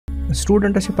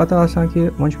Students छे पता आसान कि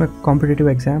वन मे कॉम्पिटिटिव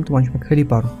एग्जाम तो वन मे खाली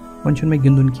पार वन मे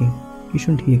गिंदुन कह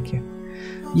यह ठीक कह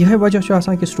यह वजह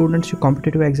आसान कि स्टूडेंट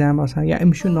कॉम्पिटिटिव एग्जाम आसान या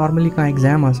अमिस नॉर्मली कह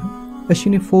एग्जाम आसान अस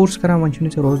फोर्स करान वन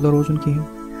रोज दो रोजन कहें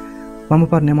वह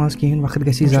पर नमाज कहें वक्त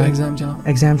गसी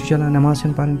एग्जाम चलान नमाज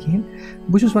पान कहें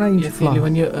बहुत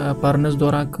पर्नस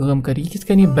दौरान काम कर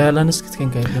बैलेंस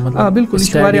बिल्कुल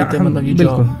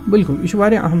बिल्कुल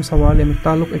यह अहम सवाल अमिक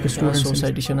ताल्लुक अकिस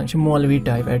सोसाइटी मौलवी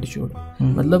टाइप एटीट्यूड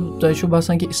मतलब तुम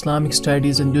बासान कि इस्लामिक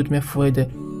स्टडीजन दित मे फायदे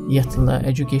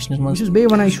एजुकेशन बे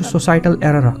वन यह सोसाइटल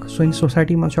एरर सोन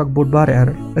सोसाइटी मज बोड़ बार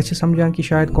एरर समझान कि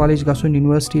शायद कॉलेज गन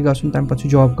यूनिवर्सिटी गन तम पे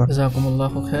जॉब कर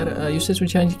जज़ाकुमुल्लाहु खैर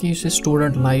वुचान कि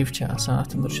स्टूडेंट लाइफ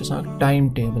टाइम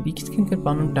टेबल यह कित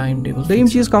पन टाइम टेबल दोम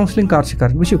चीज काउंसलिंग कर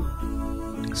वो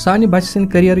सानि बच्चे सद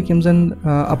करियर यम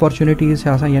अपॉर्चुनिटीज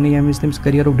यानी यम तमिस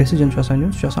करियर डिसीजन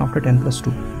आफ्टर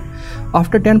 10+2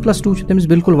 आफ्टर 10+2 तमिस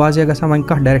बिल्कुल वाजिया गसान वन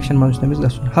कह डायरेक्शन मज तमिस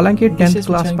गसन हालांकि 10th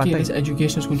क्लास पता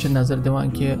एजुकेशन कुन नजर दिवान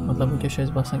कि मतलब वस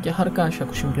बासान कि हर कह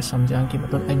शख्स वस समझान कि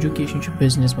मतलब एजुकेशन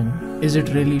बिजनेस बन इज इट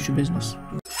रियली बिजनेस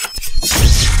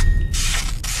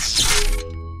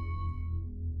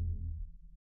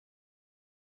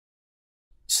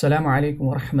अस्सलामु अलैकुम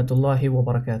वरहमतुल्लाहि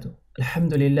वबरकातुहू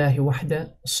अल्हम्दुलिल्लाहि वहदा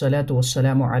अस्सलातु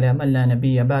वस्सलामु अला मन ला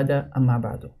नबिय्य बअदा अम्मा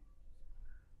बअदु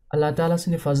अल्लाह ताला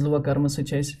सनि फजल व करम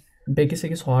सच बेकिस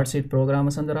अकिस हॉटसेट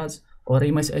प्रोग्रामस अंदर आज और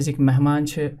यम अजिक मेहमान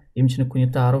यम कुन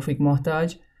तारुफिक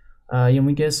मोहताज यम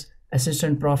वस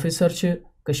असिस्टेंट प्रोफेसर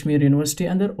कश्मीर यूनिवर्सिटी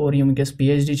अंदर और यम वस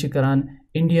PhD करान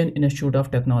इंडियन इंस्टीट्यूट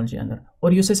ऑफ टेक्नोलॉजी अंदर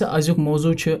और इस अजुक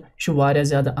मौजू वारिया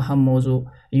ज़्यादा अहम मौजू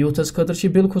यूथस खतर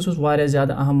बिलखुसूस वारिया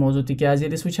ज़्यादा अहम मौजू तिकाज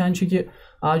वुचान कि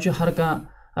आज हर कह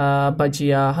बच्ची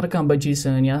या हर कह बच्ची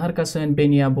सन या हर कह सन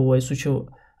बेन या बोय सह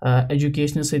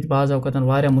एजुकेशन सत बाज़ अवकत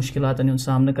वारिया मुश्किलातन हुंद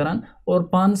सामना करान और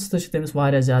पानस तमिस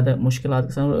वारिया ज़्यादा मुश्किलात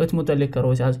गसान और अथ मुतल्लिक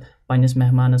करो आज पन्निस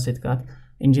मेहमान सत कत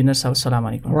इंजीनियर साहब अस्सलाम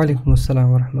वालेकुम। वालेकुम अस्सलाम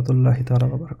वरहमतुल्लाहि तआला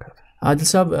वबरकातुहू। आदिल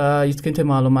साहब यिथ कन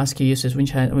मालूम कि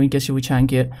वनकस वुचान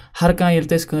कि हर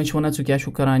कह कह वन क्या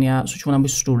करान या सह वन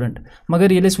बह स्टूडेंट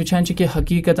मगर ये वुचान कि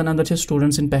हकीकतन अंदर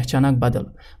स्टूडेंट सन पहचान बदल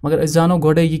मगर जानो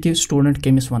गोडे यह कि स्टूडेंट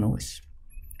कमिस वनो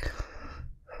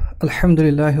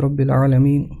अल्हम्दुलिल्लाहि रब्बिल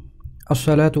आलमीन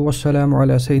अस्सलातु वस्सलामु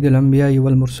अला सय्यिदिल अंबियाइ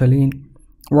वल मुरसलीन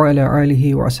व अला आलिहि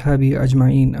व अस्हाबिहि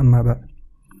अजमाइन अम्मा बाद।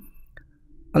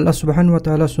 अल्लाह सुब्हानहु व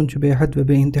तआला सुन बेहद व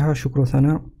बेइंतहा शुक्र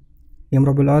सना यम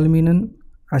रब्बुल आलमीनन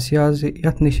असियाज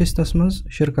यथ नशिस्तस मज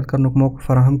शिरकत करनुक मौका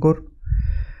फराहम कोर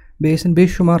बेसन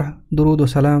बेशुमार दुरूद व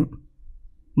सलाम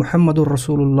मुहम्मदुर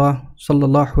रसूलुल्लाह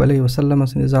सल्लल्लाहु अलैहि वसल्लम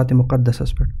सने ज़ात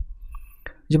मुक़द्दसस पे।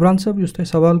 जिब्रान साहब युस तुह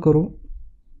सवाल करो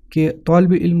कि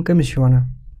तालिब इल्म कमिस वनान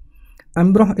अम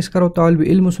ब्रोह अस करो तालिब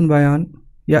इल्म सुन बयान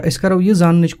या अस करो यह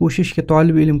जानने कोशिश कि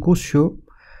तालिब इल्म कुस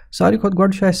सारी खुद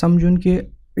गोड समझुन कि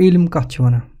इल्म कत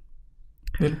वनान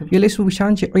ये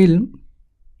वुचान इल्म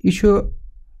यह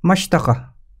मश्तक़ा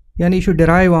यानी यह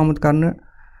डिराइव आमुत करने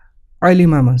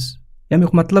इल्म मज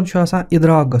यमुक मतलब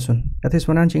इदराक गसन यथ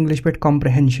वनान इंग्लिश पे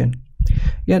कॉम्प्रहेंशन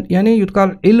यानी युत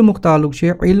काल इल्मुक ताल्लुक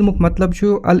इल्मुक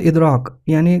मतलब अल इदराक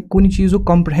यानी कुन चीज़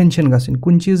कॉम्प्रहेंशन गसन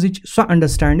कुन चीज़ सो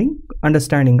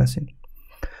अंडरस्टैंडिंग गसन।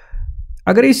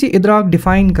 अगर इस इदराक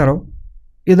डिफाइन करो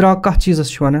इदराक कत चीज़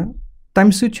वन तम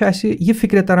सह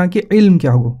फिक्र तरह कि इल्म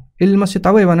क्या गो इल्मस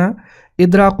तवे वन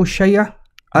इदराक शय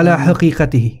अला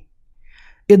हकीकतिही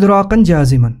इदराकन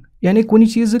जाजिमन यानी कुन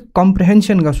चीज़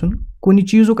कॉम्प्रहेंशन गसन कुन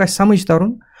चीज़ुक समझ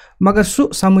तरन मगर सह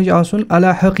समझ आसन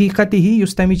अला हकीकतिही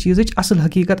तमि चीज़ असल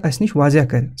हकीकत अस नश वाज़ह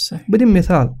कर। बह दिम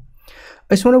मिसाल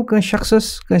अस वनो कह शख्सस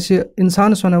कह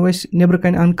इंसानस वनो नबर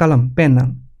कन अन कलम पेन अन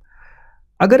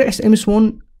अगर अमिस वोन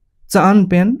अन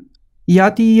पेन या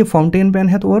तो यह फाउंटेन पेन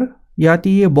हेत और या तो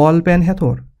यह बॉल पेन हेत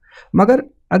और मगर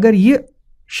अगर यह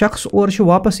शख्स और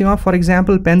वापस फॉर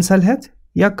एग्जाम्पल पेंसिल हेत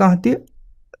या कह त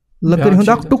लकड़ हुंद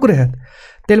अख टुकर हेत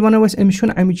तेल वनो अमिस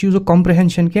अमि चीज़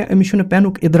कॉम्प्रहेंशन कह अमिस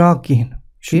पेनुक इदराक कहें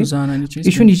यह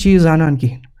चीज़ जानान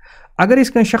कहें। अगर इस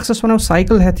कह शख्सस वनो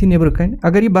साइकिल हेत नबर कन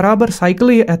अगर यह बराबर साइकिल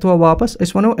हेत वापस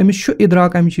अस वनो अमिस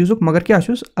इदराक अमि चीज़ुक मगर क्या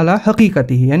अला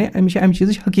हकीकत ही यानी अमिस अमि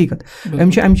चीज़ हकीकत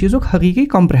अमिस अमि चीज़ुक हकीकी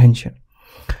कॉम्प्रहेंशन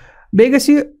बे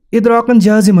गि इदराकन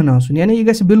जाजिमन आसन यानी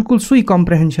यह गि बिल्कुल सुई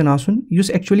कॉम्प्रहेंशन आसन युस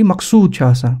एक्चुअली मकसूद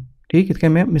ठीक इतने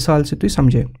मैं मिसाल से तुम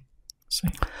समझे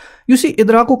युस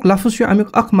इदराकुक लफ्ज़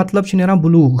अमुक अख मतलब नेरान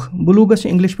बुलूग बुलूगस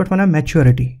इंग्लिश पे वन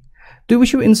मैच्योरिटी तुम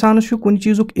वो इंसानस कुन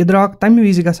चीज़ुक इदराक तमि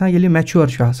विज गसान ये मैच्योर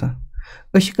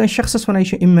कह शख्सस वन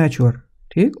इमैच्योर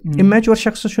ठीक इमैच्योर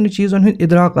शख्सस चीज़न हूँ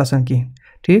इदराक आसान कहें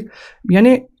ठीक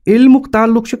यानी علمُک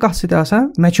تعلق چھُ کَتھ سۭتۍ آسان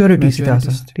میچورٹی سۭتۍ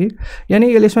آسان ٹھیٖک یعنی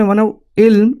ییٚلہِ أسۍ وۄنۍ وَنو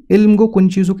علم گوٚو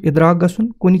کُنہِ چیٖزُک اِدراک گژھُن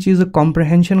کُنہِ چیٖزُک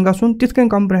کَمپرٛہٮ۪نشَن گژھُن تِتھ کٔنۍ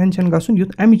کَمپرٛہٮ۪نشَن گژھُن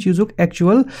یُتھ اَمہِ چیٖزُک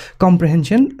ایٚکچُوَل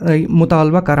کَمپرٛہٮ۪نشَن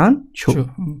مُطالبہ کَران چھُ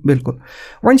بِلکُل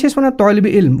وۄنۍ چھِ أسۍ وَنان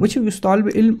طالبہِ علم وٕچھِو یُس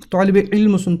طالبہِ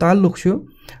علمہٕ سُنٛد تعلق چھُ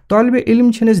طالبہِ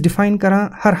علم چھِنہٕ أسۍ ڈِفاین کَران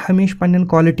ہر ہمیشہِ پنٛنٮ۪ن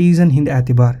کالِٹیٖزَن ہِنٛدۍ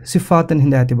اعتبار صِفاتَن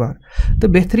ہِنٛدۍ اعتبار تہٕ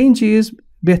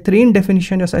بہتریٖن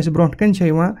ڈیفِنِشَن یۄس اَسہِ برونٛٹھ کَنۍ چھےٚ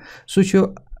یِوان سُہ چھُ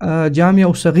جامعہ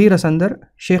الصغیٖرَس اندر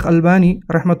شیخ البانی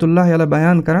رحمتہ اللہ علیہ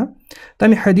بیان کَران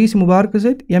تَمہِ حدیٖث مُبارکہٕ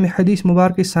سۭتۍ ییٚمہِ حدیٖث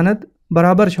مُبارکٕچ سند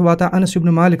برابر چھِ واتان انس ابن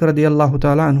مالک رضی اللہ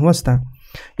تعالیٰ عنہُوَس تام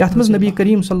یَتھ منٛز نبی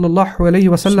کریم صلی اللہ علیہ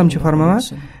وسلم چھِ فرماوان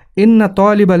اِنَّ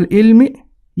طالِبَ العلمِ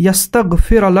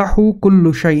یستغفر لہُ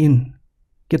کُلُّ شیء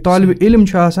کہِ طالبہِ علم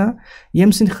چھُ آسان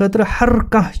ییٚمہِ سٕنٛدِ خٲطرٕ ہر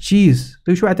کانٛہہ چیٖز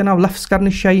تُہۍ چھُو اَتٮ۪ن آو لفظ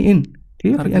کَرنہٕ شیء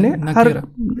ٹھیٖک یعنی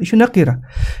یہِ چھُ نقیٖرہ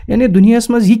یعنی دُنیاہَس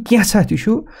منٛز یہِ کینٛژھا تہِ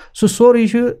چھُ سُہ سورُے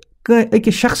چھُ کانٛہہ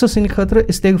أکِس شخصہٕ سٕنٛدِ خٲطرٕ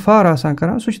استغفار آسان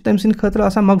کَران سُہ چھُ تٔمۍ سٕنٛدِ خٲطرٕ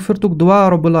آسان مغفرتُک دُعا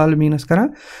رۄب العالمیٖنَس کَران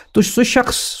تہٕ سُہ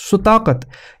شخص سُہ طاقت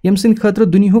ییٚمہِ سٕنٛدِ خٲطرٕ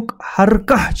دُنہیُک ہر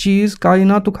کانٛہہ چیٖز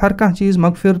کایناتُک ہر کانٛہہ چیٖز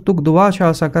مغفرتُک دُعا چھُ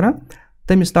آسان کَران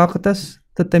تٔمِس طاقتَس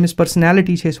تہٕ تٔمِس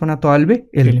پٔرسنیلٹی چھِ أسۍ وَنان طالبہِ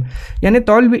علم یعنی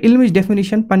طالبہِ علمٕچ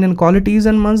ڈیفِنِشَن پنٛنٮ۪ن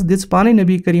کالِٹیٖزَن منٛز دِژ پانَے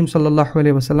نبی کریم صلی اللہ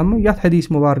علیہ وسلم یَتھ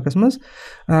حدیٖث مُبارکَس منٛز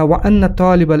وَأَنَّ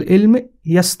طالِبَ العلمِ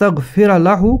یستغفر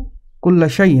لہُ کُلَّ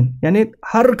شیء یعنی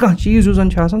ہر کانٛہہ چیٖز یُس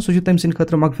زَن چھُ آسان سُہ چھُ تٔمۍ سٕنٛدِ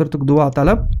خٲطرٕ مغفرتُک دُعا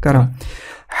طلب کَران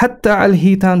حتیٰ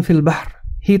الحیٖتان فی البحر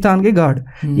ہیٖتان گٔے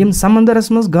گاڈٕ یِم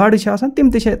سمندرَس منٛز گاڈٕ چھِ آسان تِم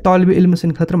تہِ چھِ طالبہِ علمہٕ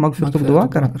سٕنٛدِ خٲطرٕ مغفرتُک دُعا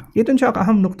کَران ییٚتٮ۪ن چھُ اکھ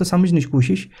اہم نُقطہٕ سَمجھنٕچ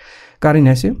کوٗشِش کَرٕنۍ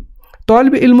اَسہِ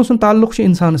طالبہِ علمہٕ سُنٛد تعلق چھُ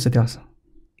اِنسانَس سۭتۍ آسان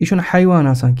یہِ چھُنہٕ حیوان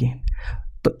آسان کِہیٖنۍ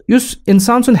تہٕ یُس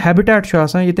اِنسان سُنٛد ہیبِٹیٹ چھُ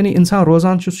آسان ییٚتٮ۪ن یہِ اِنسان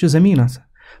روزان چھُ سُہ چھُ زٔمیٖن آسان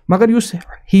مگر یُس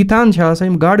ہیٖتان چھِ آسان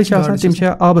یِم گاڈٕ چھِ آسان تِم چھِ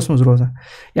آبَس منٛز روزان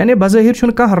یعنی بظٲہِر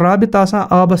چھُنہٕ کانٛہہ رابطہٕ آسان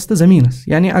آبَس تہٕ زٔمیٖنَس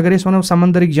یعنی اگر أسۍ وَنو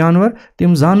سمندرٕکۍ جانوَر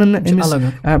تِم زانَن نہٕ أمِس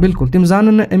بِلکُل تِم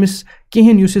زانَن نہٕ أمِس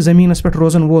کِہیٖنۍ یُس یہِ زٔمیٖنَس پٮ۪ٹھ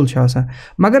روزَن وول چھُ آسان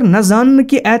مگر نہ زاننہٕ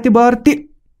کہِ اعتبار تہِ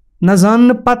نہ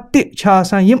زاننہٕ پَتہٕ تہِ چھِ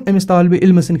آسان یِم أمِس طالبہِ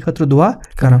علمہٕ سٕنٛدِ خٲطرٕ دُعا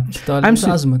کَران اَمہِ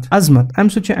سۭتۍ عظمت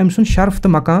اَمہِ سۭتۍ چھُ أمۍ سُنٛد شرف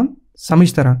تہٕ مقام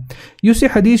سمجھ تران یُس یہِ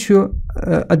حدیٖث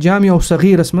چھُ جامعہ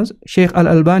الصغیٖرَس منٛز شیخ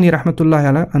البانی رحمتہ اللہ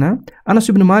علیہ اَنان انس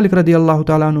ابن مالک رضی اللہ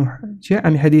تعالیٰ عنہ چھِ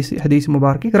اَمہِ حدیٖث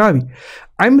مُبارکٕکۍ راوی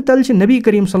اَمہِ تَل چھِ نبی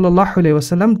کریم صلی اللہ علیہ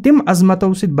وسلم تِم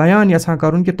عظمتو سۭتۍ بیان یَژھان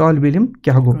کَرُن کہِ طالبہِ علم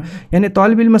کیٛاہ گوٚو یعنی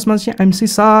طالبہِ علمَس منٛز چھِ اَمہِ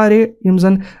سۭتۍ سارے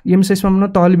ییٚمِس أسۍ وَنو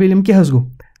طالبہِ علم کیٛاہ حظ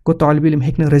گوٚو طالبہِ علم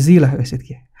ہیٚکہِ نہٕ رٔزیٖلہ ٲسِتھ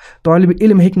کینٛہہ طالبہِ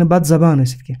علم ہیٚکہِ نہٕ بد زبان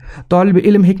ٲسِتھ کینٛہہ طالبہِ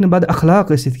علم ہیٚکہِ نہٕ بد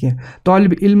اخلاق ٲسِتھ کینٛہہ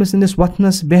طالبہِ علمہٕ سٕنٛدِس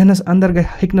وۄتھنَس بیٚہنَس اندر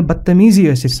ہیٚکہِ نہٕ بدتمیٖزی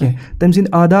ٲسِتھ کینٛہہ تٔمۍ سٕنٛدۍ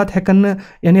عادات ہٮ۪کَن نہٕ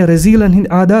یعنی رٔزیٖلَن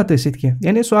ہٕنٛدۍ عادات ٲسِتھ کینٛہہ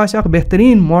یعنی سُہ آسہِ اکھ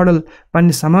بہتریٖن ماڈل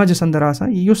پنٛنِس سماجَس اندر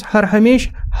آسان یُس ہر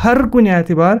ہمیشہِ ہر کُنہِ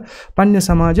اعتبار پنٛنِس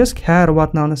سماجَس خیر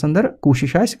واتناونَس اندر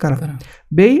کوٗشِش آسہِ کَران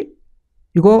بیٚیہِ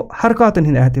یہِ گوٚو حرکاتَن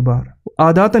ہٕنٛدۍ اعتبار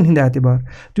عاداتَن ہٕنٛدۍ اعتبار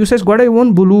تہٕ یُس اَسہِ گۄڈَے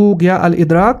ووٚن بُلوٗغ یا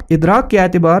اِدراک کہِ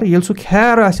اعتبار ییٚلہِ سُہ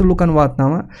خیر آسہِ لُکَن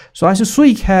واتناوان سُہ آسہِ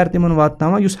سُے خیر تِمَن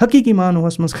واتناوان یُس حقیٖقی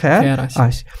معنوٗہَس منٛز خیر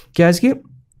آسہِ کیٛازِکہِ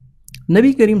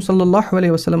نبی کریم صلی اللہ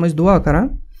علیہ وسلم ٲسۍ دُعا کَران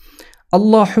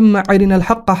اللہُمَّ أرِنَا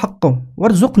الحق حقًا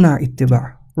وارزقنا اتباعہ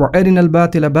وأرِنَا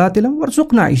الباطل باطلا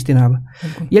وارزقنا اجتنابہ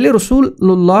ییٚلہِ رسول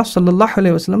اللہ صلی اللہ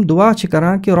علیہ وسلم دُعا چھِ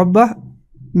کَران کہِ رۄبہ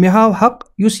مےٚ ہاو حق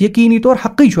یُس یقیٖنی طور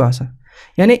حقٕے چھُ آسان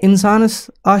یعنی اِنسانَس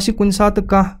آسہِ کُنہِ ساتہٕ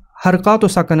کانٛہہ حرکات و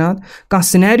سکنات کانٛہہ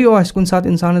سِنیریو آسہِ کُنہِ ساتہٕ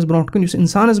اِنسانَس برونٛٹھ کُن یُس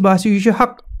اِنسانَس باسہِ یہِ چھُ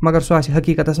حق مگر سُہ آسہِ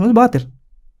حقیٖقتَس منٛز باطل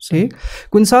ٹھیٖک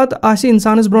کُنہِ ساتہٕ آسہِ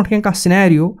اِنسانَس برونٛٹھ کَنۍ کانٛہہ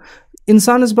سِنیریو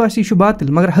اِنسانَس باسہِ یہِ چھُ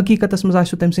باطل مگر حقیٖقتَس منٛز آسہِ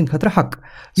سُہ تٔمۍ سٕنٛدِ خٲطرٕ حق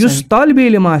یُس طالبہِ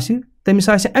علم آسہِ تٔمِس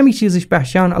آسہِ اَمہِ چیٖزٕچ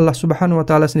پہچان اللہ سبحانہ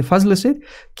وتعالیٰ سٕنٛدِ فضلہٕ سۭتۍ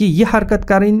کہِ یہِ حرکت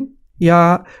کَرٕنۍ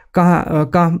یا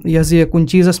کانٛہہ یہِ ہسا یہِ کُنہِ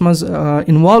چیٖزَس منٛز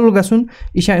اِنوالو گژھُن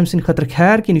یہِ چھا أمۍ سٕنٛدِ خٲطرٕ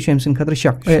خیر کِنہٕ یہِ چھُ أمۍ سٕنٛدِ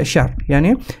خٲطرٕ شر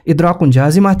یعنی اِدراکُن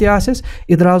جازِمہ تہِ آسٮ۪س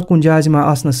اِدراکُن جازِمہ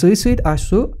آسنَس سۭتۍ سۭتۍ آسہِ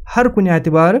سُہ ہر کُنہِ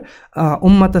اعتبار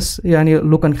اُمتَس یعنی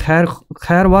لُکَن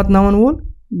خیر واتناوَن وول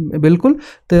بِلکُل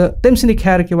تہٕ تٔمۍ سٕنٛدِ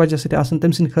خیرٕ کہِ وجہ سۭتۍ آسان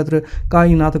تٔمۍ سٕنٛدِ خٲطرٕ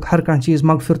کایناتُک ہر کانٛہہ چیٖز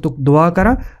مغفرتُک دُعا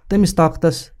کَران تٔمِس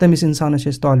طاقتَس تٔمِس اِنسانَس چھِ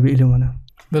أسۍ طالبہِ علم وَنان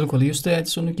بِلکُل یُس تۄہہِ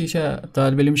اَتہِ سُنٛد کہِ یہِ چھا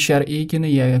طالبہِ علم شرعی کِنہٕ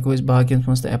یہِ ہٮ۪کو أسۍ باقیَن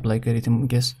منٛز تہِ اٮ۪پلاے کٔرِتھ یِم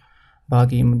وٕنکٮ۪س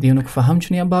باقٕے یِم دیٖنُک فہم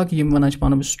چھُنہٕ یا باقٕے یِم وَنان چھِ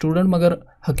پانہٕ ؤنۍ سٹوٗڈنٛٹ مگر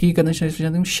حقیٖقتَن چھِ أسۍ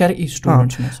وٕچھان تِم شرعی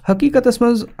سٹوٗڈنٛٹ چھِ حقیٖقتَس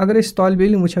منٛز اگر أسۍ طالبہِ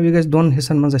علم وٕچھو یہِ گژھِ دۄن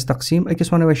حِصَن منٛز اَسہِ تقسیٖم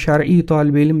أکِس وَنو أسۍ شرعی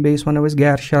طالبہِ علم بیٚیِس وَنو أسۍ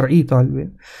غیر شرعی طالبہِ علم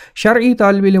شرعی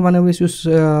طالبہِ علم وَنو أسۍ یُس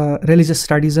ریٚلِجَس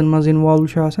سٹڈیٖزَن منٛز اِنوالو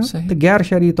چھُ آسان تہٕ غیر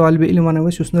شرعی طالبہِ علم وَنو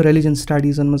أسۍ یُس نہٕ ریٚلِجَن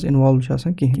سٹڈیٖزَن منٛز اِنوالو چھُ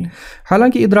آسان کِہیٖنۍ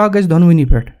حالانکہِ اِدراک گژھِ دۄنوٕنی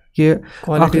پٮ۪ٹھ کہِ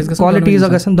کالٹیٖز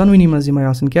گژھن دۄنوٕنی منٛز یِمَے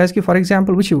آسٕنۍ کیٛازِکہِ فار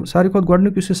ایٚگزامپٕل وٕچھِو ساروی کھۄتہٕ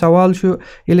گۄڈٕنیُک یُس یہِ سوال چھُ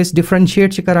ییٚلہِ أسۍ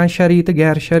ڈِفرَنشیٹ چھِ کَران شرعی تہٕ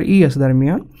غیر شرعی یَس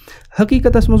درمیان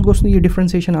حقیٖقتَس منٛز گوٚژھ نہٕ یہِ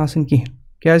ڈِفرَنسیشَن آسٕنۍ کِہیٖنۍ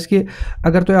کیٛازِکہِ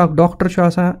اگر تۄہہِ اَکھ ڈاکٹر چھُ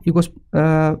آسان یہِ گوٚژھ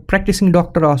پرٛٮ۪کٹِسِنٛگ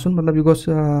ڈاکٹر آسُن مطلب یہِ گوٚژھ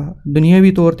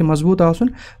دُنیٲوی طور تہِ مضبوٗط آسُن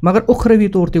مگر اُخروی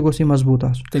طور تہِ گوٚژھ یہِ مضبوٗط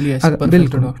آسُن.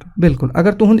 بِلکُل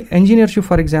اگر تُہُنٛد اِنجیٖنیر چھُ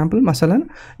فار ایٚگزامپٕل مثلاً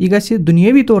یہِ گژھِ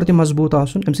دُنیٲوی طور تہِ مضبوٗط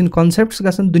آسُن أمۍ سٕنٛدۍ کانسیپٹٕس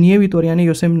گژھن دُنیٲوی طور یعنی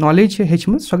یۄس أمۍ نالیج چھِ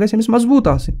ہیٚچھمٕژ سۄ گژھِ أمِس مضبوٗط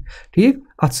آسٕنۍ ٹھیٖک.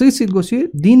 اَتھ سۭتۍ سۭتۍ گوٚژھ یہِ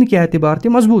دیٖنکہِ اعتبار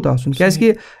تہِ مضبوٗط آسُن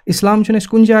کیٛازِکہِ اِسلام چھُنہٕ اَسہِ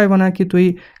کُنہِ جایہِ وَنان کہِ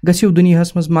تُہۍ گٔژھِو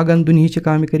دُنیاہَس منٛز مگن دُنہِچہِ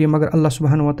کامہِ کٔرِو مگر اللہ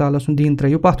سبحانہ وتعالیٰ سُنٛد دیٖن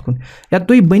ترٛٲیِو پَتھ کُن یا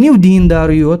تُہۍ بٔنِو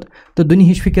دیٖندارٕے یوت تہٕ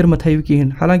دُنہِچ فِکِر مہٕ تھٲیِو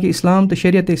کِہیٖنۍ. حالانکہِ اِسلام تہٕ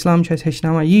شریعت اِسلام چھِ اَسہِ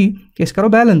ہیٚچھناوان یی کہِ أسۍ کَرو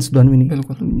بیلَنس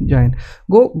دۄنوٕنی جایَن.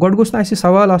 گوٚو گۄڈٕ گوٚژھ نہٕ اَسہِ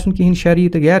سوال آسُن کِہیٖنۍ شرعی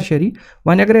تہٕ غیر شرعی.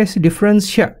 وۄنۍ اگر اَسہِ ڈِفرَنٕس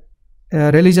چھےٚ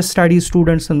ریٚلِجَس سٹڈیٖز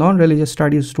سٹوٗڈَنٛٹٕس تہٕ نان ریٚلِجَس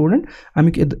سٹڈیٖز سٹوٗڈَنٛٹ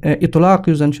اَمیُک اِطلاق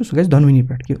یُس زَن چھُ سُہ گژھِ دۄنوٕنی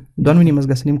پٮ۪ٹھ کہِ دۄنوٕنی منٛز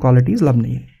گژھن یِم کالٹیٖز لَبنہٕ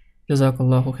یِنۍ. جزاک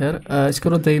اللہ خیر. أسۍ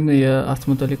کَرو دوٚیمہِ یہِ اَتھ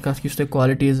مُتعلِق کَتھ یُس تۄہہِ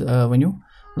کالٹیٖز ؤنِو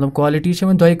مطلب کالٹیٖز چھِ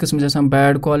وۄنۍ دۄیہِ قٕسمٕچ آسان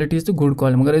بیڈ کالٹیٖز تہٕ گُڈ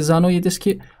کالٹی مگر أسۍ زانو ییٚتٮ۪س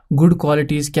کہِ گُڈ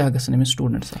کالٹیٖز کیٛاہ گژھن أمِس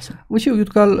سٹوٗڈَنٛٹَس آسٕنۍ. وٕچھِو یوٗت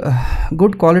کال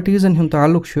گُڈ کالٹیٖزَن ہُنٛد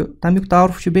تعلُق چھُ تَمیُک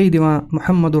تعارُف چھُ بیٚیہِ دِوان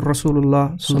محمد رسول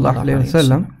اللہ صلی اللہ علیہ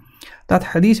وسلم. تَتھ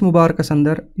حدیٖث مُبارکَس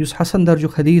اندر یُس حسن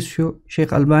درجُک حدیٖث چھُ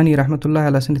شیخ البانی رحمتہ اللہ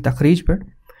علیہ سٕنٛدِ تخریٖج پٮ۪ٹھ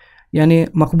یعنی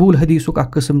مقبوٗل حدیٖثُک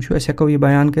اکھ قٕسم چھُ أسۍ ہٮ۪کو یہِ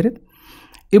بیان کٔرِتھ.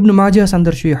 ابن ماجہَس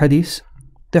اندر چھُ یہِ حدیٖث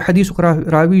تہٕ حدیٖثُک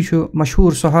راوی چھُ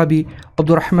مشہوٗر صحابی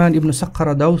عبدالرحمان ابن سخر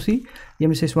الدوسی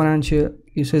ییٚمِس أسۍ وَنان چھِ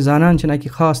یُس أسۍ زانان چھِنہٕ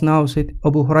اَکہِ خاص ناو سۭتۍ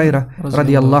ابوٗ ہُریرہ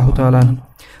رضی اللہ تعالیٰ عنہ.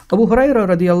 ابوٗ ہُریرہ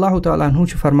رضی اللہ تعالیٰ عنہ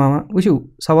چھُ فرماوان وٕچھِو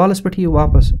سوالَس پٮ۪ٹھ یِیِو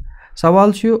واپس.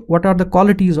 سوال چھُ what R the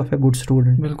qualities of A good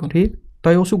student. بِلکُل ٹھیٖک.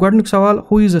 تۄہہِ اوسوُ گۄڈٕنیُک سوال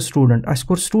ہو اِز اے سٹوٗڈنٛٹ. اَسہِ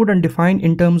کوٚر student define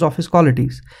in terms of his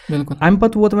qualities. اَمہِ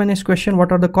پَتہٕ ووت وۄنۍ اَسہِ question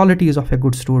what R the qualities of A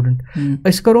good student.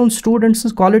 أسۍ کَرون سٹوٗڈنٛٹ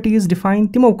سٕنٛز کالٹیٖز ڈِفاین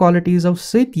تِمو کالٹیٖزو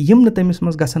سۭتۍ یِم نہٕ تٔمِس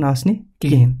منٛز گژھن آسنہِ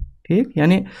کِہیٖنۍ. ٹھیٖک.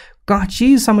 یعنی کانٛہہ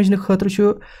چیٖز سَمجھنہٕ خٲطرٕ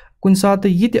چھُ کُنہِ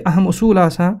ساتہٕ یہِ تہِ اہم اصوٗل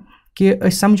آسان کہِ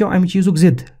أسۍ سَمجھو اَمہِ چیٖزُک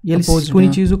ضِد ییٚلہِ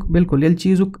کُنہِ چیٖزُک بِلکُل ییٚلہِ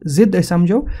چیٖزُک ضِد أسۍ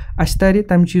سَمجھو اَسہِ تَرِ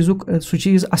تَمہِ چیٖزُک سُہ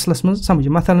چیٖز اَصلَس منٛز سَمجھ.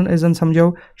 مثلاً أسۍ زَن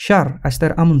سَمجھو شَر اَسہِ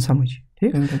تَرِ اَمُن سَمجھ.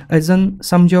 ٹھیٖک. أسۍ زَن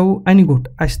سَمجھو اَنہِ گوٚٹ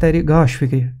اَسہِ تَرِ گاش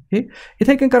فِکرِ. ٹھیٖک.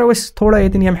 یِتھَے کٔنۍ کَرو أسۍ تھوڑا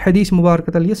ییٚتٮ۪ن ییٚمہِ حدیٖث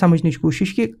مُبارکہٕ تَل یہِ سَمجھنٕچ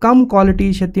کوٗشِش کہِ کَم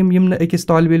کالٹیٖز چھےٚ تِم یِم نہٕ أکِس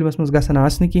طالبہِ علمَس منٛز گژھن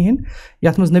آسنہِ کِہیٖنۍ.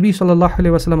 یَتھ منٛز نبی صلی اللہ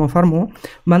علیہ وسلمو فرمو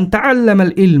من تعلم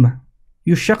العلم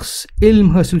یُس شخص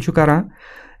علم حٲصِل چھُ کَران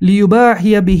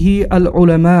لیُباحِیَ بِہِ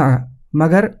العلماء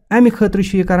مگر اَمہِ خٲطرٕ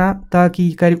چھُ یہِ کَران تاکہِ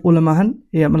یہِ کَرِ علماہَن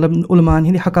مطلب علماہَن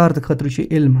ہِنٛدِ حکارتہٕ خٲطرٕ چھُ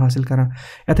یہِ علم حٲصِل کَران.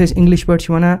 یَتھ أسۍ اِنٛگلِش پٲٹھۍ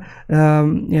چھِ وَنان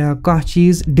کانٛہہ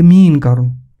چیٖز ڈِمیٖن کَرُن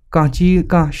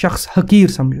کانٛہہ شخص حقیٖر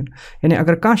سَمجھُن. یعنی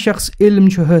اگر کانٛہہ شخص علم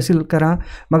چھُ حٲصِل کَران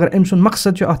مگر أمۍ سُنٛد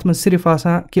مقصد چھُ اَتھ منٛز صرف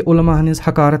آسان کہِ علماہَن ہِنٛز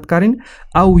حکارت کَرٕنۍ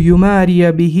او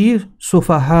یُماریہ بِہِ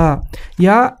صُفہا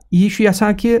یا یہِ چھُ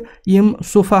یَژھان کہِ یِم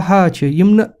صُفہا چھِ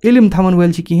یِم نہٕ علم تھاوَن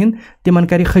وٲلۍ چھِ کِہیٖنۍ تِمَن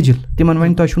کَرِ خجل تِمَن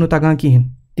وَنہِ تۄہہِ چھُو نہٕ تَگان کِہیٖنۍ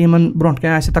تِمَن برونٛٹھ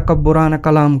کَنۍ آسہِ تکبُرانہ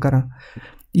کلام کَران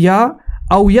یا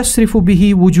او یصرف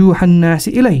بِہِ وجوٗہ الناس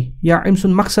اِلیہ یا أمۍ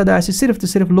سُنٛد مقصد آسہِ صرف تہٕ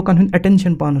صرف لُکَن ہُنٛد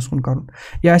اٮ۪ٹٮ۪نشَن پانَس کُن کَرُن.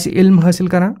 یہِ آسہِ علم حٲصِل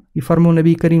کَران یہِ فرمو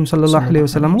نبی کریم صلی اللہ علیہ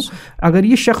وسلمو اگر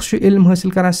یہِ شخص چھُ علم حٲصِل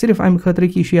کَران صرف اَمہِ خٲطرٕ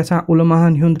کہِ یہِ چھُ یَژھان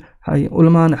علماہَن ہُنٛد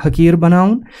علمان حقیٖر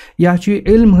بَناوُن یا چھُ یہِ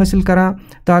علم حٲصِل کَران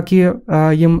تاکہِ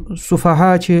یِم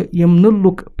صُفہا چھِ یِم نہٕ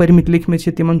لُکھ پٔرمٕتۍ لیکھمٕتۍ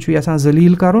چھِ تِمَن چھُ یَژھان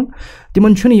ذلیٖل کَرُن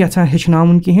تِمَن چھُنہٕ یَژھان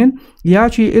ہیٚچھناوُن کِہیٖنۍ یا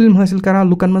چھُ یہِ علم حٲصِل کَران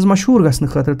لُکَن منٛز مشہوٗر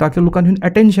گژھنہٕ خٲطرٕ تاکہِ لُکَن ہُنٛد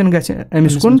اٮ۪ٹٮ۪نشَن گژھِ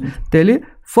أمِس کُن تیٚلہِ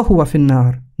فہو فی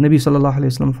النار. نبی صلی اللہ علیہ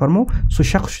وسلم فرمو سُہ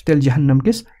شخص چھُ تیٚلہِ جہنم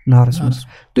کِس نارَس منٛز.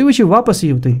 تُہۍ وٕچھِو واپس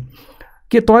یِیِو تُہۍ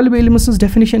کہِ طالبہِ علمہٕ سٕنٛز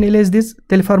ڈیفِنِشَن ییٚلہِ اَسہِ دِژ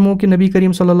تیٚلہِ فرمو کہِ نبی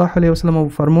کریم صلی اللہ علیہ وسلمو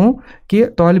فرمو کہِ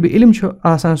طالبہِ علم چھُ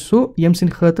آسان سُہ ییٚمہِ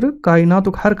سٕنٛدِ خٲطرٕ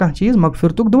کایناتُک ہر کانٛہہ چیٖز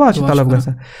مغفرتُک دُعا چھُ طلب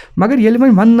گژھان. مگر ییٚلہِ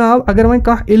وۄنۍ وَننہٕ آو اگر وۄنۍ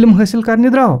کانٛہہ علم حٲصِل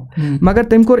کَرنہِ درٛاو مگر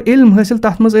تٔمۍ کوٚر علم حٲصِل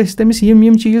تَتھ منٛز ٲسۍ تٔمِس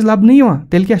یِم چیٖز لَبنہٕ یِوان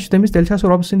تیٚلہِ کیٛاہ چھُ تٔمِس تیٚلہِ چھا سُہ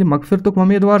رۄبہٕ سٕنٛدِ مغفرتُک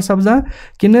وۄمیدوار سَپدان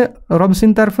کِنہٕ رۄبہٕ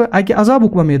سٕنٛدِ طرفہٕ اَکہِ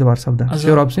عذابُک وۄمیدوار سَپدان سُہ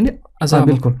چھُ رۄبہٕ سٕنٛدِ عذاب.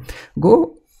 بِلکُل. گوٚو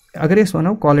اگر أسۍ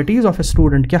وَنو کالٹیٖز آف اے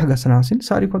سٹوٗڈنٛٹ کیٛاہ گژھن آسٕنۍ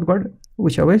ساروی کھۄتہٕ گۄڈٕ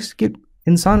وٕچھو أسۍ کہِ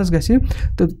اِنسانَس گژھِ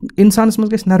تہٕ اِنسانَس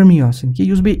منٛز گژھِ نرمی آسٕنۍ کہِ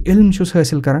یُس بیٚیہِ علم چھُس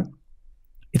حٲصِل کَران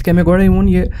یِتھ کٔنۍ مےٚ گۄڈَے ووٚن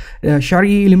یہِ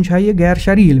شرعی علم چھا یہِ غیر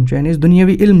شرعی علم چھُ یعنی أسۍ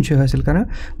دُنیٲوی علم چھِ حٲصِل کَران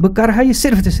بہٕ کَرٕ ہا یہِ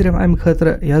صرف تہٕ صرف اَمہِ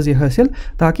خٲطرٕ یہِ حظ یہِ حٲصِل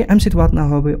تاکہِ اَمہِ سۭتۍ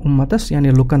واتناوہا بہٕ اُمَتَس یعنی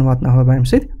لُکَن واتناوہا بہٕ اَمہِ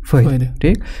سۭتۍ فٲیدٕ.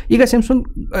 ٹھیٖک. یہِ گژھِ أمۍ سُنٛد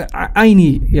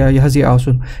آینی یہِ حظ یہِ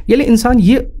آسُن. ییٚلہِ اِنسان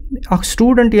یہِ اَکھ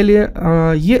سٹوٗڈنٛٹ ییٚلہِ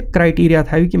یہِ کرٛایٹیٖریا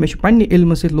تھاوِ کہِ مےٚ چھُ پنٛنہِ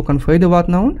علمہٕ سۭتۍ لُکَن فٲیدٕ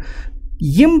واتناوُن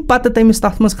यम पत तमिस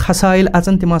तथ मज खसाइल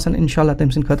अचन तिम आसन इंशाल्लाह तम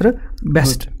सिंद खतर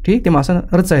बेस्ट ठीक तिम आसन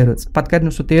रचाई रच पत कर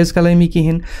सु तेज कलामी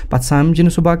कहें पत समझ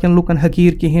सु बाकियन लुकन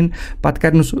हकीर कहें पत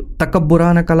कर सु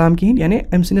तकब्बुराना कलाम कहें यानी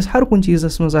अम सिंदिस हर कुन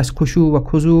चीज़स मज आस खुशू व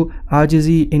खुजू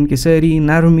आजिजी इनकिसारी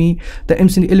नरमी तो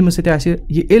अम सिंद इल्म सत आसि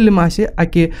ये इल्म आसि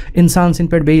अके इंसान सिंद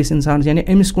पे बेइस इंसान यानी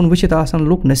अमिस कुन वचित आसन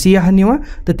लुक नसीहा निवा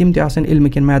तो तिम ते आसन इल्म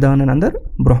किन मैदानन अंदर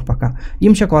ब्रोह पका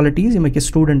यम छ क्वालिटीज यम अकिस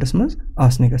स्टूडेंटस मज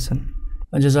आसने गसन।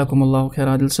 जज़ाकुमुल्लाहु खैर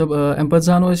आदिल साहब अम पे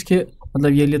जानो कि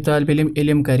मतलब ये तालिब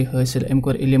इल्म कर हासिल अम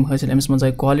कोर इल्म हासिल अमिस मज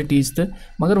आय क्वालिटीज तो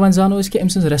मगर वन जानो कि अम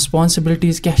सज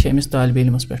रेस्पॉन्सिबिलिटीज क्या अमिस तालिब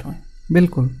इल्मस पे।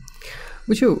 बिल्कुल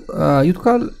वुचो युत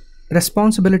काल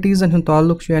रेस्पॉन्सिबिलिटीज़न हुंद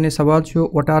ताल्लुक यानी सवाल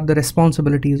what are the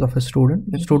responsibilities of a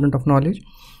student of knowledge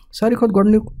सारी खुद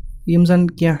गोडनुक यम जन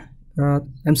क्या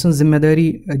अम सं जिम्मेदारी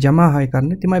जमा हाय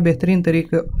करने तिम बेहतरीन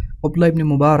तरीके अब्दुल्लाह इब्न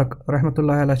मुबारक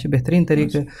रहमतुल्लाह अलैह बेहतरीन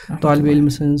तरीके तालिब इल्म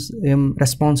सं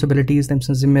रेस्पॉन्सिबिलिटीज तम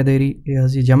सं जिम्मेदारी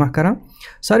ये जमा करान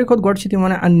सारी खुद गोड तिम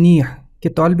वन अन्नियह कि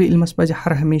तालिब इल्मस पज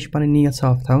हर हमेशा पन नीयत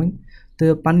साफ थवन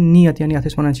तो पन नीयत यानी अत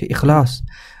वन इखलास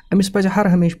अमिस पज हर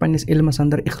हमेशा पन्निस इल्मस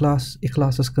अंदर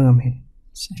इखलासस काम हेन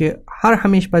कि हर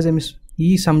हमेशा पज अमिस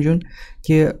यी समझुन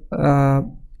कि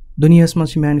दुनियास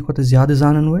मज म्यान खुद ज़्यादा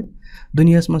जानन वल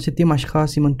दुनियास मज तिम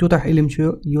अशखास यमन त्यूतः इल्म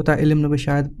यूता इल्म न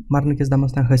शायद मरन किस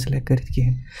दमस तक हासिल कर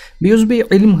कहें बेस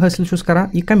बह इल्म हासिल करान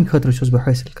यह कम खतर बह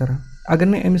हासिल करान अगर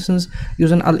न अमिस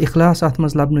जन अल इखलास अत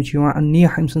मज लबन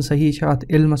नियह अम सही अत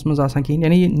इल्मस मज कहें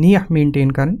यानी यह नियह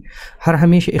मेनटेन कर हर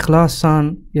हमेशा इखलास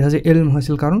सान यह इल्म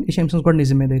हासिल कर यह अम गोडनी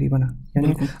जिम्मेदारी बना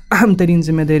यानी अहम तरीन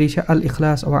जिम्मेदारी अल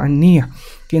इखलास व नियह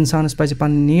कि इंसानस पज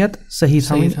पन नियत सही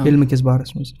थवन इल्म किस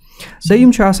बारस मज।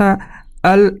 दयिम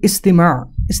अल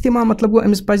इस्तिमा मतलब गो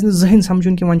अमिस पज जहन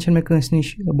समझुन कि वन मे कंस निश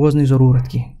बोजन ज़रूरत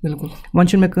कहें बिल्कुल वन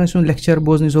मे कंस लेक्चर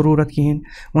बोजन ज़रूरत कहें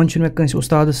वन मे कंस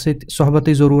उस्ताद सोहबत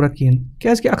ज़रूरत कहें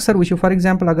क्या अक्सर वो फॉर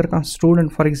एग्जाम्पल अगर कह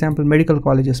student for example medical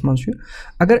colleges मज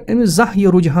अगर अमिस जह यह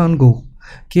रुझान गो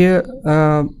कि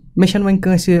मे वन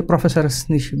कंस प्रोफेसरस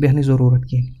निश बेहन ज़रूरत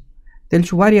कहें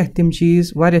तेल तिम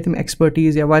चीज़ तिम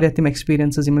एक्सपर्टीज़ या तिम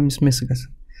एक्सपीरियंस अमिस मिस ग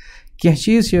कह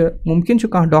चीज़ मुमकिन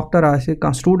कह डॉक्टर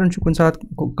कह स्टूडेंट कुछ सात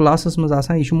क्लासस मज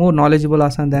यह मोर नॉलेजेबल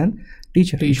दैन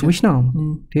टीचर यह वुचना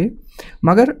ठीक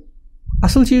मगर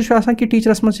असल चीज़ कि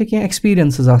टीचरस मज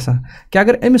एक्सपीरियंस कि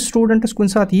अगर अमिस स्टूडेंटस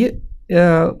कुछ सात यह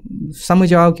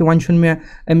समझ आव कि वन मे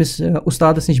अमिस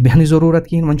उस्तादस निश बेहन ज़रूरत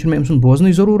कहें वन मे अम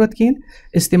बोजन ज़रूरत कहें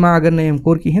इस्तेमाल अगर न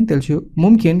कोर कहें तेल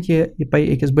मुमकिन कि यह पे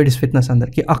अकिस बड़िस फितनस अंदर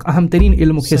कि अहम तरीन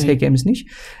इल्मुक हिस्स हे अमिस निश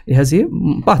यह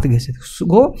पत गो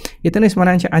गो यतन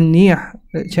वन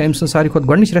अन्नियह अम सारी खुद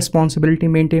गोडनिच रेस्पॉन्सिबिलिटी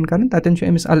मेनटेन कर ततन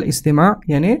अमिस अल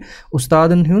इस्तेमाल यानी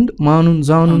उस्तादन हुंद मानुन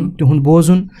जानून तिहुंद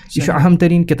बोजुन यह अहम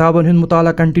तरीन किताबन हुंद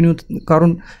मुताला कंटिन्यू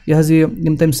करुन यह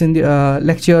तम सिंद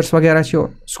लेक्चर्स वगैरह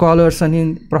स्कॉलर्स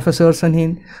प्रोफेसर्सन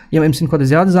हिंद यम अम खुद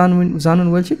ज़्यादा जानन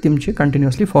वल तिम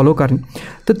कंटिन्यूसली फॉलो कर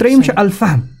तो त्रेयम अल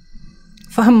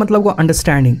फहम मतलब गो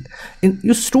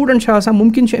अंडरस्टैंडिंग स्टूडेंट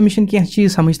मुमकिन अमिस कह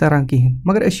चीज़ समझ तरान कहें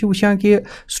मगर अस वुचान कि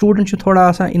स्टूडेंट थोड़ा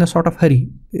इन अ सॉर्ट ऑफ हरी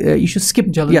यह स्किप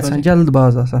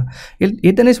जल्दबाज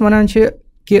ये वन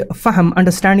कि फहम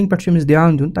अंडरस्टैंडिंग पे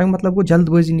ध्यान दिन तक मतलब गो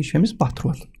जल्दबाजी निश पथ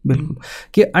रोल बिल्कुल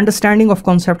कि understanding of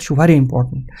concept Waria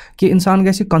important कि इंसान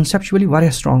गि कॉन्सेप्चुअली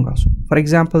वारिया स्ट्रांग आसन फॉर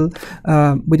एग्जांपल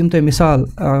बह दिम तुम मिसाल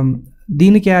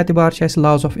दीन के एतबार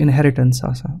laws of inheritance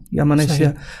Yemen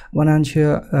one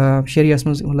शरियस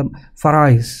मज मतलब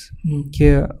फराइज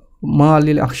कि माल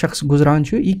ये शख्स गुजरान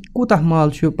यह कूत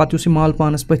माल पत माल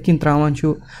पानस पत किन त्रावान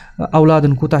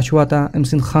औलादन कूत वातान अम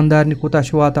सद खानदारन कूत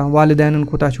वातान वालिदैन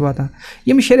कूत वातान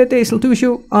यम शरीयत तुम वो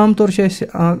आम तौर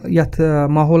यथ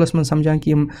माहौलस मन समझान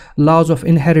कि लॉज ऑफ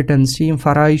इनहेरिटेंस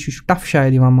फराइज टफ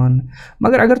शायद मान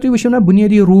मगर अगर तुम वो ना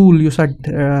बुनियादी रूल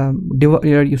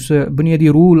बुनियादी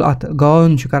रूल अत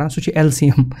गान कर सह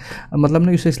LCM मतलब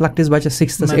ना लक्टिस बच्चस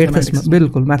 6th 8th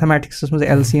बिल्कुल मैथमेटिक्स मज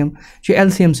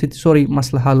LCM सोरी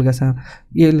मसल हल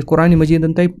ये कुरान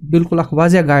मजीदन तक बिल्कुल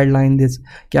वाजिया गाइडलाइन दिज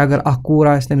कि अगर कूर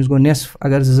तमिस गो नेसफ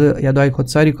अगर 2 या 2 खुद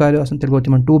सारी कॉल तेल गो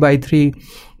तिम 2/3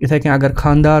 इथे कहीं अगर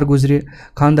खानदार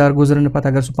गुजरन पत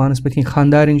अगर सह पानस पे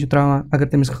खानदारिन त्रावान अगर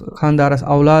तमिस खानदारस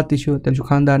औलाद तेल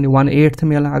खानदार 1/8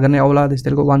 मिलान अगर न औलाद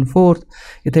तेल गो 1/4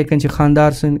 इथे कहीं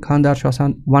खानदार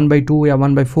 1/2 या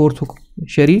 1/4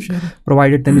 शरी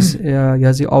प्रोवाइडेड तमिस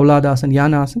यह औलाद या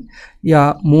ना या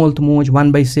मोल तो मोज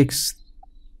 1/6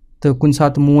 तो कुछ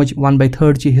सात मोज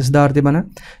 1/3 हिस्सेदार ते बना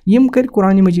यम कर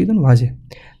कुरान मजीदन वाज़ेह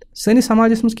सनिस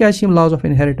समाजस मज क्या लॉज ऑफ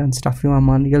इनहेरिटेंस टफ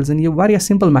मान यल जन यह वारिया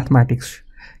सिंपल मैथमेटिक्स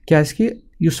کیٛازِکہِ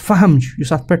یُس فہم چھُ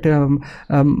یُس اَتھ پٮ۪ٹھ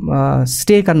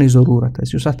سٹے کَرنٕچ ضروٗرت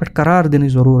ٲس یُس اَتھ پٮ۪ٹھ قرار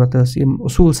دِنٕچ ضروٗرت ٲس یِم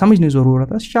اصوٗل سَمجھنٕچ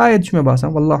ضروٗرت ٲس شاید چھُ مےٚ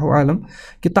باسان واللہ عالم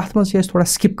کہِ تَتھ منٛز چھِ أسۍ تھوڑا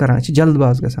سِکِپ کَران أسۍ چھِ جلد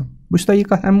باز گژھان بہٕ چھُس تۄہہِ یہِ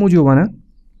کَتھ اَمہِ موٗجوٗب وَنان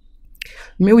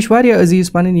مےٚ وٕچھ واریاہ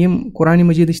عزیٖز پَنٕنۍ یِم قرآنِ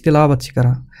مجیٖدٕچ تِلاوت چھِ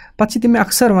کَران پَتہٕ چھِ تِم مےٚ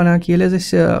اکثر وَنان کہِ ییٚلہِ حظ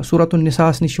أسۍ سورۃ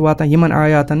النِساءَس نِش چھِ واتان یِمَن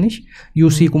آیاتَن نِش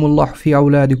یوٗسیٖکُم اللہ فی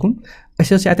اولادِکُم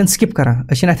أسۍ حظ چھِ اَتٮ۪ن سِکِپ کَران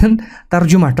أسۍ چھِنہٕ اَتٮ۪ن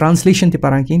ترجُمہ ٹرٛانسلیشَن تہِ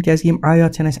پَران کِہیٖنۍ کیٛازِکہِ یِم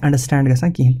آیات چھِنہٕ اَسہِ اَنڈَرسٹینٛڈ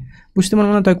گژھان کِہیٖنۍ بہٕ چھُس تِمَن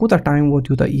وَنان تۄہہِ کوٗتاہ ٹایم ووت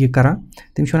یوٗتاہ یہِ کَران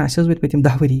تِم چھِ وَنان اَسہِ حظ وٲتۍ پٔتِم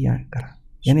 10 ؤری کَران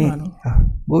یعنی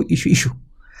گوٚو یہِ چھُ اِشوٗ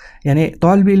یعنی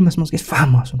طالبہِ علمَس منٛز گژھِ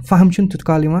فہم آسُن فہم چھُنہٕ تیُتھ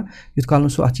کال یِوان یُتھ کال نہٕ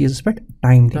سُہ اَتھ چیٖزَس پٮ۪ٹھ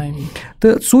ٹایم دی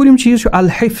تہٕ ژوٗرِم چیٖز چھُ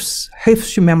حِفظ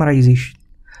چھُ میمورایزیشن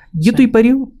یہِ تُہۍ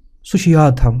پٔرِو سُہ چھُ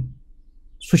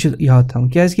یاد تھاوُن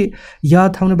کیٛازِکہِ یاد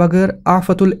تھاونہٕ بغٲر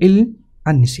آفت العلم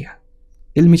النسیان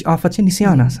علمٕچ آفت چھِ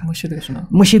نِسیان آسان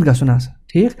مٔشیٖد گژھُن آسان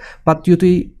ٹھیٖک پَتہٕ یہِ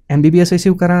تُہۍ MBBS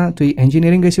ٲسِو کَران تُہۍ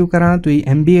اِنجیٖنٔرِنٛگ ٲسِو کَران تُہۍ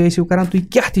MBA ٲسِو کَران تُہۍ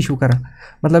کیٛاہ تہِ چھُو کَران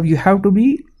مطلب U have to be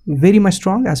very much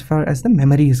strong as far as the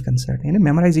memory is کَنسٲرن یعنی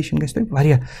میمورایزیشن گژھِ تۄہہِ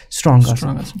واریاہ سٹرانٛگ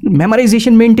آسٕنۍ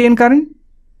میمورایزیشن مینٹین کَرٕنۍ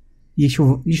یہِ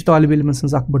چھُ طالبہِ علمہٕ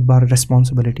سٕنٛز اکھ بٔڑ بارٕ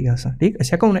ریسپانسِبلٹی آسان ٹھیٖک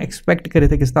أسۍ ہٮ۪کو نہٕ ایٚکسپیکٹ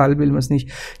کٔرِتھ أکِس طالبہِ علمَس نِش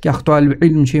کہِ اکھ طالبہِ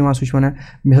علم چھُ یِوان سُہ چھُ وَنان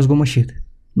مےٚ حظ گوٚو مٔشیٖد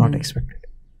ناٹ ایٚکسپیکٹِڈ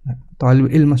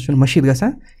طالبہِ علمَس چھُنہٕ مٔشیٖد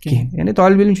گژھان کِہیٖنۍ یعنی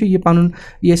طالبہِ علم چھُ یہِ پَنُن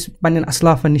یہِ أسۍ پنٕنٮ۪ن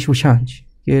اَسلافَن نِش وٕچھان چھِ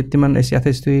کہِ تِمن ٲسۍ یَتھ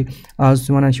أسۍ تُہۍ آز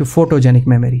تہِ وَنان چھِ فوٹوجَنِک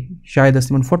میمری شاید ٲس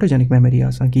تِمن فوٹوجَنِک میمری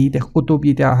آسان کہِ ییٖتیٛاہ کُتُب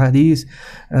ییٖتیٛاہ احادیٖث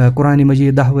قرآنِ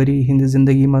مجیٖد 10 ؤری ہِنٛدِ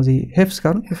زندگی منٛزٕے حِفظ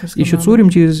کَرُن یہِ چھُ ژوٗرِم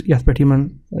چیٖز یَتھ پٮ۪ٹھ یِمن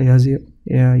یہِ حظ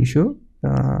یہِ چھُ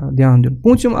دھیان دیُن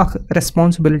پوٗنٛژِم اکھ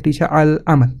ریسپانسِبلٹی چھےٚ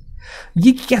عمل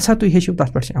یہِ کیٛاہ تُہۍ ہیٚچھِو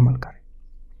تَتھ پٮ۪ٹھ چھِ عمل کَرٕنۍ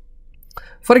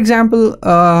فار ایٚگزامپٕل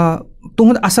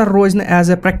تُہُنٛد اَثر روزِ نہٕ ایز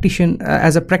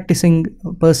اےٚ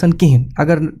پرٛیکٹِسِنٛگ پٔرسَن کِہیٖنۍ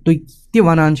اگر تُہۍ تہِ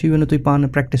وَنان چھِو نہٕ تُہۍ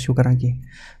پانہٕ پرٛیکٹِس چھِو کَران کِہیٖنۍ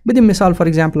بہٕ دِمہٕ مِثال فار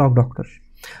ایٚگزامپٕل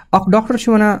اکھ ڈاکٹر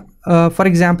چھُ وَنان فار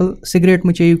ایٚگزامپٕل سِگریٹ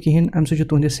مہٕ چیٚیِو کِہیٖنۍ اَمہِ سۭتۍ چھُ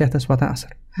تُہٕنٛدِس صحتَس واتان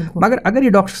اَثر مگر اگر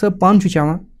یہِ ڈاکٹر صٲب پانہٕ چھُ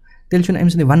چٮ۪وان تیٚلہِ چھُنہٕ أمۍ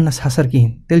سٕنٛدِ وَننَس اثر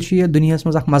کِہیٖنۍ تیٚلہِ چھُ یہِ دُنیاہَس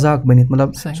منٛز اکھ مذاق بٔنِتھ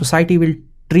مطلب society will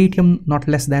treat ہِم not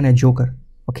less دین اے جوکر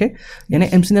اوکے یعنی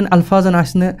أمۍ سٕنٛدٮ۪ن الفاظن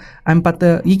آسہِ نہٕ اَمہِ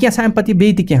پَتہٕ یہِ کیٛاہ اَمہِ پَتہٕ یہِ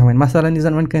بیٚیہِ تہِ کینٛہہ وَنہِ مثلاً یُس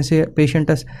زَن وۄنۍ کٲنٛسہِ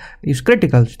پیشَنٹَس یُس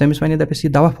کِرٛٹِکَل چھُ تٔمِس وَنہِ دَپٮ۪س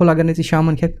یہِ دوا پھوٚل اگر نہٕ ژٕ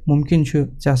شامَن کھٮ۪کھ مُمکِن چھُ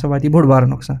ژےٚ ہسا واتی بوٚڑ بارٕ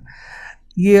نۄقصان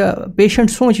یہِ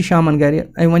پیشَنٹ سونٛچہِ شامَن گَرِ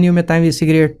أمۍ وَنیو مےٚ تَمہِ وِزِ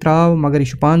سِگریٹ ترٛاو مگر یہِ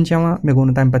چھُ پانہٕ چٮ۪وان مےٚ گوٚو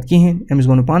نہٕ تَمہِ پَتہٕ کِہیٖنۍ أمِس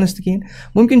گوٚو نہٕ پانَس تہِ کِہیٖنۍ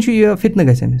مُمکِن چھُ یہِ فِتنہٕ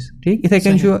گژھِ أمِس ٹھیٖک یِتھَے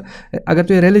کٔنۍ چھُ اگر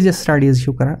تُہۍ ریٚلِجَس سٹڈیٖز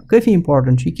چھِو کَران کٲفی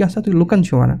اِمپاٹَنٹ چھُ یہِ کیٛاہ سا تُہۍ لُکَن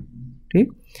چھِو وَنان ٹھیٖک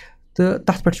تہٕ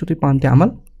تَتھ پٮ۪ٹھ چھُو تُہۍ پانہٕ تہِ عمل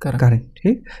کَرٕنۍ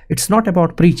ٹھیٖک it's not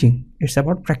about پریٖچِنٛگ it's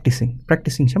about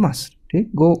پرٛیکٹِسِنٛگ چھےٚ مَسٹ ٹھیٖک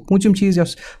گوٚو پوٗنٛژِم چیٖز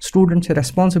یۄس سٹوٗڈَنٛٹ چھِ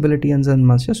ریسپانسِبلٹی زَن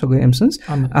منٛز چھِ سۄ گٔے أمۍ سٕنٛز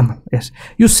عمل یَس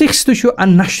یُس سِکِستھ چھُ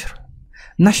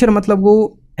نشر مطلب گوٚو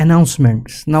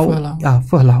اٮ۪ناوسمٮ۪نٛٹٕس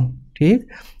پھٔہلاوُن ٹھیٖک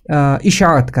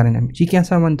اِشاعت کَرٕنۍ اَمِچ یہِ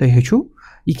کینٛژھا وۄنۍ تُہۍ ہیٚچھِو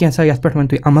یہِ کینٛژھا یَتھ پٮ۪ٹھ وۄنۍ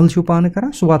تُہۍ عمل چھِو پانہٕ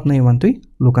کَران سُہ واتنٲیِو تُہۍ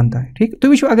لُکَن تام ٹھیٖک تُہۍ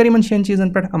وٕچھِو اگر یِمَن 6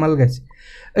 چیٖزَن پٮ۪ٹھ عمل گژھِ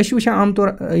أسۍ چھِ وٕچھان عام طور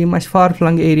یِم اَسہِ فار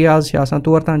فٕلنٛگ ایریاز چھِ آسان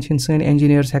تور تام چھِنہٕ سٲنۍ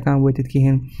اِنجیٖنٲرٕس ہٮ۪کان وٲتِتھ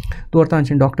کِہیٖنۍ تور تام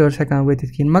چھِنہٕ ڈاکٹٲرٕس ہٮ۪کان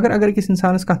وٲتِتھ کِہیٖنۍ مگر اگر أکِس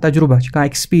اِنسانَس کانٛہہ تجرُبہ چھِ کانٛہہ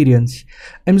ایٚکٕسپیٖریَنٕس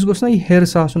چھِ أمِس گوٚژھ نہ یہِ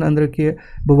ہِرس آسُن أنٛدرٕ کہِ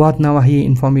بہٕ واتناوہا یہِ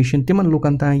اِنفارمیشَن تِمَن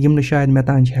لُکَن تام یِم نہٕ شاید مےٚ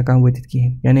تام چھِ ہٮ۪کان وٲتِتھ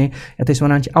کِہیٖنۍ یعنی یَتھ أسۍ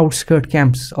وَنان چھِ آوُٹ سٕکٲٹ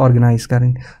کیمپٕس آرگنایز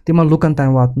کَرٕنۍ تِمَن لُکَن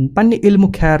تام واتُن پنٛنہِ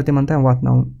علمُک خیر تِمَن تام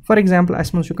واتناوُن فار ایٚگزامپٕل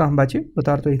اَسہِ منٛز چھُ کانٛہہ بَچہِ بہٕ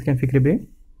تارٕ تۄہہِ یِتھ کٔنۍ فِکرِ بیٚیہِ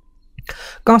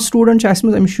کانٛہہ سٹوٗڈَنٛٹ چھُ اَسہِ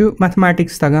منٛز أمِس چھُ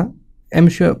میتھمیٹِکٕس تَگان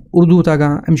أمِس چھُ اُردو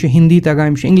تَگان أمِس چھُ ہِندی تَگان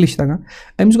أمِس چھُ اِنٛگلِش تَگان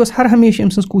أمِس گوٚژھ ہر ہمیشہِ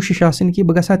أمۍ سٕنٛز کوٗشِش آسٕنۍ کہِ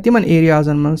بہٕ گژھٕ ہا تِمَن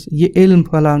ایریازَن منٛز یہِ علم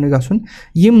پھٔہلاونہٕ گژھُن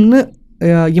یِم نہٕ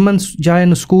یِمَن جایَن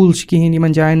نہٕ سکوٗل چھِ کِہیٖنۍ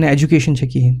یِمَن جایَن نہٕ ایجوکیشَن چھےٚ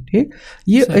کِہیٖنۍ ٹھیٖک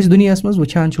یہِ أسۍ دُنیاہَس منٛز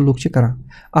وٕچھان چھِ لُکھ چھِ کَران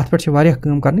اَتھ پٮ۪ٹھ چھِ واریاہ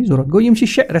کٲم کَرنٕچ ضوٚرَتھ گوٚو یِم چھِ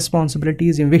 6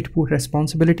 ریسپانسِبلٹیٖز یِم ویٚٹھۍ پٲٹھۍ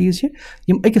ریسپانسِبلٹیٖز چھِ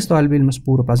یِم أکِس طالبہِ علمَس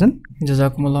پوٗرٕ پَزَن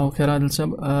جزاکُم اللہ خیر عادِل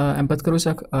صٲب اَمہِ پَتہٕ کَرو أسۍ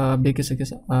اَکھ بیٚکِس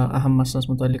أکِس اہم مَسلَس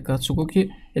مُتعلِق کَتھ سُہ گوٚو کہِ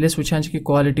ییٚلہِ أسۍ وٕچھان چھِ کہِ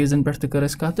کالِٹیٖزَن پٮ۪ٹھ تہِ کٔر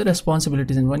اَسہِ کَتھ تہٕ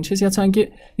ریسپانسِبلٹیٖزَن وۄنۍ چھِ أسۍ یَژھان کہِ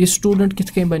یہِ سٹوٗڈَنٛٹ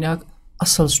کِتھ کٔنۍ بَنہِ اَکھ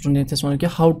اَصٕل سٹوٗڈَنٛٹ یَتھ أسۍ وَنو کہِ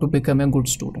ہَو to become A good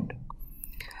student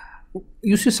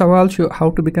یُس یہِ سوال چھُ ہَو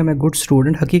to become A good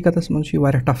student حقیٖقتَس منٛز چھُ یہِ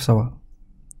واریاہ ٹَف سوال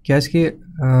کیٛازِکہِ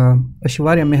أسۍ چھِ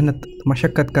واریاہ محنت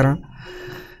مشقت کَران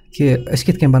کہِ أسۍ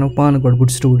کِتھ کٔنۍ بَنو پانہٕ گۄڈٕ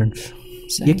گُڈ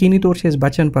سٹوٗڈَنٛٹٕس یقیٖنی طور چھِ أسۍ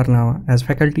بَچَن پَرناوان ایز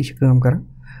فیکَلٹی چھِ کٲم کَران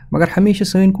مگر ہمیشہِ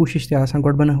سٲنۍ کوٗشِش تہِ آسان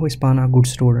گۄڈٕ بَناوو أسۍ پانہٕ اَکھ گُڈ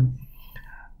سٹوٗڈَنٛٹ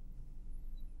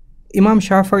اِمام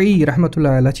شافعی رحمتہ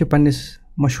اللہ علیہ چھِ پنٛنِس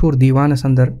مشہوٗر دیٖوانَس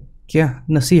اَندَر کینٛہہ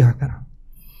نصیٖحت کَران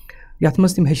یَتھ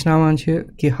منٛز تِم ہیٚچھناوان چھِ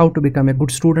کہِ ہَو to become A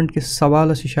good student کِس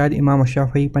سوالَس چھِ شاید اِمام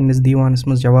شافعی پنٛنِس دیٖوانَس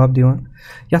منٛز جواب دِوان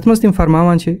یَتھ منٛز تِم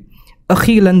فرماوان چھِ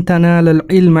أخی لن تنال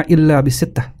العلم الا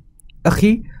بستہ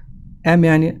أخی اے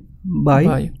میانہِ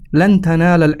باے لن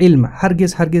تنال العلم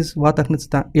ہرگِز واتَکھ نہٕ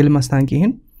ژٕ علمَس تام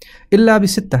کِہیٖنۍ इल्ला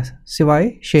बिसित्ता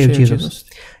सिवाय शेव चीज़ों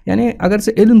यानी अगर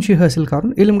से इल्म ची हासिल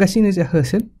करूँ इल्म गसी नहीं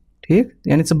हासिल ठीक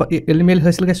यानी इल्म येल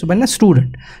हासिल गसी बन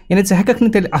स्टूडेंट यानी चे हेकक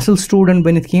नहीं तेल असल स्टूडेंट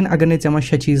बनित किन अगर नहीं चमा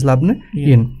शे चीज़ लबन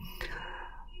यिन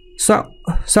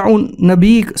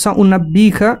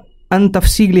सउनब्बीका अन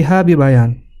तफसीलिहा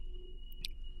बिबयान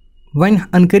वन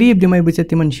अनकरीब दिमे बचे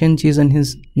तिमन शेन चीज़न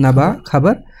हिंस नबा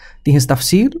खबर तिहिंस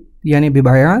तफसील यानी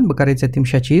बिबयान बह करे तिम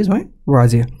शे चीज़ वह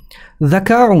वाज़ेह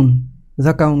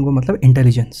ज़काउन गो मतलब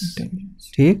इंटेलिजेंस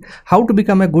ठीक how to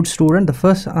become a good student the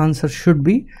first answer should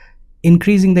be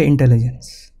increasing the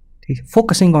intelligence ठीक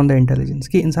फोकसिंग ऑन द इंटेलिजेंस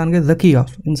कि इंसान के ज़की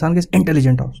इंसान के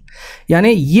इंटेलिजेंट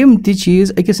यानी यम ती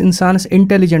चीज़ अकिस इंसानस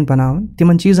इंटेलिजेंट बनावन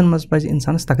तिमन चीज़न मज पज़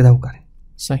इंसानस तकदव करें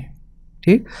सही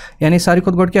ठीक यानी सारी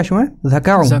खुद गोड क्या शुआ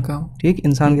ज़काउन ठीक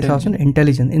इंसान के साथ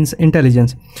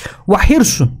इंटेलिजेंस व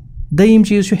हिर्सुन दयिम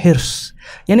चीज़ हिर्स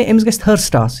यानी अमिस गस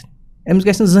थर्स्ट अमिस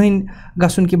गस जहन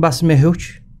गसन कि बस मे हेउच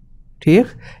ठीक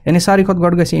यानी सारी खुद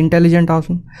गोड गस इंटेलिजेंट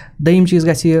आसन दयिम चीज़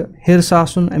गस हिर्स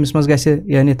आसन अमिस मज गस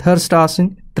यानी थर्स्ट आसन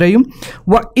त्रेयम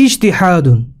व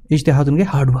इज्तिहादुन गई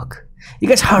हार्ड वर्क यह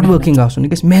गस हार्ड वर्किंग आसन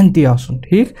यह गस मेहनती आसन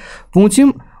ठीक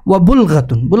पूंछिम व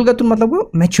बुलगतुन मतलब गो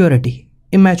मैच्योरिटी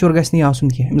इमैच्योर गस नहीं आसन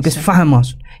कह अमिस गस फहम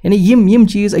आसन यानी यम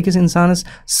चीज़ अकिस इंसानस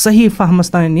सही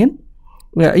फहमस तान निन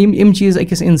यम चीज़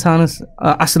अकिस इंसानस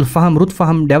असल फहम रुत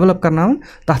फहम डेवलप करनावन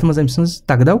तथ मज अमिस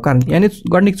तकदव कर यानी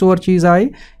गोडनिक 4 चीज़ आए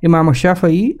इमाम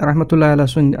शाफई रहमतुल्लाह अलैह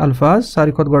सुन अल्फाज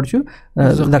सारी खुद गोड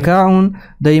ज़काउन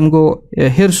दयिम गो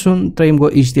हिर्सुन त्रेयम गो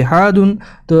इज्तिहादुन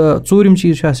तो ऊरिम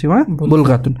चीज़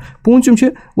बुलगतुन पूंचुम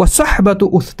व सोहबत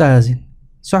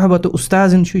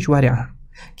उस्ताज़िन वारिया अहम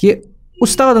कि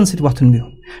उस्तादन सत वथुन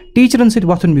बिहुन टीचरन सत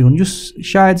वथुन बिहुन जुस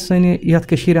शायद सने यथ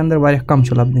कशीर अंदर वारिया कम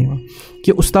छ लबन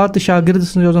कि उस्ताद तो शागिर्द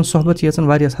सं योजन सोहबत यन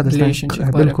वारिया हदस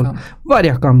बिल्कुल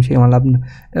वारिया कम छ लबन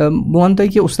बह वन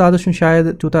कि उस्ताद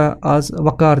शायद तूता आज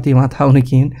वकार तवन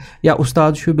कहें या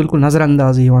उस्ताद बिल्कुल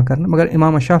नज़रअंदाज कर मगर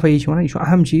इमाम शाफई वन यह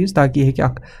अहम चीज़ ताकि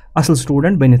यह असल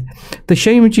स्टूडेंट बनित तो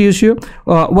शेम चीज़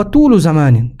व तूल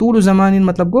ज़मानिन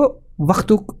मतलब गो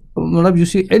वक्त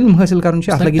मतलब इल्म हासिल कर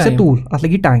लगी तूल अत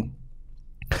लगी टाइम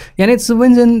यानी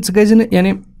वन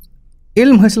यानी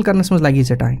इल्म हासिल करनस मज लगी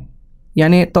टाइम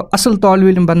यानी तो असल तालिब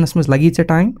इल्म बनस मज लगी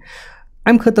टाइम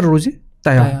अम खतर रोज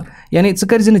तैयार यानी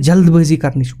कर जल्दबाजी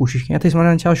करने कोशिश ये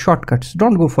one shortcuts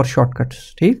don't go for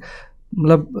shortcuts ठीक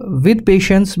मतलब विद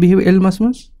पेशेंस बिहिव इल्मस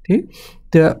मज ठीक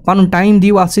तो पन टाइम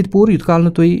दिव अत पूर युत काल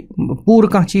तुम पूर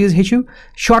कह चीज़ हेचु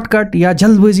शॉर्टकट या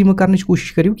जल्दबाजी में करने कोशिश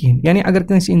करियो कहें यानी अगर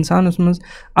कंस इंसानस मज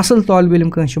असल तालिब इल्म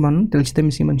कंस बनन तेल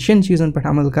तमिस यमन शेन चीज़न पे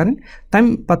अमल करें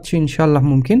तम पत् इंशाअल्लाह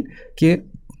मुमकिन कि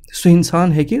सह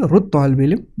इंसान हेकि रुत तालिब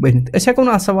इल्म बनित हेको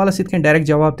ना सवालस इत डायरेक्ट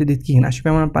जवाब तो दित कहें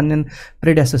पेवान पन्न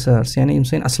प्रेडेसेसर्स यानी यम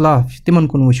सन असलाफ तिमन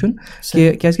कुन वुचुन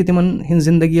कि तिमन हिंद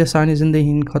जिंदगी सानि जिंदगी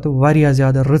हिंद खत वारिया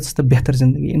ज़्यादा रच तो बेहतर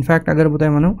जिंदगी इनफैक्ट अगर बह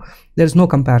तुम वनो देयर इज़ नो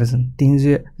कंपैरिजन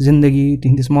तिहंज जिंदगी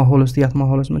तिहंदिस माहौलस तो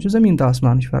माहौलस मज ज़मीन तो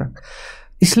आसमान फ़र्क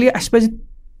इसलिए अस पज़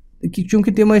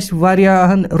चूँकि तिम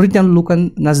वारियाहन रुतन लुकन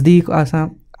नज़दीक आसान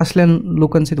असलन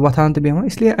लुकन सत वथान तो बेहान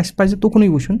इसलिए अस पज़ तुकुन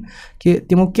वुचुन कि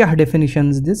तिमो क्या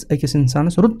डेफिनेशंस दिस अकिस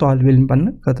इंसानस रुत तालिब इल्म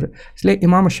बनने खतर इसलिए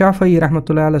इमाम शाफई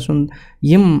रहमतुल्लाह अलैह सुन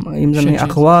यम जन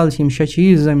अखवाल शे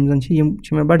चीज़ यम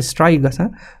मे बड़ स्ट्राइक गसान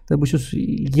तो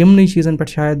बहुत यमन चीज़न पे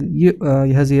शायद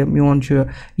यह मोन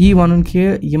यी वन कि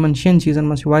यमन शेन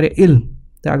चीज़न मज इल्म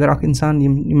तो अगर इंसान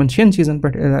यमन शेन चीज़न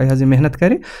पे मेहनत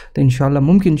करे तो इंशाअल्लाह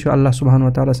मुमकिन अल्लाह सुब्हान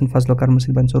व तआला सिंद फजल करम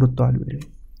सत बन रुत तालिब इल्म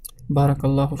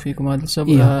बारकल्लाहु फीकुम आदिल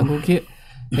साहब गो कि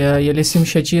ये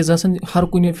शे चीज़ हर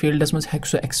कुछ फील्डस मज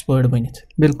सह एक्सपर्ट बनित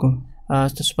बिल्कुल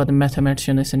तो सह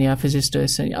मैथमेटिशियन या फिजिस्ट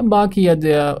या बाकी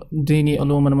दीनी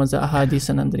उलूमन मज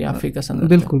अहादीसन अंदर या फिकस अंदर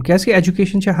बिल्कुल क्या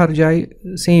एजुकेशन हर जाए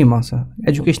सेम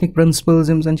एजुकेशन प्रिंसिपल्स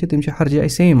तम हर जाए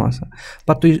सेम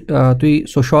पे तुम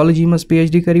सोशोलॉजी मज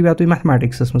PhD करो या तुम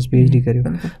मैथमेटिक्स मज PhD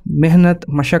करो मेहनत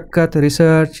मशक्कत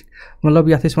रिसर्च मतलब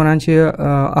ये वन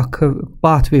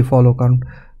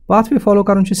पाथवे फॉलो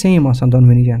कर सेम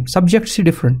दोनवनी जान सब्जेक्ट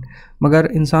डिफरेंट मगर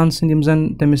इंसान सम जन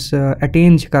तमिस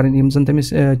अटेन कर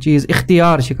तमिस चीज़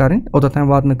इख्तियार कर ओतन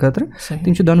वातन खतर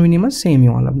तम दोनवनी मज सेम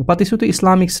लबन पे तुम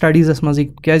इस्लामिक स्टडीज़ मज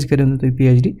क्या करो तुम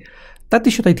PhD तत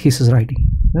थीसिस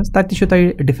राइटिंग तत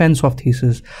डिफेंस ऑफ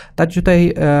थीसिस तत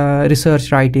रिसर्च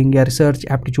राइटिंग या रिसर्च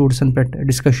एप्टीट्यूड्सन पे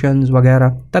डिस्कशंस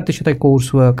वगैरह तत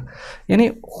कोर्स वर्क यानी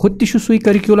खुद सही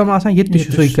करिकुलम ये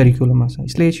सही करिकुलम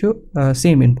इसलिए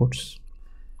सेम इनपुट्स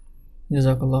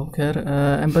जज़ाकल्लाहु खैर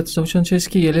अम पे वुचान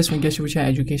कि वनस वुचान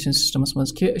एजुकेशन सिस्टमस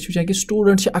मज कि वुचान कि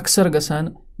स्टूडेंट अक्सर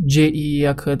गसान JEE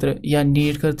या खतर या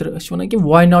नीट खतर वन कि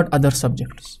वाई नॉट अदर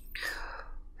सब्जेक्ट्स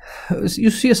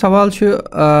یُس یہِ سوال چھُ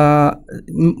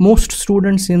موسٹ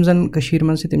سٹوٗڈنٛٹس یِم زَن کٔشیٖرِ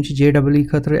منٛز چھِ تِم چھِ JEE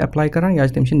خٲطرٕ ایپلاے کران یا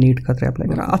تِم چھِ نیٖٹ خٲطرٕ ایپلاے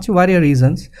کران. اَتھ چھِ واریاہ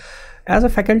reasons. As a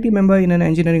faculty member in N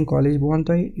انجینیرِنٛگ college بہٕ وَنہٕ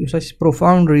تۄہہِ یُس اَسہِ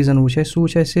پرٛوفاوُنٛڈ ریٖزن وٕچھ اَسہِ سُہ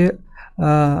وٕچھ اَسہِ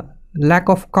lack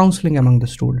of counselling ایمنٛگ the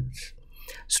students.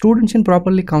 Student چھِنہٕ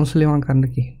پراپرلی کاوسل یِوان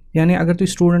کرنہٕ کِہیٖنۍ. یعنی اگر تُہۍ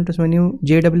سٹوٗڈنٛٹس ؤنِو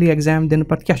JEE ایگزام دِنہٕ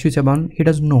پتہٕ کیاہ چھُے ژےٚ بَنُن, ہی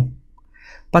ڈز نو.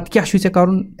 پتہٕ کیاہ چھُے ژےٚ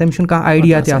کَرُن تٔمِس چھُنہٕ کانٛہہ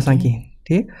آیڈیا تہِ آسان کِہیٖنۍ.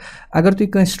 ٹھیٖک. اگر تُہۍ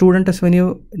کٲنٛسہِ سٹوٗڈنٛٹس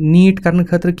ؤنِو نیٖٹ کرنہٕ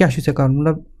خٲطرٕ کیاہ چھُے ژےٚ کَرُن,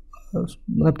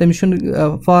 مطلب تٔمِس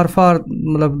چھُنہٕ فار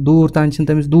مطلب دوٗر تام چھِنہٕ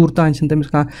تٔمِس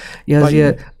کانٛہہ یہِ حظ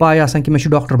یہِ پاے آسان کہِ مےٚ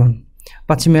چھُ ڈاکٹر بَنُن,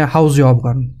 پتہٕ چھِ مےٚ ہاوُس جاب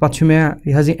کَرُن, پتہٕ چھُ مےٚ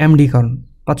یہِ حظ یہِ MD کَرُن,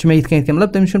 پتہٕ چھُ مےٚ یِتھ کٔنۍ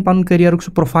مطلب تٔمِس چھُنہٕ پَنُن کٔریرُک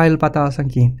سُہ پروفایل پتہ آسان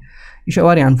کِہیٖنۍ. یہِ چھُ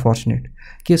واریاہ اَنفارچُنیٹ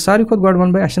کہِ ساروی کھۄتہٕ گۄڈٕ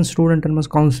وَنہٕ بہٕ اَسہِ چھِنہٕ سٹوٗڈنٛٹَن منٛز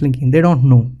کاوسلِنٛگ کِہیٖنۍ. دے ڈونٛٹ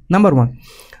نو. نمبر 1.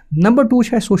 نمبر 2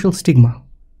 چھِ اَسہِ سوشَل سٹِگما.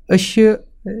 أسۍ چھِ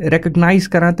ریکگنایز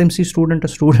کران تٔمسٕے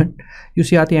سٹوٗڈنٛٹ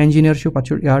یُس یا تہِ اِنجیٖنیر چھُ پتہٕ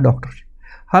چھُ یا ڈاکٹر چھُ.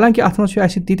 حالانکہِ اَتھ منٛز چھُ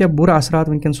اَسہِ تیٖتیاہ بُرٕ اثرات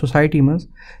وٕنکٮ۪ن سوسایٹی منٛز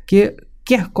کہِ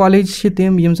کینٛہہ کالیج چھِ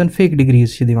تِم یِم زَن فیک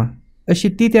ڈِگریٖز چھِ دِوان. أسۍ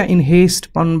چھِ تیٖتیاہ اِن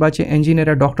ہیسٹ پَنُن بَچہِ اِنجیٖنیر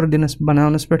یا ڈاکٹر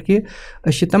بَناونَس پٮ۪ٹھ کہِ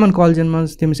أسۍ چھِ تِمَن کالجَن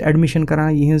منٛز تٔمِس ایڈمِشَن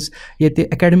کَران یِہٕنٛز ییٚتہِ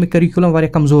اٮ۪کیڈمِک کٔرِکیوٗلَم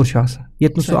واریاہ کمزور چھُ آسان,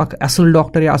 ییٚتہِ نہٕ سُہ اَکھ اَصٕل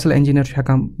ڈاکٹر یا اَصٕل اِنجیٖنیر چھُ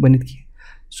ہٮ۪کان بٔنِتھ کینٛہہ.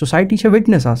 سوسایٹی چھےٚ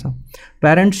وِٹنٮ۪س آسان,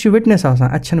 پیرَنٛٹٕس چھِ وِٹنٮ۪س آسان.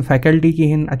 اَتہِ چھَنہٕ فیکَلٹی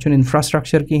کِہیٖنۍ, اَتہِ چھُنہٕ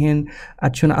اِنفراسٹرٛکچَر کِہیٖنۍ,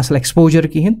 اَتہِ چھُنہٕ اَصٕل ایٚکسپوجَر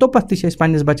کِہیٖنۍ. توپَتہٕ تہِ چھِ أسۍ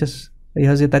پنٛنِس بَچَس یہِ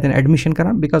حظ یہِ تَتٮ۪ن ایڈمِشَن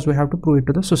کَران because we have to پرٛوٗ it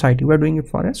to the society. We are doing it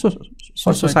for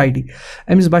society.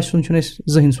 أمِس بَچہِ سُنٛد چھُنہٕ أسۍ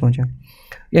زٕہٕنۍ سونٛچان.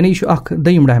 یعنی یہِ چھُ اَکھ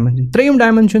دوٚیِم ڈایمٮ۪نشَن. ترٛیٚیِم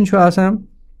ڈایمٮ۪نشَن چھُ آسان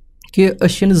کہِ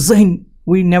أسۍ چھِنہٕ زٕہٕنۍ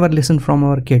V never لِسن from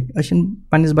over kid. أسۍ چھِنہٕ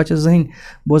پنٛنِس بَچَس زٕہٕنۍ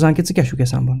بوزان کہِ ژٕ کیاہ چھُکھ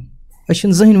یَژھان بَنُن. أسۍ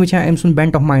چھِنہٕ زٕہٕنۍ وٕچھان أمۍ سُنٛد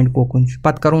بٮ۪نٛٹ آف مایِنٛڈ کوکُن چھُ,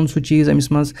 پَتہٕ کَرون سُہ چیٖز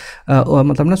أمِس منٛز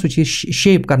مطلب نہ سُہ چیٖز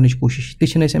شیپ کَرنٕچ کوٗشِش تہِ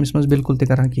چھِنہٕ أسۍ أمِس منٛز بِلکُل تہِ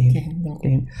کَران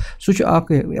کِہیٖنۍ. سُہ چھُ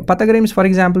اَکھ. پَتہٕ اگر أمِس فار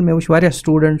ایٚگزامپٕل مےٚ وٕچھ واریاہ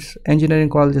سٹوٗڈنٛٹٕس اِنجیٖنٔرِنٛگ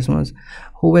کالجَس منٛز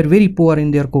ہوٗ were very poor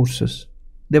in their courses.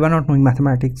 De where not knowing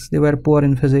mathematics, De where poor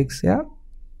in physics یا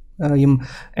یِم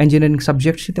اِنجیٖنٔرِنٛگ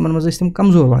سبجَکٹ چھِ تِمَن منٛز ٲسۍ تِم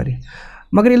کمزور واریاہ.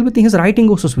 مگر ییٚلہِ بہٕ تِہِنٛز رایٹِنٛگ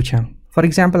اوسُس وٕچھان فار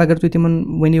ایٚگزامپٕل اگر تُہۍ تِمَن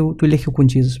ؤنِو تُہۍ لیکھِو کُنہِ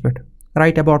چیٖزَس پٮ۪ٹھ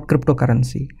write about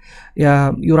cryptocurrency,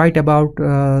 you write about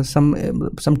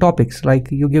some topics, like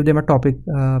you give them a topic,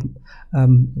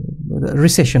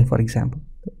 recession for example,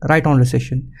 write on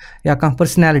recession, ya kah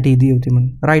personality diyo timan,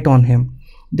 write on him.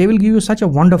 They will give you such a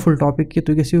wonderful topic ki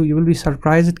you will be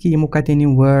surprised ki yemu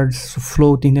katini words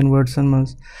flow tinian words and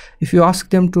mas. If you ask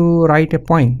them to write a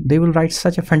poem, they will write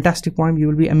such a fantastic poem, you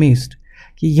will be amazed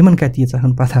कि یِمن کَتہِ ییٖژاہ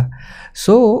ہن پَتہ.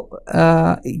 سو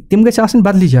تِم گژھِ آسٕنۍ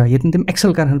بدلہِ جایہِ ییٚتٮ۪ن تِم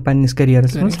ایٚکسل کَرہن پنٕنِس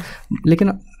کٔریرَس منٛز, لیکِن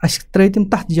اَسہِ ترٛٲے تِم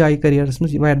تَتھ جایہِ کٔریرَس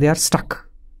منٛز ویر they are stick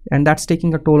and that's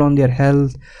taking a tool on their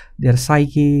health, their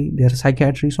سایکی, their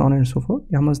سایکیٹری, so on and so forth,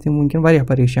 یَتھ منٛز تِم وٕنکٮ۪ن واریاہ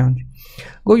پریشان چھِ.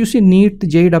 گوٚو یُس یہِ نیٖٹ تہٕ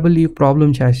JEE یُک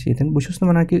پرٛابلِم چھِ اَسہِ ییٚتٮ۪ن, بہٕ چھُس نہٕ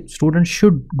وَنان کہِ student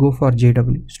should go for JEE,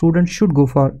 student should go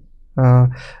for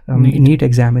NEET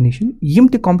ایٚگزامِنیشن. یِم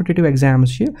تہِ کامپِٹیٹِو ایٚگزامٕز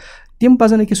چھِ تِم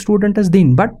پَزَن أکِس سٹوٗڈنٛٹَس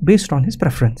دِنۍ بٹ بیسڈ آن ہِز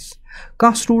پرٛیفرَنس.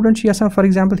 کانٛہہ سٹوٗڈنٛٹ چھُ یَژھان for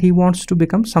example he وانٹٕس to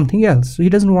become something ایلٕس, he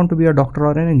doesn't want to be a doctor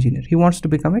اور N engineer, he وانٹٕس to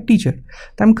become A teacher.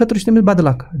 تَمہِ خٲطرٕ چھُ تٔمِس بدل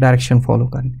اکھ ڈایریکشن فالو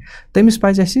کَرٕنۍ. تٔمِس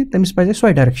پَزِ اَسہِ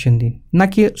سۄے ڈایریکشن دِنۍ, نہ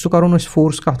کہِ سُہ کَرون أسۍ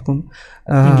فورس کَتھ کُن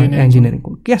اِنجیٖنٔرِنٛگ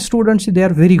کُن. کینٛہہ سٹوٗڈنٛٹ چھِ they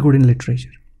are very good in literature.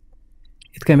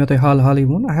 یِتھ کٔنۍ مےٚ تۄہہِ حالٕے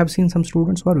ووٚن, I have scene some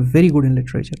students who are very good in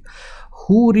literature,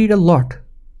 who read a lot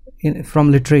from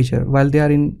literature while they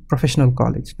are in professional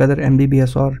college, whether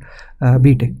MBBS or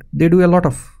BTech. They do a lot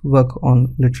of work on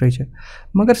literature.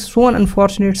 Magar son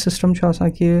unfortunate system chu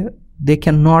asan ki they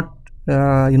cannot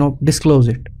disclose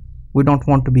it. We don't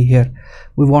want to be here,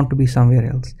 we want to be somewhere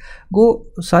else. Go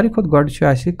sari khod god chu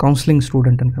ase counseling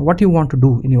student and what you want to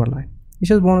do in your life.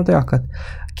 This is one of the akat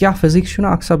kya physics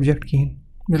chuna ak subject kihin,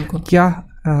 bilkul kya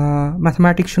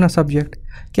mathematics chuna subject,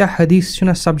 kya hadith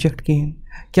chuna subject kihin,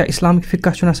 کیٛاہ Islamic فِقہ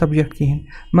چھُنہ subject کِہیٖنۍ.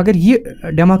 مگر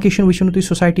یہِ ڈیماکیشن وٕچھِو نہٕ تُہۍ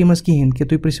society منٛز کِہیٖنۍ کہِ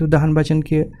تُہۍ پِرٛژھِو 10 بَچَن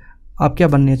کہِ آپ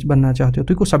کیٛاہ بننا چاہتے ہو,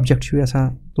 تُہۍ کُس سبجَکٹ چھُو یَژھان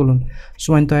تُلُن.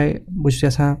 سُہ وَنہِ تۄہہِ بہٕ چھُس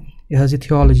یَژھان یہِ حظ یہِ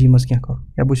تھیالجی منٛز کینٛہہ کَرُن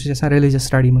یا بہٕ چھُس یَژھان ریٚلِجَس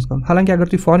سٹڈی منٛز کَرُن. حالانکہِ اگر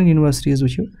تُہۍ فارِن یوٗنیورسٹیٖز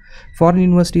وٕچھِو, فارِن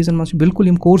یوٗنیورسٹیٖزَن منٛز چھِ بِلکُل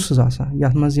یِم کورسٕز آسان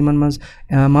یِمن منٛز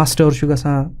ماسٹٲرٕس چھُ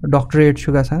گژھان, ڈاکٹریٹ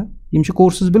چھُ گژھان. یِم چھِ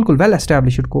کورسٕز بِلکُل ویل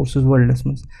ایسٹیبلِشڈ کورسٕز وٲلڈَس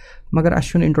منٛز. مگر اَسہِ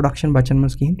چھُنہٕ اِنٹرٛوڈَکشَن بَچَن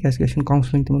منٛز کِہیٖنۍ کیٛازِکہِ أسۍ چھِنہٕ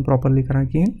کاوسلِنٛگ تِمَن پرٛاپَرلی کَران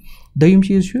کِہیٖنۍ. دوٚیِم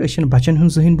چیٖز چھُ أسۍ چھِنہٕ بَچَن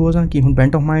ہُنٛد زٕہٕنۍ بوزان کہِ یِہُنٛد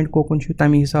بٮ۪نٛٹ آف مایِنٛڈ کوکُن چھُ,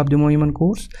 تَمے حِساب دِمو یِمَن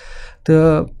کورس.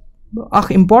 تہٕ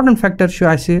اَکھ اِمپاٹَنٹ فیکٹر چھُ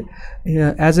اَسہِ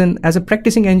ایز اے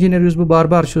پرٛیکٹِسِنٛگ اِنجیٖنیر یُس بہٕ بار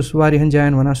بار چھُس واریاہَن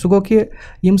جایَن وَنان, سُہ گوٚو کہِ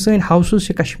یِم سٲنۍ ہاوسٕز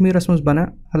چھِ کشمیٖرَس منٛز بَنان.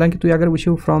 حالانکہِ تُہۍ اگر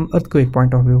وٕچھِو from earth quick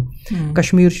point of وِو,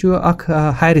 کشمیٖر چھُ اَکھ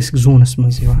ہاے رِسک زونَس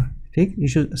منٛز یِوان. ٹھیٖک یہِ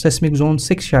چھُ سیسمِک زون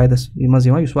 6 شایدَس منٛز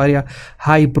یِوان یُس واریاہ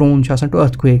ہاے پرٛون چھُ آسان ٹُو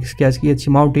أرتھکویکٕس کیٛازِکہِ ییٚتہِ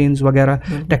چھِ ماوٹینٕز وغیرہ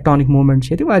ٹیکٹانِک موٗمٮ۪نٛٹ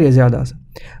چھِ ییٚتہِ واریاہ زیادٕ آسان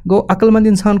گوٚو عقل منٛد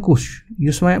اِنسان کُس چھُ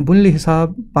یُس وۄنۍ بُنیلہِ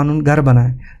حِساب پَنُن گَرٕ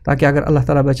بَنایہِ تاکہِ اگر اللہ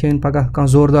تعالیٰ بَچٲیِن پَگاہ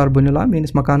کانٛہہ زوردار بُنیل آو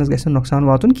میٛٲنِس مکانَس گژھِ نہٕ نۄقصان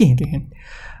واتُن کِہیٖنۍ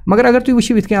مگر اگر تُہۍ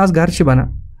وٕچھِو یِتھ کٔنۍ آز گَرٕ چھِ بَنان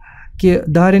کہِ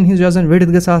دارٮ۪ن ہِنٛز یۄس زَن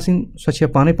وِڈٕتھ گٔژھ آسٕنۍ سۄ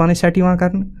چھےٚ پانَے سٮ۪ٹ یِوان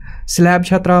کَرنہٕ سٕلیب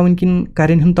چھا ترٛاوٕنۍ کِنہٕ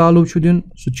کَرٮ۪ن ہُنٛد تالوٗ چھُ دیُن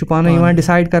سُہ تہِ چھُ پانَے یِوان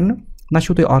ڈِسایڈ کَرنہٕ نہ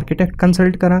چھُو تُہۍ آرکِٹٮ۪کٹ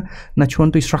کَنسَلٹ کَران نہ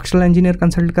چھُون تُہۍ سٹرٛکچرَل اِنجیٖنِیر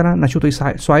کَنسَلٹ کَران نہ چھُو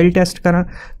تُہۍ سویِل ٹٮ۪سٹ کَران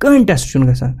کٕہٕنۍ ٹٮ۪سٹ چھُنہٕ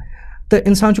گژھان تہٕ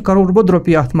اِنسان چھُ کَرور بوٚد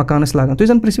رۄپیہِ اَتھ مکانَس لاگان تُہۍ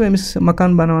زَن پِرٛژھِو أمِس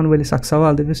مکان بَناوَن وٲلِس اَکھ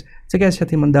سوال دٔپِس ژےٚ کیٛازِ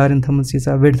چھَتھ یِمَن دارٮ۪ن تھٲومٕژ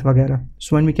ییٖژاہ وِڈٕتھ وغیرہ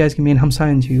سُہ وَنہِ مےٚ کیٛازِکہِ میٛٲنۍ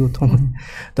ہمسایَن چھِ یوٗت تھوٚمُت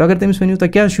تہٕ اگر تٔمِس ؤنِو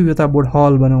تۄہہِ کیٛازِ چھُو یوٗتاہ بوٚڑ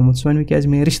ہال بَنومُت سُہ وَنہِ مےٚ کیٛازِ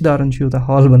میٛٲنۍ رِشتہٕ دارَن چھُ یوٗتاہ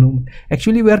ہال بَنومُت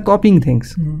actually we are coping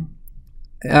things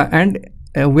and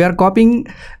we are coping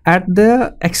eight the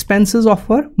ایٚکسپٮ۪نسِز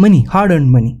of over money hard أرنڈ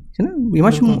money چھِنہ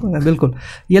یِوان چھُ بِلکُل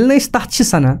ییٚلہِ نہٕ أسۍ تَتھ چھِ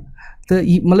سَنان تہٕ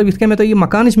یہِ مطلب یِتھ کٔنۍ مےٚ تۄہہِ یہِ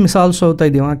مکانٕچ مِثال چھُسو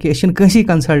تۄہہِ دِوان کہِ أسۍ چھِنہٕ کٲنٛسی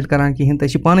کَنسَلٹ کَران کِہیٖنۍ تہٕ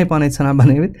أسۍ چھِ پانَے ژھٕنان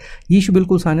بَنٲوِتھ یی چھُ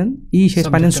بِلکُل سانٮ۪ن یی چھِ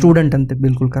أسۍ پنٛنٮ۪ن سٹوٗڈَنٛٹَن تہِ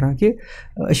بِلکُل کَران کہِ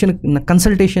أسۍ چھِنہٕ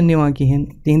کَنسَلٹیشَن نِوان کِہیٖنۍ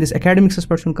تِہِنٛدِس اٮ۪کیڈمِکسَس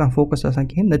پٮ۪ٹھ چھُنہٕ کانٛہہ فوکَس آسان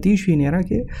کِہیٖنۍ نٔتیٖجہٕ چھُ یہِ نیران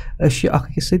کہِ أسۍ چھِ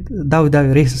اَکھ أکِس سۭتۍ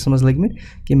دَوِ ریسَس منٛز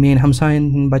لٔگۍمٕتۍ کہِ میٛٲنۍ ہمسایَن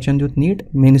ہٕنٛدۍ بَچَن دیُت نیٖٹ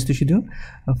میٛٲنِس تہِ چھُ دیُن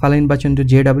فَلٲنۍ بَچَن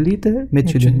دیُت JEE تہٕ مےٚ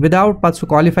تہِ چھُ دیُن وِدآوُٹ پَتہٕ سُہ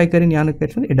کالِفاے کٔرِنۍ یا نہٕ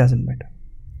کٔرِتھ اِٹ ڈزنٛٹ میٹر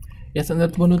یَتھ اَنٛدر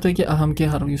ووٚنوٕ تۄہہِ کہِ اہم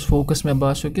کینٛہہ یُس فوکَس مےٚ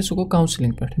باسیو کہِ سُہ گوٚو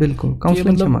کَوسِلِنٛگ پٮ۪ٹھ بِلکُل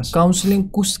کَوسِلِنٛگ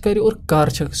کُس کَرِ اور کَر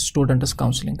چھِ سٹوٗڈَنٛٹَس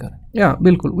کَوسِلِنٛگ کَرٕنۍ یا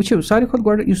بِلکُل وٕچھِو ساروی کھۄتہٕ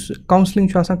گۄڈٕ یُس کَوسِلِنٛگ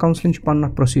چھُ آسان کَوسِلِنٛگ چھُ پَنُن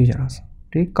اَکھ پرٛوسیٖجَر آسان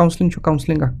ٹھیٖک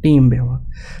کَوسِلِنٛگ اَکھ ٹیٖم بیٚہوان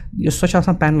یۄس سۄ چھِ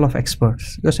آسان پینَل آف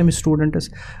ایٚکسپٲرٹٕس یۄس أمِس سٹوٗڈَنٛٹَس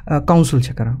کَوسِل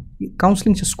چھِ کَران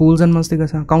کَوسِلِنٛگ چھِ سکوٗلزَن منٛز تہِ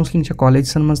گژھان کَوسِلِنٛگ چھِ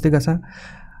کالیجَن منٛز تہِ گژھان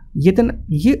ییٚتٮ۪ن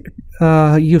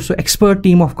یُس سُہ ایٚکسپٲرٹ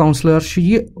ٹیٖم آف کَوسِلٲرٕس چھُ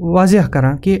یہِ واضح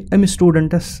کَران کہِ أمِس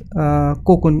سٹوٗڈَنٛٹَس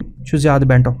کوکُن چھُ زیادٕ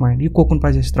بٮ۪نٛٹ آف مایِنٛڈ یہِ کوکُن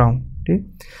پَزِ اَسہِ ترٛاوُن ٹھیٖک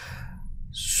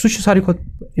سُہ چھُ ساروی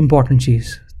کھۄتہٕ اِمپاٹَنٛٹ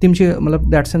چیٖز تِم چھِ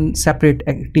مطلب that's N separate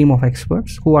team of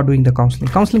ایٚکسپٲرٹٕس who R doing the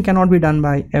counselling can not B done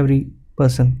by every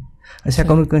person أسۍ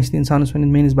ہٮ۪کو نہٕ کٲنٛسہِ تہِ اِنسانَس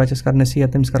ؤنِتھ میٛٲنِس بَچَس کَر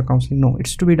نصیحت تٔمِس کَر counselling no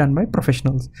it's to be ڈَن باے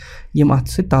پرٛوفیشنَلٕز یِم اَتھ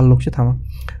سۭتۍ تعلُق چھِ تھاوان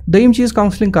دوٚیِم چیٖز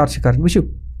کَوسِلِنٛگ کَر چھِ کَرٕنۍ وٕچھِو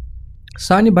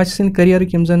سانہِ بَچہِ سٕنٛدۍ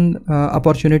کٔریَرٕکۍ یِم زَن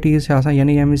اَپارچُنِٹیٖز چھِ آسان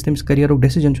یعنی ییٚمہِ وِزِ تٔمِس کٔریَرُک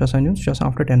ڈیسِجَن چھُ آسان نیُن سُہ چھُ آسان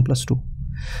آفٹر 10+2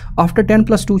 آفٹر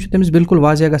 10+2 چھُ تٔمِس بِلکُل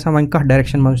واضح گژھان وۄنۍ کَتھ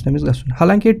ڈایریکشَن منٛز چھُ تٔمِس گژھُن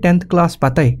حالانکہِ 10th کلاس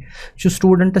پَتَے چھُ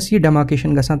سٹوٗڈَنٛٹَس یہِ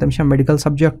ڈٮ۪ماکیشَن گژھان تٔمِس چھا میڈِکَل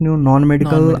سَبجَکٹ نیُن نان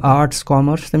میڈِکَل آرٹٕس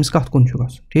کامٲرٕس تٔمِس کَتھ کُن چھُ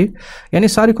گژھُن ٹھیٖک یعنی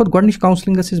ساروی کھۄتہٕ گۄڈنِچ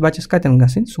کَوسِلِنٛگ گٔژھ أسۍ بَچَس کَتٮ۪ن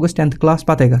گژھٕنۍ سُہ گژھِ 10th کلاس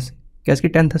پَتَے گژھٕنۍ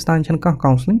کیٛازِکہِ 10th تام چھَنہٕ کانٛہہ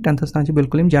کَوسِلِنٛگ 10th تام چھِ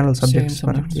بِلکُل یِم جَنرَل سَبجَکٹٕس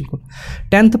پَران بِلکُل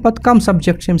 10th پَتہٕ کَم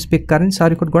سَبجَکٹ چھِ أمِس پِک کَرٕنۍ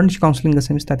ساروی کھۄتہٕ گۄڈنِچ کَوسِلِنٛگ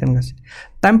گٔژھ أمِس تَتٮ۪ن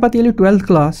گژھٕنۍ تَمہِ پَتہٕ ییٚلہِ 12th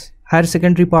class higher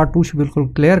secondary part 2 چھُ بِلکُل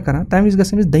کٕلیَر کَران تَمہِ وِزِ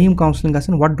گژھِ أمِس دٔیِم کَوسِلِنٛگ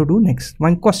گژھٕنۍ وَٹ ٹُو ڈوٗ نیکٕسٹ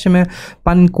وۄنۍ کۄس چھِ مےٚ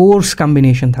پَنٕنۍ کورس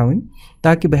کَمبِنیشَن تھاوٕنۍ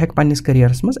تاکہِ بہٕ ہٮ۪کہٕ پنٛنِس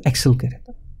کٔریَرَس منٛز ایٚکسِل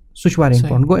کٔرِتھ سُہ چھُ واریاہ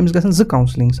اِمپاٹَنٛٹ گوٚو أمِس گژھن 2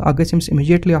 کَوسِلِنٛگٕس اَکھ گژھِ أمِس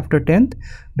اِمیٖڈیٹلی آفٹر 10th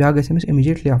بیٛاکھ گژھِ أمِس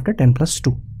اِمیٖڈیٹلی آفٹر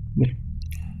 10+2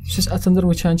 یُس أسۍ اَتھ اَنٛدر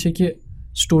وٕچھان چھِ کہِ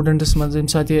سٹوٗڈَنٛٹَس منٛز ییٚمہِ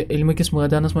ساتہٕ یہِ علمہٕ کِس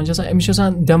مٲدانَس منٛز چھِ آسان أمِس چھُ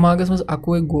آسان دٮ۪ماغَس منٛز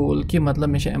اَکوے گول کہِ مطلب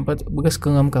مےٚ چھِ اَمہِ پَتہٕ بہٕ گژھٕ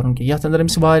کٲم کَرُن کینٛہہ یَتھ اَنٛدر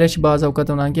أمِس واریاہ چھِ بعض اوقات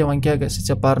وَنان کہِ وۄنۍ کیٛاہ گژھِ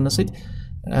ژےٚ پَرنہٕ سۭتۍ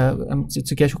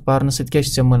ژٕ کیٛاہ چھُکھ پَرنہٕ سۭتۍ کیٛاہ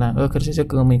چھِ ژےٚ مَنان ٲخٕر چھِ ژےٚ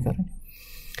کٲمٕے کَرٕنۍ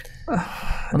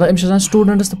مطلب أمِس چھِ آسان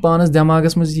سٹوٗڈَنٛٹَس تہِ پانَس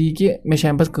دٮ۪ماغَس منٛز یی کہِ مےٚ چھِ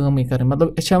اَمہِ پَتہٕ کٲمٕے کَرٕنۍ مطلب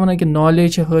أسۍ چھا وَنان کہِ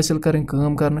نالیج چھِ حٲصِل کَرٕنۍ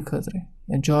کٲم کَرنہٕ خٲطرٕ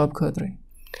یا جاب خٲطرٕ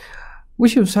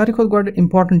وٕچھِو ساروی کھۄتہٕ گۄڈٕ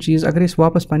اِمپاٹَنٛٹ چیٖز اگر أسۍ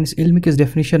واپَس پنٛنِس علمہِ کِس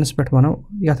ڈیفِنِشَنَس پٮ۪ٹھ وَنو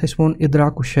یَتھ أسۍ ووٚن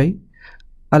اِدراکُ شے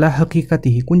علی حقیٖقت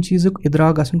ہی کُنہِ چیٖزُک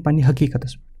اِدراک گژھُن پنٛنہِ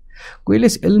حقیٖقتَس پٮ۪ٹھ گوٚو ییٚلہِ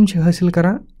أسۍ علم چھِ حٲصِل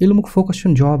کَران علمُک فوکَس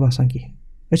چھُنہٕ جاب آسان کِہیٖنۍ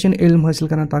أسۍ چھِنہٕ علم حٲصِل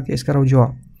کَران تاکہِ أسۍ کَرو جاب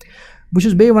بہٕ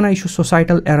چھُس بیٚیہِ وَنان یہِ چھُ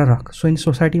سوسایٹَل ایرَر اَکھ سٲنِس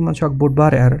سوسایٹی منٛز چھُ اَکھ بوٚڑ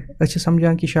بار ایرَر أسۍ چھِ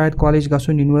سَمجھان کہِ شاید کالیج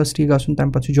گژھُن یونیورسٹی گژھُن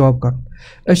تَمہِ پَتہٕ چھُ جاب کَرُن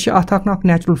أسۍ چھِ اَتھ اَکھ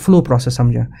نیچرَل فٕلو پرٛوسٮ۪س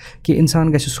سَمجھان کہِ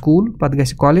اِنسان گژھِ سکوٗل پَتہٕ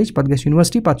گژھِ کالیج پَتہٕ گژھِ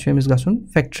یونیورسٹی پَتہٕ چھُ أمِس گژھُن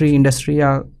فیکٹری اِنڈَسٹِرٛی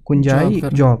یا کُنہِ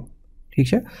جایہِ جاب ٹھیٖک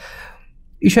چھا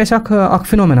یہِ چھُ اَسہِ اَکھ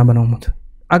فِنومینا بَنومُت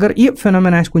اگر یہِ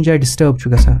فِنومینا آسہِ کُنہِ جایہِ ڈِسٹٲرٕب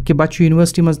چھُ گژھان کہِ بَچہِ چھُ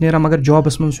یونیورسٹی منٛز نیران مگر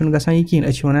جابَس منٛز چھُنہٕ گژھان یہِ کِہیٖنۍ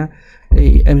أسۍ چھِ وَنان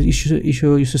یہِ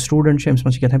چھُ یُس یہِ سٹوٗڈَنٛٹ چھُ أمِس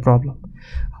منٛز چھِ کیٛاہ تام پرٛابلِم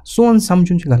سون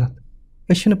سَمجھُن چھُ غلط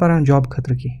أسۍ چھِنہٕ پَران جاب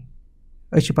خٲطرٕ کِہیٖنۍ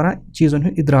أسۍ چھِ پَران چیٖزَن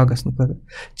ہُنٛد اِدراک گژھنہٕ خٲطرٕ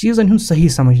چیٖزَن ہُنٛد صحیح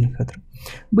سَمجھنہٕ خٲطرٕ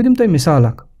بہٕ دِمہٕ تۄہہِ مِثال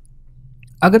اَکھ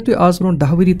اگر تُہۍ آز برونٛٹھ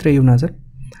 10 ؤری ترٛٲیِو نظر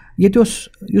ییٚتہِ اوس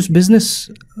یُس بِزنِس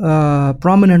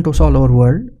پرٛامِنٮ۪نٛٹ اوس آل اوٚوَر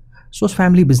وٲلڈ سُہ اوس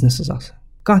فیملی بِزنِسٕز آسان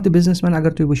کانٛہہ تہِ بِزنِس مین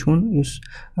اگر تُہۍ وٕچھوُن یُس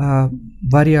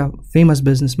واریاہ فیمَس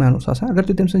بِزنِس مین اوس آسان اگر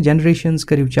تُہۍ تٔمۍ سٕنٛز جَنریشَنٕز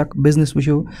کٔرِو چیک بِزنِس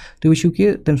وٕچھِو تُہۍ وٕچھِو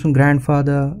کہِ تٔمۍ سُنٛد گرٛینٛڈ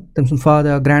فادَر تٔمۍ سُنٛد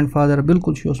فادَر گرٛینٛڈ فادَر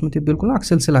بِلکُل چھُ اوسمُت یہِ بِلکُل اَکھ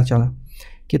سِلسِلا چَلان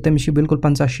کہِ تٔمِس چھِ بِلکُل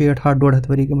 50 60 100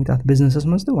 ؤری گٔمٕتۍ اَتھ بِزنِسَس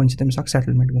منٛز تہٕ وۄنۍ چھِ تٔمِس اَکھ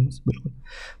سیٹٕلمٮ۪نٛٹ گٔمٕژ بِلکُل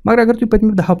مگر اگر تُہۍ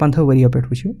پٔتمہِ 10-15 ؤرِیو پٮ۪ٹھ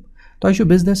وٕچھِو تۄہہِ چھُ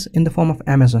business in the form of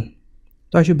Amazon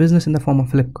تۄہہِ چھُ business in the form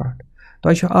of Flipkart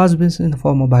تۄہہِ چھُ آز business in the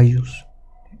form of بایجوٗس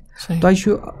تۄہہِ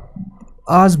چھُ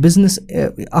آز بِزنِس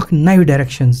اَکھ نَوِ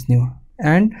ڈایریکشَنٕز نِوان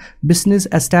اینٛڈ بِزنِس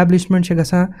ایسٹیبلِشمٮ۪نٛٹ چھِ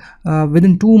گژھان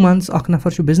وِدِن 2 months اَکھ نفر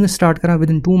چھُ بِزنِس سٹاٹ کران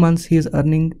وِدِن 2 months he is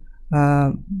earning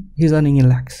in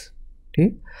lakes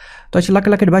ٹھیٖک تۄہہِ چھِ لۄکٕٹۍ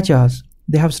لۄکٕٹۍ بَچہِ آز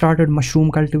they have started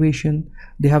mushroom cultivation,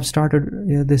 they have started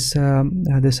this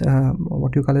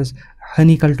what you call as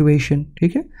honey cultivation,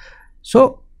 okay?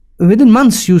 So within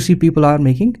months you see people are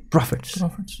making profits.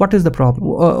 What is the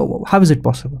problem? How is it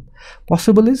possible?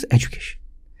 Possible is education.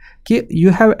 Okay, you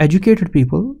have educated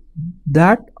people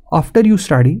that after you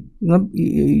study,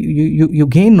 you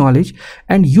gain knowledge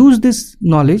and use this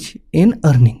knowledge in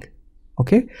earning,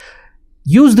 okay?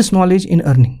 Use this knowledge in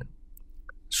earning.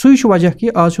 سُے چھُ وجہ کہِ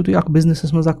آز چھُو تُہۍ اَکھ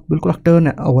بِزنِسَس منٛز اَکھ بِلکُل اَکھ ٹٲرن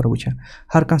اوٚوَر وٕچھان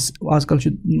ہر کانٛہہ آز کل چھُ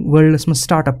وٲلڈَس منٛز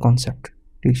سٹاٹ اَپ کانسیپٹ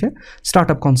ٹھیٖک چھا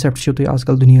سٹاٹ اپ کانسیپٹ چھُو تُہۍ آز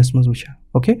کل دُنیاہَس منٛز وٕچھان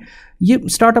اوکے یہِ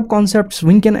سٹاٹ اپ کانسیپٹٕس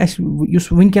وٕنکٮ۪ن اَسہِ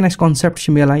یُس وٕنکٮ۪ن اَسہِ کانسیپٹ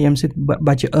چھِ میلان ییٚمہِ سۭتۍ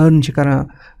بَچہِ أرن چھِ کران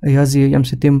یہِ حظ ییٚمہِ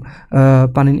سۭتۍ تِم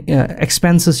پَنٕنۍ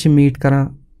ایٚکسپینسٕز چھِ میٖٹ کران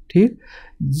ٹھیٖک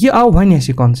یہِ آو وۄنۍ اَسہِ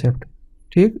یہِ کانسیپٹ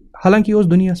ٹھیٖک حالانکہِ یہِ اوس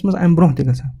دُنیاہَس منٛز اَمہِ برونٛہہ تہِ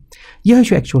گژھان یِہے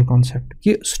چھُ ایٚکچُوَل کانسیپٹ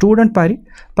کہِ سٹوٗڈَنٛٹ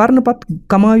پَرنہٕ پَتہٕ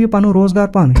کَماو یہِ پَنُن روزگار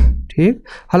پانَے ٹھیٖک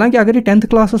حالانکہِ اگر یہِ 10th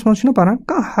کلاسَس منٛز چھُنہ پَران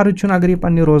کانٛہہ حرج چھُنہٕ اگر یہِ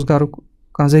پنٛنہِ روزگارُک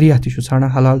کانٛہہ ذٔریعہ تہِ چھُ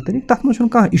ژھانڈان حلال طریٖقہٕ تَتھ منٛز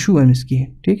چھُنہٕ کانٛہہ اِشوٗ أمِس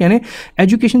کِہیٖنۍ ٹھیٖک یعنی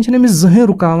ایجوکیشَن چھِنہٕ أمِس زٕہٕنۍ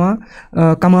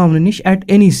رُکاوان کَماونہٕ نِش ایٹ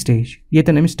اینی سٹیج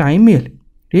ییٚتٮ۪ن أمِس ٹایم میلہِ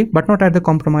ٹھیٖک Bhat not at the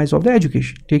کامپرمایز of the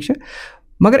education ٹھیٖک چھا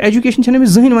مگر ایجوکیشن چھَنہٕ أمِس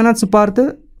زٕہٕنۍ وَنان ژٕ پَر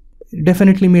تہٕ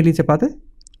ڈیفِنِٹلی میلی ژےٚ پَتہٕ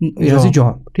یہِ حظ یہِ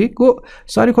جاب ٹھیٖک گوٚو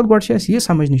ساروی کھۄتہٕ گۄڈٕ چھِ اَسہِ یہِ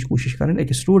سَمجھنٕچ کوٗشِش کَرٕنۍ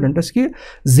أکِس سٹوٗڈَنٛٹَس کہِ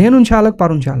زینُن چھُ الگ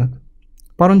پَرُن چھُ الگ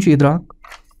پَرُن چھُ اِدراک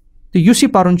تہٕ یُس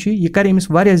یہِ پَرُن چھُ یہِ کَرِ أمِس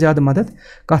واریاہ زیادٕ مَدد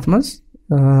کَتھ منٛز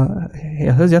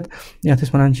یَتھ حظ یَتھ أسۍ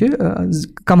وَنان چھِ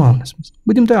کَماونَس منٛز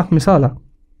بہٕ دِمہٕ تۄہہِ اَکھ مِثال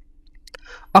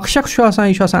اَکھ شخص چھُ آسان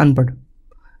یہِ چھُ آسان اَن پَڑھ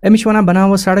أمِس چھِ وَنان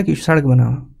بَناو حظ سڑک یہِ چھُ سڑک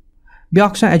بَناوان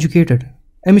بیٛاکھ چھُ آسان ایجوکیٹِڈ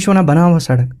أمِس چھِ وَنان بَناو حظ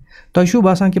سڑک تۄہہِ چھُو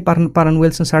باسان کہِ پَرَن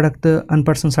وٲلۍ سٕنٛز سڑک تہٕ اَن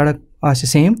پَڑھ سٕنٛز سڑک آسہِ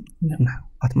سیم نہ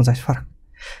اَتھ منٛز آسہِ فرق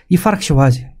یہِ فرق چھِ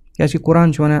واضح کیٛازِکہِ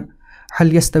قرآن چھُ وَنان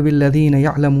هل يستوي الذين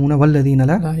يعلمون والذين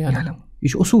لا يعلمون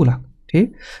یہِ چھُ اصوٗل اَکھ ٹھیٖک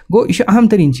گوٚو یہِ چھُ اہم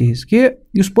تریٖن چیٖز کہِ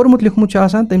یُس پوٚرمُت لیوٗکھمُت چھُ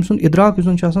آسان تٔمۍ سُنٛد اِدراک یُس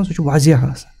زَن چھُ آسان سُہ چھُ واضح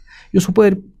آسان یُس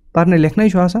ہُپٲرۍ پَرنہٕ لیکھنَے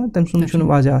چھُ آسان تٔمۍ سُنٛد چھُنہٕ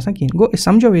واضح آسان کِہیٖنۍ گوٚو أسۍ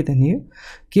سَمجھو ییٚتٮ۪ن یہِ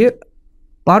کہِ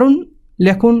پَرُن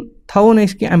لیکھُن تھاوو نہٕ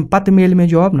أسۍ کہِ اَمہِ پَتہٕ میلہِ مےٚ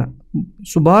جاب نہ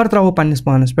سُہ بار ترٛاوو پنٛنِس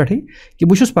پانَس پٮ۪ٹھٕے کہِ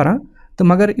بہٕ چھُس پَران تہٕ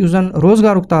مگر یُس زَن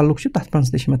روزگارُک تعلُق چھُ تَتھ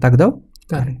منٛز تہِ چھِ مےٚ تَگدَو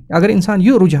کَرٕنۍ اگر اِنسان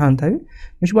یہِ رُجحان تھاوِ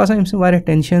مےٚ چھُ باسان أمۍ سٕنٛدۍ واریاہ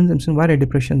ٹٮ۪نشَنٕز أمۍ سٕنٛدۍ واریاہ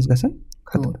ڈِپرٛشَنٕز گژھن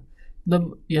ختم مطلب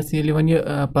یَتھ ییٚلہِ وۄنۍ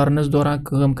یہِ پَرنَس دوران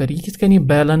کٲم کَرِ یہِ کِتھ کٔنۍ یہِ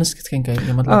بیلَنٕس کِتھ کٔنۍ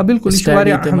کَرِ آ بِلکُل یہِ چھُ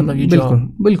واریاہ اہم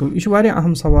بِلکُل یہِ چھُ واریاہ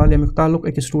اہم سوال ییٚمیُک تعلُق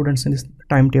أکِس سٹوٗڈَنٛٹ سٕنٛدِس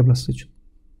ٹایم ٹیبلَس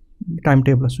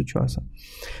سۭتۍ چھُ آسان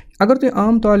اگر تُہۍ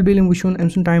عام طالبہِ علم وٕچھُن أمۍ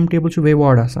سُنٛد ٹایم ٹیبٕل چھُ وے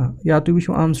واڈ آسان یا تُہۍ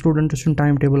وٕچھِو عام سٹوٗڈَنٛٹَس چھُنہٕ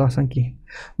ٹایم ٹیبٕل آسان کِہیٖنۍ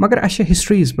مگر اَسہِ چھِ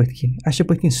ہِسٹرٛیٖز پٔتھۍ کِنۍ اَسہِ چھِ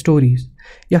پٔتھۍ کِنۍ سٹوریٖز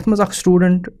یَتھ منٛز اَکھ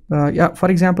سٹوٗڈَنٛٹ یا فار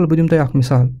ایٚگزامپٕل بہٕ دِمہٕ تۄہہِ اَکھ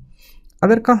مِثال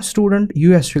اگر کانٛہہ سٹوٗڈَنٛٹ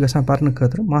US چھُ گژھان پَرنہٕ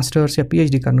خٲطرٕ ماسٹٲرٕس یا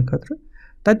PhD کَرنہٕ خٲطرٕ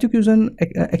تَتیُک یُس زَن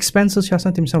ایٚکسپٮ۪نسٕز چھِ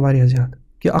آسان تِم چھِ آسان واریاہ زیادٕ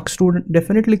کہِ اَکھ سٹوٗڈَنٛٹ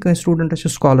ڈیفِنِٹلی کٲنٛسہِ سٹوٗڈَنٛٹَس چھِ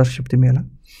سکالَرشِپ تہِ میلان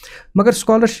مگر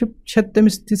سکالَرشِپ چھےٚ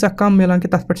تٔمِس تیٖژاہ کَم میلان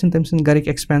کہِ تَتھ پٮ۪ٹھ چھِنہٕ تٔمۍ سٕنٛدۍ گَرِکۍ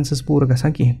ایٚکسپٮ۪نسٕز پوٗرٕ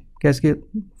گژھان کِہیٖنۍ کیٛازِکہِ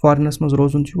فارِنَس منٛز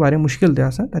روزُن چھُ واریاہ مُشکِل تہِ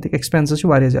آسان تَتِکۍ ایٚکسپٮ۪نسٕز چھِ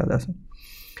واریاہ زیادٕ آسان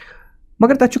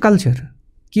مگر تَتہِ چھُ کَلچَر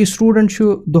کہِ یہِ سٹوٗڈَنٛٹ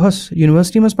چھُ دۄہَس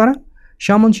یوٗنیورسٹی منٛز پَران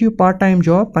شامَن چھُ یہِ پارٹ ٹایم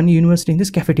جاب پنٛنہِ یوٗنیورسٹی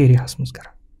ہِنٛدِس کیفِٹیریاہَس منٛز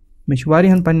کَران مےٚ چھُ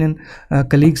واریاہَن پنٛنٮ۪ن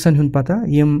کلیٖگسَن ہُنٛد پَتہ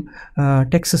یِم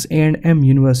ٹیکسَس A&M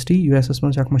یوٗنیورسٹی US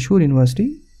منٛز چھِ اَکھ مشہوٗر یوٗنیورسٹی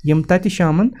یِم تَتہِ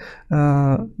شامَن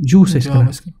جوٗس ٲسۍ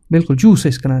کٕنان بِلکُل جوٗس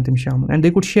ٲسۍ کٕنان تِم شامَن and De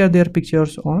کوٚڈ share their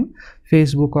pictures on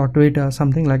Facebook اور Twitter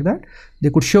something like that they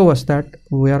کوٚڈ show us that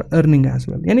we are earning as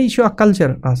ویل یعنی یہِ چھُ اَکھ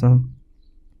کَلچَر آسان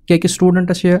کہِ أکِس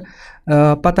سٹوٗڈَنٛٹَس چھِ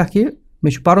پَتہ کہِ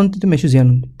مےٚ چھُ پَرُن تہِ تہٕ مےٚ چھُ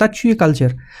زینُن تہِ تَتہِ چھُ یہِ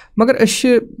کَلچَر مگر أسۍ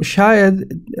چھِ شاید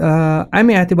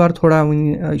اَمہِ اعتبار تھوڑا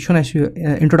وٕنہِ یہِ چھُنہٕ اَسہِ یہِ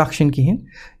اِنٹرٛوڈَکشَن کِہیٖنۍ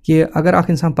کہِ اگر اَکھ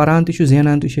اِنسان پَران تہِ چھُ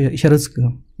زینان تہِ چھُ یہِ چھِ رٕژ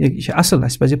کٲم یہِ چھِ اَصٕل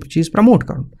اَسہِ پَزِ یہِ چیٖز پرٛموٹ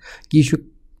کَرُن کہِ یہِ چھُ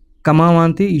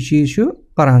کَماوان تہِ یہِ چیٖز چھُ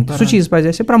پَران تہِ سُہ چیٖز پَزِ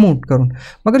اَسہِ پرٛموٹ کَرُن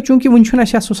مگر چوٗنٛکہِ وٕنہِ چھُنہٕ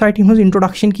اَسہِ اَتھ سوسایٹی ہٕنٛز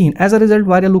اِنٹرٛوڈَکشَن کِہیٖنۍ ایز اَ رِزَلٹ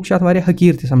واریاہ لُکھ چھِ اَتھ واریاہ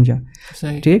حقیٖر تہِ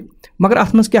سَمجھان ٹھیٖک مگر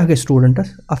اَتھ منٛز کیٛاہ گژھِ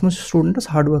سٹوٗڈَنٛٹَس اَتھ منٛز چھِ سٹوٗڈَنٛٹَس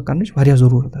ہاڈ ؤرٕک کَرنٕچ واریاہ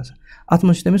ضروٗرت آسان اَتھ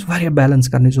منٛز چھِ تٔمِس واریاہ بیلَنس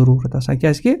کَرنٕچ ضروٗرت آسان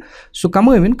کیٛازِکہِ سُہ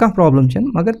کَمٲوِنۍ کانٛہہ پرٛابلِم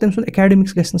چھَنہٕ مگر تٔمۍ سُنٛد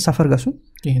ایٚکیڈمِکٕس گژھِ نہٕ سَفر گژھُن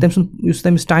تٔمۍ سُنٛد یُس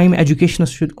تٔمِس ٹایم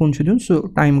ایجوکیشنَس کُن چھُ دیُن سُہ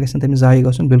ٹایم گژھِ نہٕ تٔمِس ضایع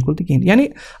گژھُن بِلکُل تہِ کِہیٖنۍ یعنی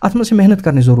اَتھ منٛز چھِ محنت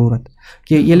کَرنٕچ ضروٗرت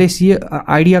کہِ ییٚلہِ أسۍ یہِ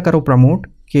آیڈیا کَرو پرٛموٹ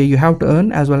کہِ U have to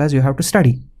أرن as well as U have to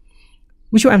study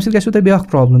وٕچھو اَمہِ سۭتۍ گژھِوٕ تۄہہِ بیٛاکھ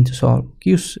پرٛابلِم تہِ سالو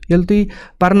کہِ یُس ییٚلہِ تُہۍ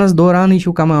پَرنَس دورانٕے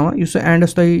چھُو کَماوان یُس سُہ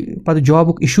اینٛڈَس تۄہہِ پَتہٕ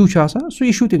جابُک اِشوٗ چھُ آسان سُہ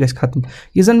اِشوٗ تہِ گژھِ ختم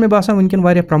یہِ زَن مےٚ باسان وٕنکٮ۪ن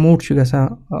واریاہ پرٛموٹ چھُ گژھان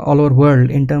all over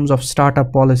world in terms of start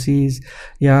up policies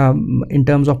یا اِن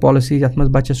ٹٔرمٕز آف پالِسیٖز یَتھ منٛز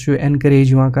بَچَس چھُ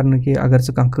اٮ۪نکریج یِوان کَرنہٕ کہِ اگر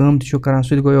ژٕ کانٛہہ کٲم تہِ چھُکھ کَران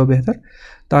سُہ تہِ گوٚیو بہتر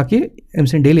تاکہِ أمۍ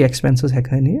سٕنٛدۍ ڈیلی ایٚکسپٮ۪نسٕز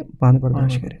ہٮ۪کہٕ یہِ پانہٕ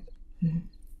برداش کٔرِتھ.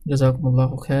 جزاکُم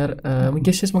اللہُ خیر.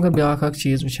 وٕنکٮ۪س چھِ أسۍ مگر بیٛاکھ اَکھ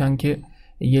چیٖز وٕچھان کہِ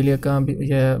ییٚلہِ کانٛہہ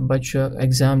یہِ بَچہِ چھُ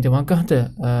ایٚگزام دِوان کانٛہہ تہِ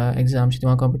ایٚگزام چھِ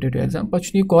دِوان کَمپِٹیٹِو ایٚگزام پَتہٕ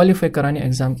چھُنہٕ یہِ کالِفاے کَران یہِ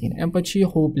ایٚگزام کِہیٖنۍ اَمہِ پَتہٕ چھِ یہِ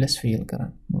ہوپلیس فیٖل کَران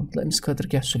مطلب أمِس خٲطرٕ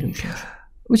کیٛاہ سوٚلیوٗشَن چھُ؟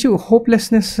 وٕچھِو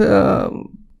ہوپلیسنٮ۪س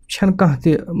چھَنہٕ کانٛہہ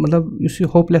تہِ مطلب یُس یہِ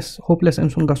ہوپلیس أمۍ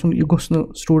سُنٛد گژھُن یہِ گوٚژھ نہٕ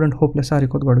سٹوٗڈَنٛٹ ہوپلیس ساروی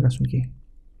کھۄتہٕ گۄڈٕ گژھُن کِہیٖنۍ.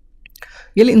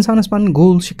 ییٚلہِ اِنسانَس پَنٕنۍ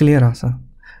گولٕز چھِ کٕلیَر آسان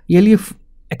ییٚلہِ یہِ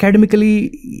اٮ۪کیڈمِکٔلی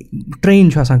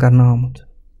ٹرٛین چھُ آسان کَرنہٕ آمُت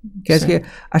کیٛازِکہِ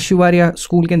اَسہِ چھُ واریاہ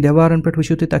سکوٗل کٮ۪ن دیوارَن پٮ۪ٹھ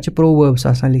وٕچھِو تُہۍ تَتہِ چھِ پرٛوؤربٕس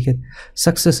آسان لیکھِتھ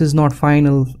success is not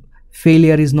final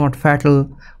failure is not فیٹَل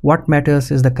what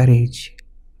matters is the کَریج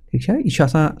ٹھیٖک چھا یہِ چھُ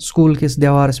آسان سکوٗل کِس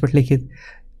دیوارَس پٮ۪ٹھ لیکھِتھ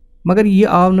مگر یہِ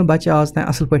آو نہٕ بَچہِ آز تانۍ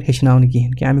اَصٕل پٲٹھۍ ہیٚچھناونہٕ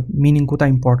کِہیٖنۍ کہِ اَمیُک میٖنِنٛگ کوٗتاہ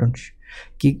اِمپاٹَنٛٹ چھُ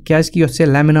کہِ کیٛازِکہِ یۄس ژےٚ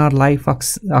لیمِنار لایف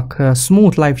اَکھ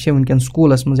سٕموٗتھ لایف چھےٚ وٕنکٮ۪ن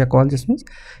سکوٗلَس منٛز یا کالجَس منٛز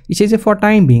یہِ چھے ژےٚ فار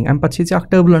ٹایم بِنٛگ اَمہِ پَتہٕ چھے ژےٚ اَکھ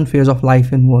ٹٔربُلَنٹ فیز آف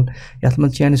لایف یِنہٕ وول یَتھ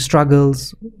منٛز چانہِ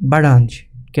سٹرٛگٕلز بَڑان چھِ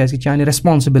کیٛازِکہِ چانہِ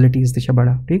ریسپانسِبلٹیٖز تہِ چھےٚ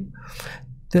بَڑان ٹھیٖک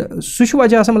تہٕ سُہ چھُ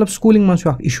وجہ آسان مطلب سکوٗلِنٛگ منٛز چھُ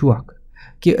اَکھ اِشوٗ اَکھ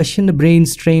کہِ أسۍ چھِنہٕ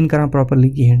برٛینٕز ٹرٛین کَران پرٛاپَرلی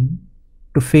کِہیٖنۍ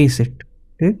ٹُو فیس اِٹ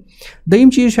ٹھیٖک. دوٚیِم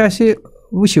چیٖز چھُ اَسہِ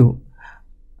وٕچھِو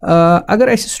اگر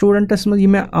اَسہِ سٹوٗڈَنٛٹَس منٛز یہِ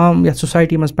مےٚ عام یَتھ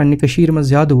سوسایٹی منٛز پنٛنہِ کٔشیٖرِ منٛز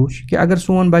زیادٕ وٕچھ کہِ اگر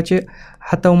سون بَچہِ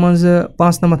 100 منٛز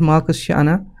 95 مارکٕس چھِ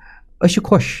اَنان أسۍ چھِ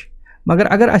خۄش مگر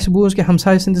اگر اَسہِ بوٗز کہِ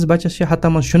ہمساے سٕنٛدِس بَچَس چھِ 100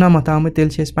 منٛز 96 آمٕتۍ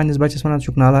تیٚلہِ چھِ أسۍ پنٛنِس بَچَس وَنان ژٕ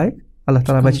چھُکھ نالایق اللہ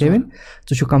تعالیٰ بَچٲوِنۍ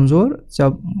ژٕ چھُکھ کمزور ژےٚ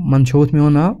منٛدچھووُتھ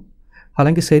میون ناو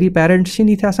حالانکہِ سٲری پیرَنٛٹٕس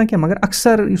چھِنہٕ یِتھۍ آسان کینٛہہ مگر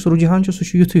اکثر یُس رُجحان چھُ سُہ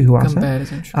چھُ یُتھُے ہیوٗ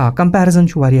آسان کَمپیرِزَن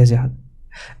چھُ واریاہ زیادٕ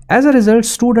ایز اَ رِزَلٹ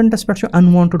سٹوٗڈَنٛٹَس پٮ۪ٹھ چھُ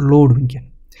اَنوانٹٕڈ لوڈ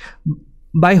وٕنکٮ۪ن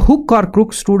باے ہُک R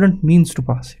کرُک student means to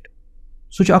pass it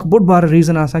سُہ چھُ اَکھ بوٚڑ بارٕ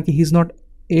ریٖزَن آسان کہِ ہی is not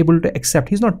able to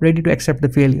except he is not ready to except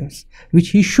the فیلِیٲرٕس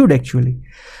which he should actually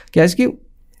کیٛازِکہِ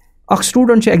اَکھ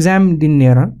سٹوٗڈَنٛٹ چھُ ایٚگزام دِنہِ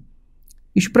نیران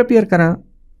یہِ چھُ پرٛیپِیَر کَران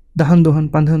 10 دۄہَن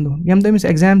 15 دۄہَن ییٚمہِ دۄہ أمِس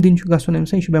ایٚگزام دِنہِ چھُ گژھُن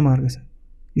أمِس یہِ چھُ بٮ۪مار گژھان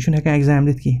یہِ چھُنہٕ ہٮ۪کان ایٚگزام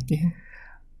دِتھ کِہیٖنۍ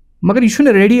مگر یہِ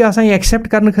چھُنہٕ ریڈی آسان یہِ ایٚکسیپٹ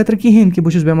کَرنہٕ خٲطرٕ کِہیٖنۍ کہِ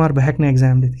بہٕ چھُس بٮ۪مار بہٕ ہٮ۪کہٕ نہٕ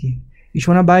ایٚگزام دِتھ کِہیٖنۍ یہِ چھُ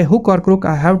وَنان باے ہُک R کرُک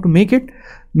I have to make it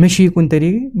مےٚ چھِ یہِ کُنہِ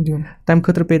طریٖقہٕ دیُن تَمہِ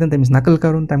خٲطرٕ پیٚتَن تٔمِس نقٕل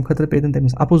کَرُن تَمہِ خٲطرٕ پیٚتَن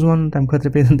تٔمِس اَپُز وَنُن تَمہِ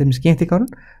خٲطرٕ پیٚتَن تٔمِس کینٛہہ تہِ کَرُن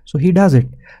سو ہی ڈَز اِٹ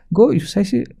گوٚو یُس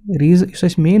اَسہِ یُس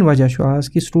اَسہِ مین وجہ چھُ آز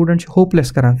کہِ سٹوٗڈَنٛٹ چھِ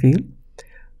ہوپلیس کَران فیٖل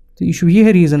تہٕ یہِ چھُ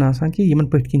یِہے ریٖزَن آسان کہِ یِمَن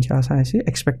پٔتھۍ کِنۍ چھِ آسان اَسہِ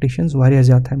ایٚکسپیکٹیشَنٕز واریاہ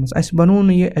زیادٕ تھایمَژٕ اَسہِ بَنوو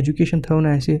نہٕ یہِ ایٚجوکیشَن تھٲو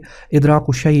نہٕ اَسہِ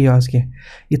اِدراکُ شاہی آز کینٛہہ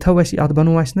یہِ تھٲو اَسہِ اَتھ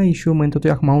بَنوو اَسہِ نہ یہِ چھُ مٲنۍتو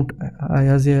تُہۍ اَکھ ماوُنٛٹ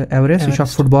یہِ حظ یہِ ایٚوریسٹ یہِ چھُ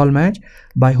اَکھ فُٹ بال میچ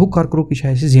باے ہُک آر کرُک یہِ چھُ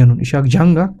اَسہِ زینُن یہِ چھُ اَکھ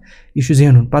جنٛگ اَکھ یہِ چھُ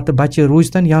زینُن پَتہٕ بَچہِ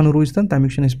روٗزتَن یا نہٕ روٗزتَن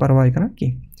تَمیُک چھِنہٕ أسۍ پَرواے کَران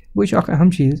کینٛہہ گوٚو یہِ چھُ اَکھ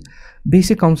اہم چیٖز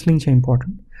بیسِک کَوسِلِنٛگ چھےٚ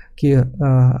اِمپاٹَنٛٹ کہِ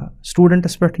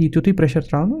سٹوٗڈَنٛٹَس پٮ۪ٹھ یی تیُتُے پرٛیشَر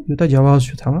ترٛاونہٕ یوٗتاہ جواز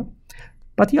چھُ تھاوان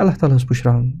پَتہٕ یی اللہ تعالیٰ ہَس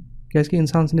پُشراونہٕ کیٛازِکہِ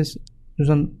اِنسان سٕنٛدِس یُس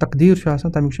زَن تقدیٖر چھُ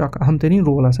آسان تَمیُک چھُ اَکھ اہم تٔریٖن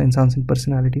رول آسان اِنسان سٕنٛدِ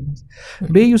پٔرسٕنیلٹی منٛز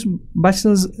بیٚیہِ یُس بَچہِ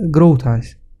سٕنٛز گرٛوتھ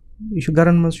آسہِ یہِ چھُ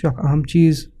گَرَن منٛز چھُ اَکھ اہم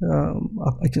چیٖز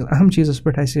اَکھ أکِس اہم چیٖزَس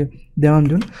پٮ۪ٹھ اَسہِ دھیان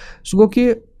دیُن سُہ گوٚو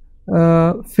کہِ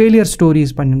فیلِیر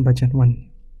سٹوریٖز پنٛنٮ۪ن بَچَن وَنٕنۍ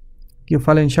کہِ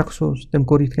فَلٲنۍ شخص اوس تٔمۍ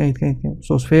کوٚر یِتھ کٔنۍ یِتھ کٔنۍ یِتھ کٔنۍ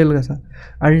سُہ اوس فیل گژھان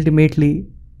اَلٹِمیٹلی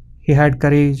ہی ہیڈ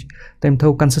کَریج تٔمۍ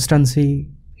تھٲو کَنسِسٹَنسی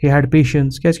ہی ہیڈ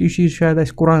پیشَنٕس کیٛازِکہِ یہِ چیٖز چھُ شاید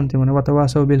اَسہِ قرآن تہِ وَنان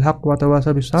وَتَواصَو بِالحق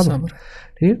وَتَواصَو بِالصبر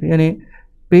ٹھیٖک یعنی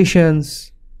پیشَنٕس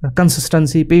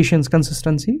کَنسِسٹَنسی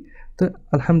کَنسِسٹَنسی تہٕ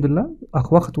الحمدُاللہ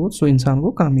اَکھ وقت ووت سُہ اِنسان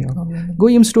گوٚو کامیاب گوٚو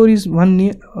یِم سٹوریٖز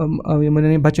وَننہِ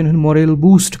یِمَن بَچَن ہُنٛد مورَل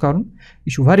بوٗسٹ کَرُن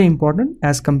یہِ چھُ واریاہ اِمپاٹَنٛٹ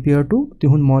ایز کَمپِیٲڈ ٹُو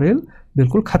تِہُنٛد مورَل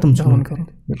بِلکُل ختم ژھٕنُن کَرُن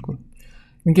بِلکُل.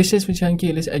 وٕنکٮ۪س چھِ أسۍ وٕچھان کہِ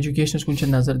ییٚلہِ أسۍ ایجوکیشنَس کُن چھِ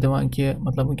نظر دِوان کہِ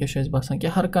مطلب وٕنکٮ۪س چھُ اَسہِ باسان کہِ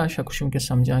ہر کانٛہہ شخص چھُ وٕنکٮ۪س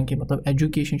سَمجھان کہِ مطلب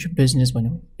ایجوکیشَن چھُ بِزنِس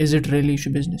بَنیومُت اِز اِٹ ریلی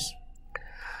چھُ بِزنِس؟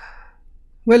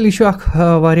 وٮ۪ل یہِ چھُ اَکھ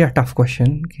واریاہ ٹَف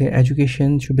کوسچن کہِ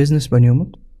ایجوکیشَن چھُ بِزنِس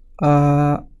بَنیومُت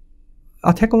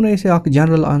اَتھ ہٮ۪کو نہٕ أسۍ اَکھ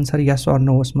جَنرَل آنسَر یَس آر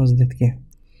نووَس منٛز دِتھ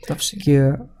کینٛہہ کہِ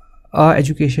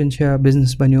ایجوکیشَن چھےٚ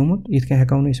بِزنِس بَنیومُت یِتھ کٔنۍ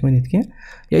ہٮ۪کو نہٕ أسۍ ؤنِتھ کینٛہہ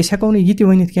یا أسۍ ہٮ۪کو نہٕ یہِ تہِ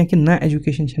ؤنِتھ کینٛہہ کہِ نہ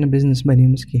ایجوکیشَن چھَنہٕ بِزنِس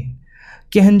بَنیمٕژ کِہیٖنۍ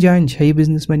کینٛہَن جایَن چھےٚ یہِ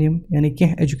بِزنِس بَنیمٕژ یعنی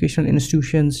کینٛہہ ایجوکیشنَل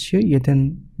اِنسٹِٹیوٗشَنٕز چھِ ییٚتٮ۪ن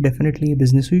ڈٮ۪فِنِٹلی یہِ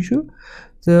بِزنِسٕے چھُ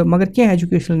تہٕ مگر کینٛہہ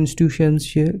ایجوکیشنَل اِنسٹِٹیوٗشَنٕز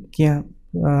چھِ کینٛہہ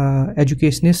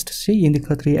ایجوکیشنِسٹٕس چھِ یِہنٛدِ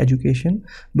خٲطرٕ یہِ ایجوکیشَن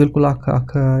بِلکُل اَکھ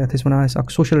یَتھ أسۍ وَنان ٲسۍ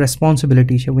اَکھ سوشَل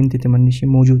ریسپانسِبلٹی چھےٚ وٕنہِ تہِ تِمَن نِش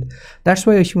موٗجوٗد دیٹٕس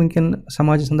واے أسۍ چھِ وٕنکٮ۪ن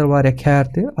سماجَس اَنٛدر واریاہ خیر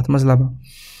تہِ اَتھ منٛز لَبان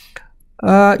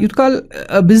یوٗت کال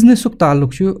بِزنِسُک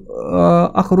تعلُق چھُ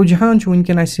اَکھ رُجحان چھُ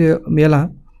وٕنکٮ۪ن اَسہِ میلان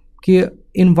کہِ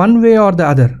in one way R the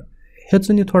other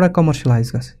ہیٚژٕن یہِ تھوڑا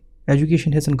کَمَرشَلایز گژھٕنۍ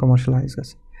ایجوکیشَن ہیٚژٕن کَمَرشَلایز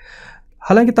گژھٕنۍ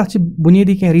हालांकि तथ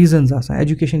बुनियादी क्या रीजन्स आसान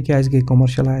एजुकेशन क्या गई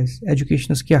कमर्शलाइज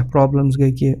एजुकेशनस क्या प्रॉब्लम्स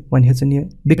गई कि वन हेचन ये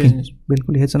बिकन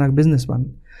बिल्कुल हेचन अख बिजनेस बन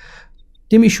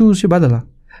तम इशूज बदल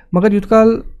मगर युत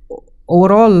काल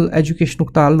ओवरऑल एजुकेशन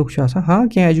ताल्लुक हाँ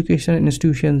क्या एजुकेशन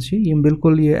इंस्टीट्यूशंस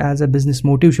बिल्कुल ये as a business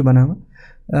motive banana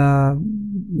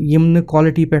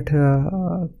quality पे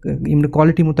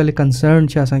क्वालिटी मुतलिक कंसर्न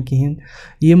कहें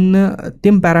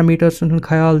तम पैरामीटर्स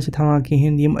ख्याल थवान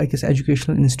कहें अकिस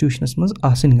एजुकेशनल इंस्टीट्यूशनस मज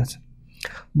आसन ग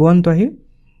बह वन तुह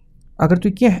अगर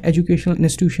तुम क्या एजुकेशनल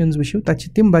इंस्टीट्यूशंस वो तत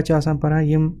तम बच्चे आसान परान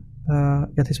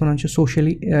यथ one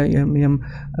socially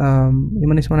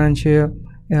one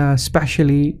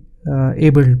specially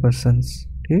abled persons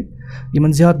ठीक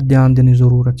इन ज़्यादा ध्यान दिन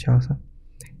जरूरत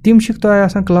तम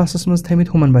तुम क्लासस मज थमित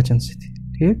हुमन बच्चन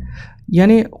ठीक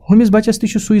यानी हुमिस बच्चस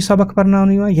तुई सबक पर्ना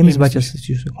यमिस बच्चस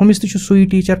हुमिस तुई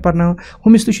टीचर पर्ना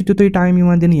हुमिस तुत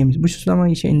टाइम दिन यमिस बहुत दपान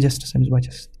यह इनजस्टिस अमिस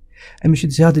बच्चस अमिस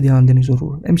ज़्यादा ध्यान दिन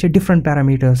जरूरत अमिस डिफरेंट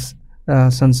पैरामीटर्स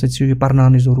सन सह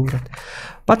पर्नान जरूरत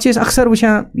पे अक्सर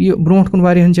वुचान यह ब्रोह कुन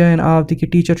वारियान जायन आव कि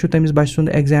टीचर तमिस बच्चे सुंद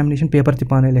एग्जामिनेशन पेपर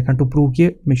पाने लेखान टू प्रूव कि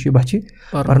मे बच्चे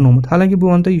पर्नोमुत हालांकि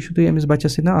बह वन यह तुम अमिस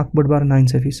बच्चस सह बड़ बार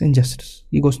नाइंसाफी इनजस्टिस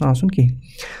यह गोस आसन कहें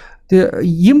तो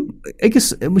यम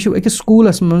अकिस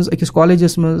स्कूलस मज अकिस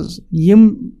कॉलेजस मज यम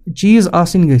चीज़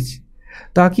आसन गि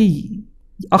ताकि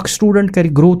अख स्टूडेंट कर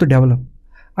ग्रोथ डेवलप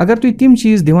अगर तुम तम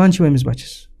चीज़ दिवान अमिस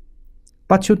बच्चस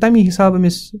पे तमी हिसाब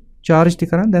Amish charge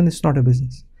तरान then it's not a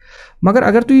business मगर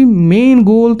अगर तुम मेन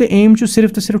गोल तो एम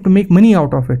सिर्फ तो सिर्फ to make money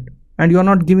out of it and you are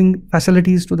not giving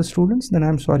facilities to the students then I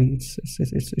am sorry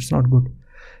it's not good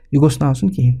यह गोस आसन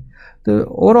कहें तो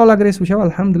ओवरऑल अगर वो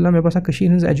अल्हम्दुलिल्लाह मे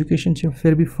बसान एजुकेशन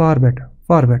फिर भी फार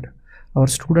बेटर और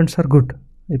स्टूडेंट्स आर गुड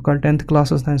इफ कल 10th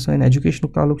क्लासस तान सन एजुकेशन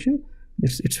ताल्लुक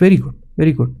it's very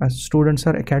good students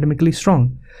are academically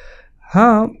strong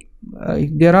हाँ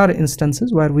there are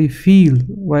instances where we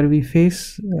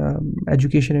face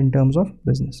education in terms of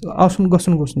business asun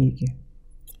gosun ki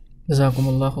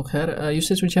जज़ाकुमुल्लाहु खैर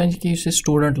use वुचान कि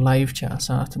student life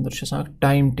अत अंदर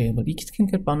time table यह कित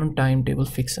कर पन टाइम टेबल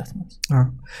फिक्स अत मज हाँ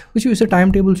वो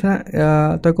टाइम टेबल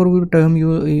तुम core term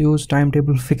use time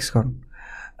table fix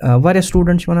कर वारिया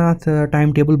स्टूडेंट वन अत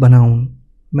टाइम टेबल बनाउन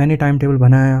मैंने टाइम टेबल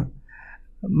बनाया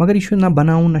मगर यह ना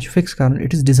बनाउन ना फिक्स कर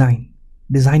it is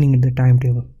designing the time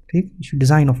table ठीक यह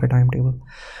design of A time table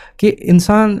कि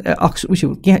इंसान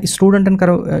क्या स्टूडेंटन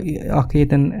करो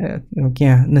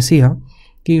क्या नसीहा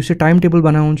कि उस टाइम टेबल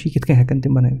बनाउन कित हेकन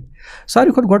तम बन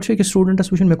सारे खुद गोड अकिस स्टूडेंटस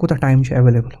वो मे कूत टाइम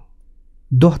अवेलेबल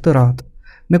दह तो रात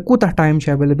मे कूत time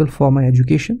available for my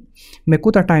education may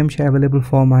कूत time available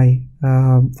for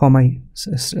my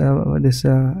this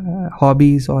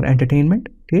hobbies और एंटरटेनमेंट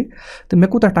ठीक तो मे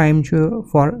कूत टाइम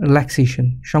फॉर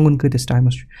रिलैक्सेशन शंगुन कतिस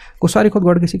टाइमस गो सारे खुद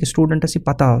गोड गि स्टूडेंटस यह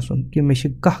पता आसन कि मे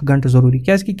कह घंटे जरूरी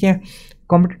क्या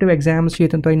कॉम्पिटिटिव एग्जाम्स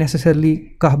तुम नेसेसरली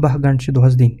कह 12 घंटे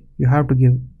दोहस दिन you have to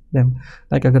give them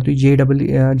like अगर तुम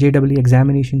JEE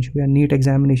examination या NEET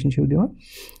examination Diwan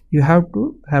you have to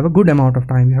have a good amount of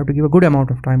time you have to give a good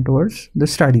amount of time towards the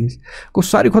studies को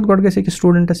सारी खुद गोड गई कि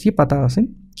students ये पता आसन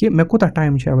कि मे कूत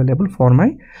time available for my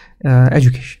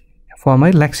education for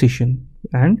my relaxation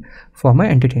and for my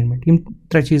entertainment यम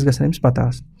 3 चीज़ गसन अमिस पता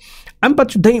अम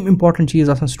पे दोयम इंपॉर्टेंट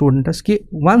चीज़ आसान स्टूडेंटस कि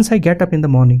once I get up in the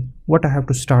morning what I have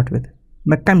to start with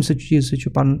may कम चीज़ से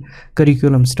पन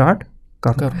करिकुलम स्टार्ट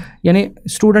कर यानी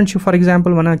स्टूडेंट फॉर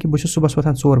एग्जाम्पल वन कि बहुत सुबह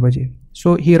वथान 4 बजे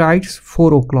सो ही rights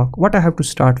 4 o'clock what I have to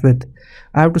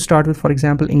start with for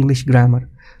example English grammar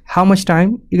how much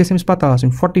time यह गस पता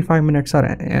 45 minutes are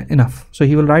enough so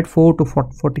he will write 4 to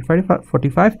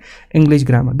 45 English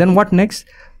grammar then what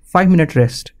next 5 minute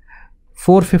rest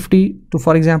 4:50 to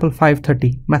for example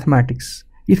 5:30 mathematics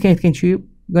इत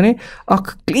गने अख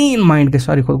clean mind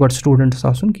सारी खुद गोड students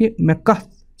आसन कि मे कह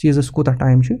चीज़ कूता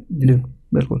टाइम दिव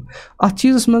बिल्कुल अत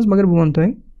चीज़ मज मगर बह वन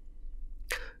तुम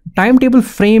टाइम टेबल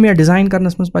फ्रेम या डिज़ाइन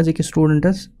करनस मज पज़ कि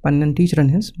स्टूडेंटस पन्न टीचरन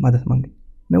हज मदद मंग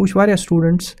मे वो वारिया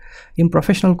स्टूडेंट्स इन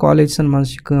प्रोफेशनल कॉलेजन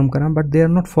मज काम करान but they are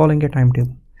not following A time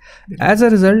table as a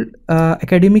result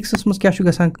academics मज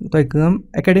क्या गम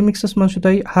एकेडमिक्स मज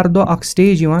हर दो अख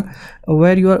stage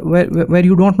where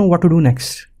you don't know what to do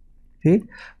next ठीक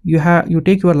you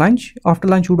take your lunch after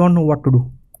lunch you don't know what to do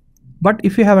but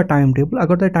if you have a time table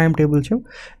अगर तुम time table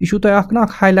यह तुम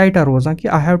highlighter रोजान कि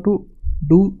I have to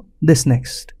do this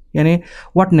next यानी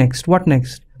what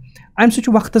next अमि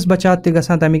सह वक्तस बचात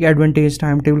ग तमिक एडवांटेज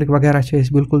टाइम टेबल वगैरह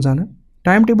बिल्कुल जाना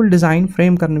टाइम टेबल डिज़ाइन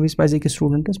फ्रेम करने विज पज़ कि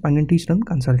स्टूडेंटस पन्न टीचरन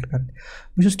कंसल्ट कर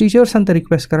बहुत टीचर्सन तो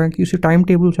रिक्वेस्ट करान कि time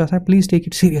table please take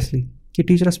it seriously कि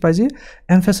टीचरस पज़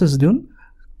एम्फेसिस दिन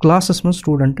क्लासस मज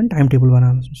स्टूडेंटन time table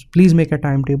बनानस please make a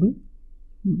time table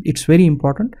it's very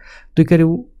important तुम करो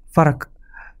फ़र्क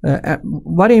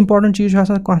वारिया इंपॉर्टेंट चीज़ है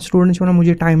स्टूडेंट्स वनान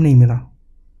मुझे टाइम नहीं मिला,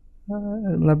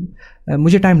 मतलब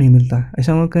मुझे टाइम नहीं मिलता।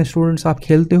 ऐसा कहीं स्टूडेंट्स आप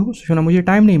खेलते हो सो वनान मुझे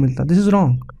टाइम नहीं मिलता, this is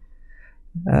wrong,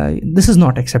 this is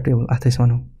not acceptable. अत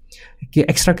वनो कि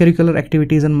एक्स्ट्रा करिकुलर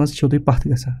एक्टिविटीज़न मज तुम पथ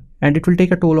गसान and it will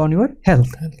take a toll on your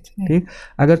health. ठीक,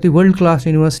 अगर तुम वर्ल्ड क्लास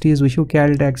यूनिवर्सिटीज़ वो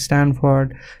कैलटेक,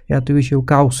 स्टैनफोर्ड या तुम वो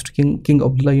काउस्ट king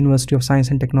Abdullah University of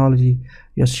science and technology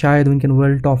yes शायद वनकन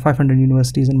वर्ल्ड टॉप 500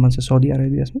 यूनिवर्सिटीज़न मज सऊदी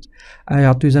अरबिया मज,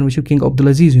 या तुम जन वो किंग अब्दुल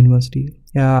अजीज़ यूनिवर्सिटी,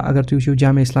 या अगर तुम वो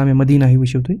जामिया इस्लामिया मदीना ही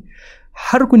वो तुम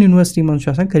हर कुन यूनिवर्सिटी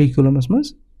मज करिकुलमस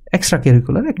मज एक्स्ट्रा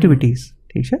करिकुलर एक्टिविटीज़।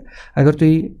 ठीक है, अगर तुम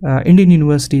इंडियन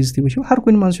यूनिवर्सिटीज़ ती वो हर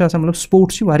कुन मज मतलब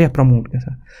स्पोर्ट्स प्रमोट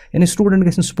गसान, यानी स्टूडेंट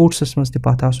गन स्पोर्ट्स मज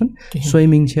पथ आसन,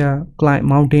 स्विमिंग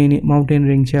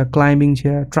माउंटेनरिंग क्लाइंबिंग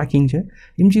ट्रैकिंग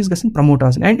यम चीज़ गसन प्रमोट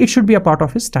आसन and it should be a part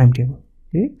of his time table.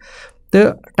 ठीक, तो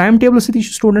टाइम टेबल सती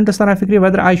स्टूडेंटस तरह फिक्र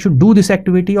whether I should do this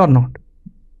activity और नॉट।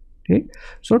 ठीक,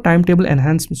 सो टाइम टेबल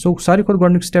एनहांस, सो सारी खुद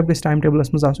गोडनिक स्टेप गस टाइम टेबल्स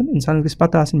मज आसन, इंसान गस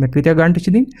पता आसन मे कतिया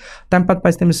घंटे दिन, तम पत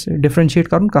पज तमिस डिफरेंशिएट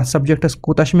करन कत सब्जेक्टस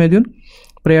कोता मे दिन,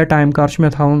 प्रेयर टाइम कर मे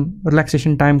थाउन,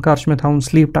 रिलैक्सेशन टाइम कर मे थाउन,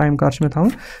 स्लीप टाइम कर मे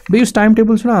थाउन। बेस टाइम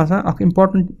टेबल आसान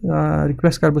इंपॉर्टेंट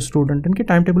रिक्वेस्ट कर स्टूडेंटन कि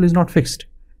time table is not fixed,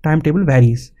 time table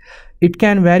varies, it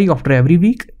can vary after every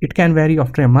week, it can vary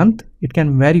after a month, it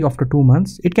can vary after 2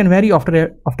 months, it can vary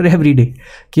after every day।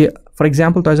 कि for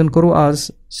example तो करो आज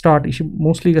start यह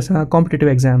mostly गसान competitive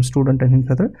exam स्टूडेंटन Hind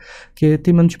खतर कि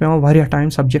तिमन पेवान वारिया time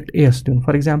subject S दिन,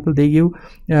 for example they give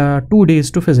 2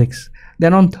 days to physics,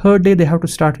 then on 3rd day they have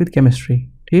to start with chemistry।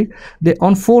 ठीक, दे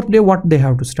on 4th day what they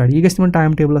have to study, यह गस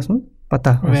time table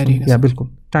पता या बिल्कुल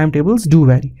time tables do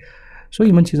vary. सो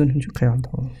इन चीज़न हूँ ख्याल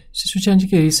थोड़ा वुचान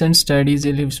कि रिसेंट स्टडीज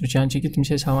वुचान कि तुम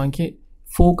हावान कि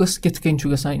फोकस कित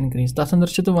गसान इनक्रीज, तथ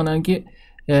अंदर तो वनान कि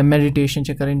मेडिटेशन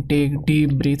करें, टेक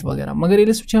डीप ब्रीथ वगैरह, मगर ये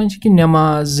वुचान कि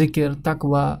नमाज जिक्र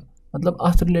तकवा मतलब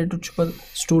अत रिलेटेड पे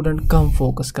स्टूडेंट कम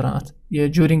फोकस करान अत ये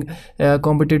ड्यूरिंग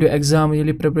कॉम्पिटिटिव एग्जाम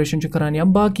ये प्रिपरेशन करान या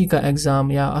बाकी का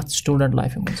एग्जाम या अत स्टूडेंट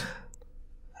लाइफ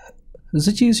मज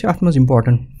चीज़ अत मज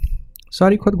इम्पॉर्टेंट।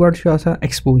 सारी खुद गोड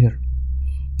एक्सपोजर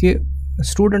कि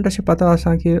स्टूडेंटस पता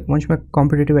आसान कि वन मे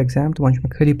कॉम्पिटिटिव एग्जाम तो वन मे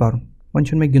खाली पार, वन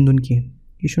मे गिंदुन कहें,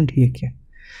 यह ठीक कह।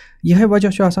 यह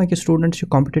वजह आसान कि स्टूडेंट्स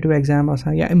कॉम्पिटिटिव एग्जाम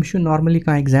आसान या अमिस नॉर्मली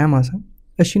कह एग्जाम आसान,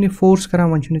 अस फोर्स करान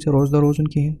वन रोज़ रोज़न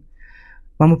कहें,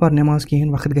 वम पर नमाज कहें,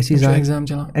 वक्त गसी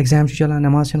एग्जाम चलान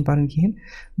नमाज पान कहें।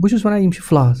 बहुत वन यम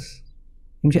फ्लाज,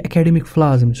 यम एकेडमिक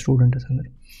फ्लाज अमिस स्टूडेंटस अंदर,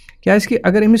 क्या कि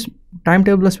अगर अमिस टाइम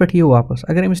टेबलस पे यो वापस,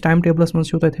 अगर अमिस टाइम टेबलस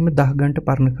मज तुम थमित 10 घंटे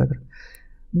पर्न खतर,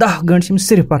 10 घंटे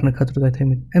सिर्फ पर्न खतर तुम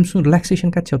थमित, अम सुन रिलैक्सेशन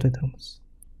कत तुम थम।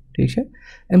 ठीक है,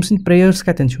 अम सुन प्रेयर्स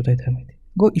कतन थमित,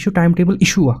 गो यह टाइम टेबल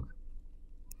इशू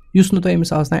युस नुह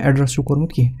अमिस आज तान एड्रेस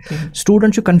कोर्मुत कहें।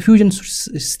 स्टूडेंट कन्फ्यूजन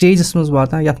स्टेजस मज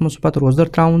वातान यथ मज पत रोजदर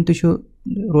त्राउन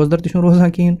रोजदर रोजान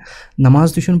कहें,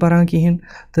 नमाज पारान कहें,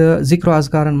 तो जिक्र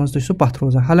अज़कारन मज सह पथ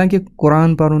रोजान। हालांकि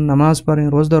कुरान पर्न, नमाज पर्न,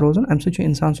 रोजदर रोजान अम सह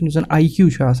इंसान सुन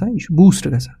IQ यह बूस्ट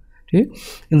गसान। ठीक,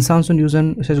 इंसान सुन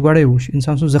गोड़े वो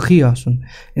इंसान सुन ज़खी आसन,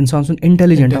 इंसान सुन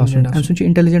इंटेलिजेंट आसन, अम सह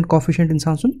इंटेलिजेंट कॉफिशेंट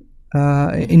इंसान सुन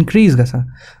इनक्रीज गसान।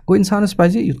 गो इंसानस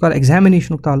पज यूत काल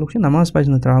एग्जामिनेशन ताल्लुक नमाज पज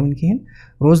त्रावन कहें,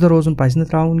 रोज़दर रोज़न पज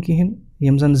त्रावन कहें,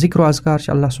 यम जन जिक्र अज़कार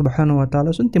अल्लाह सुब्हानहु व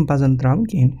तआला सुन तिम पजन त्रावन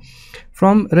कहें।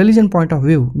 From religion point of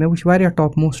view may वुच Waria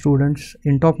top most students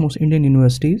in top most Indian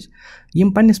universities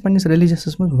Yama पन्निस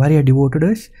religious मज वारिया डिवोटेड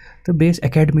तो बेस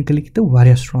एकेडमिकली तो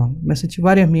वारिया स्ट्रॉन्ग। मे सह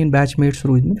वारिया main batchmates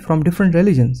रूदमित from different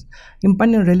religions यम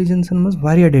पन्न रिलीजन्सन मज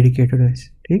वारिया डेडिकेटेड।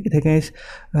 ठीक, इथे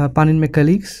कन पन्न मे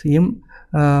कलीग्स यम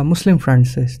मुस्लिम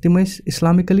फ्रेंड्स तिम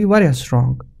इस्लामिकली वारिया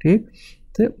strong. ठीक,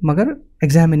 तो मगर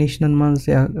एग्जामिनेशन मज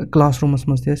या क्लासरूमस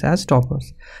मज एज टॉपर्स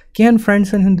कहें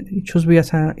फ्रेंड्सन हूँ बह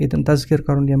यहां तज़किर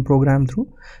कर यम प्रोग्राम थ्रू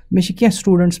मे कह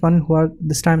स्टूडेंट्स पन who are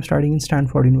this time studying in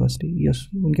Stanford university yes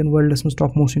वनकन worlds मज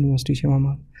टॉप मोस्ट यूनिवर्सिटी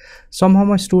मान। सम of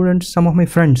my students, some of my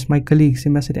friends, my colleagues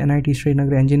मे सह NIT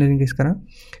श्रीनगर इंजीनियरिंग कर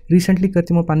रिसेंटली कर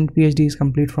तमो पन PhDs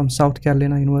complete from south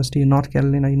Carolina university, north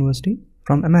Carolina university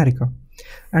from America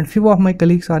and few of my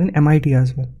colleagues are in MIT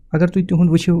as well. अगर तुम तिहुंद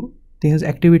वो Teej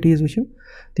activities वो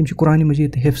तम कुरान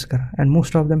मजीद हिफ्स कर and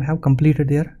most of them have completed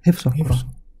there हिफ्स of Quran.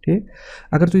 ठीक,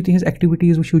 अगर तुम तिज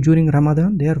एक्टिविटीज़ वो during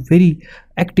Ramadan they are very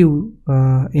active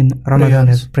in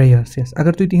Ramadan prayers. Yes,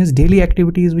 अगर तुम तिज डेली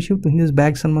एक्टिविटीज़ वो तुहस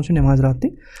बैगसन मज नमाज रात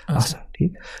आसान।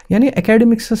 ठीक, यानी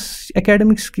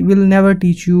academics will never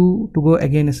teach you to go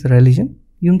against religion.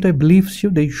 यम तुम beliefs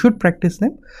they should practice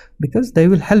them because they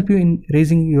will help you in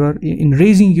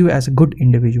raising you as a good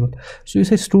individual. So you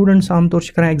say students आम तौर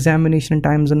कर examination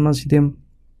times मज तम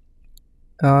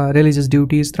religious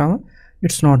duties त्रावन,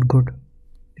 it's not good,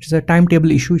 It is a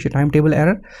timetable issue, it is a timetable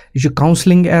error, it is a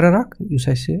counseling error اکھ یُس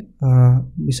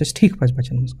اَسہِ ٹھیٖک پَزِ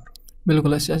بَچَن منٛز کَرُن.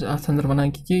 بِلکُل أسۍ ٲسۍ اَتھ أنٛدر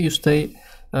وَنان کہِ یُس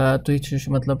تُہۍ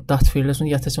چھُ مطلب تَتھ فیٖلڈَس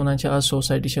منٛز یَتھ أسۍ وَنان چھِ آز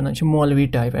سوسایٹی چھِ وَنان چھِ مولوی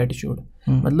ٹایپ ایٹِچوٗڈ.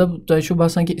 مطلب تۄہہِ چھُو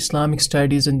باسان کہِ اِسلامِک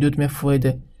سٹڈیٖزَن دیُت مےٚ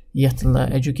فٲیدٕ یَتھ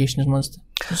ایجوکیشنَس منٛز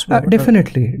تہِ؟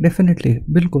 ڈیفِنِٹلی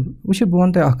بِلکُل. وٕچھِو بہٕ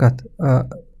وَنہٕ تۄہہِ اَکھ کَتھ,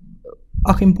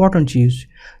 اَکھ اِمپاٹَنٹ چیٖز,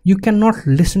 you can not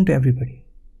لِسن to every body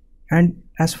and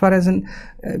as far as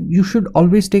you should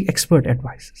always take expert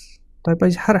ایڈوایسز. تۄہہِ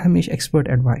پَزِ ہر ہمیشہِ ایکسپٲرٹ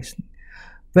ایڈوایس نِنۍ.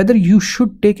 Whether you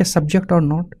should take a subject or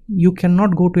not, you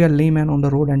cannot go to a layman on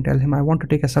the road and tell him, I want to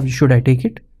take a subject, should I take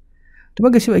it? تُہۍ ما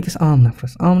گٔژھِو أکِس عام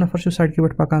نفر چھُ سڑکہِ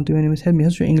پٮ۪ٹھ پَکان, تُہۍ ؤنِو أمِس ہے مےٚ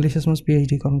حظ چھُ اِنٛگلِشَس منٛز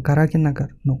PhD کَرُن, کَرا کِنہٕ نہ کَر؟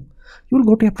 نو, you will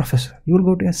go to a professor, you will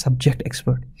go to a subject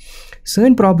expert.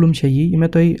 سٲنۍ پرٛابلِم چھےٚ یہِ مےٚ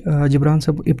تۄہہِ جبران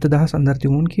صٲب اِبتِداہَس اَنٛدر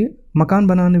تہِ ووٚن کہِ مکان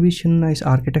بَناونہٕ وِزِ چھِنہٕ نہ أسۍ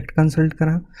آرکِٹٮ۪کٹ کَنسَلٹ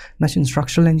کَران نہ چھِ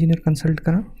اِنسٹرٛکچرَل اِنجیٖنَر کَنسَلٹ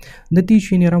کَران. نٔتیٖجہِ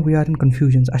چھُ یہِ نیران وی آر اِن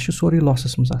کَنفیوٗجَن, اَسہِ چھُ سورُے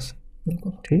لاسَس منٛز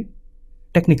آسان. ٹھیٖک,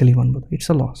 ٹیکنِکٔلی وَنہٕ بہٕ, اِٹٕس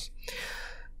اَ لاس.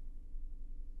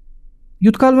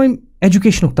 یوٗت کال وۄنۍ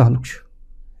ایجوکیشنُک تعلُق چھُ,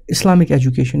 اِسلامِک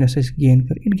ایجوکیشن یۄس اَسہِ گین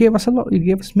کٔر, اِٹ گیو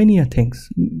اَس مینی اَ تھِنٛگٕس,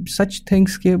 سچ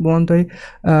تھِنٛگٕس کہِ بہٕ وَنہٕ تۄہہِ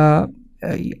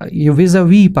یہِ وِزا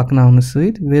وی پَکناونہٕ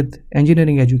سۭتۍ with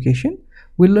engineering education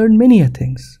V لٔرن many a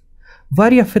things.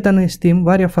 واریاہ فِتن ٲسۍ تِم,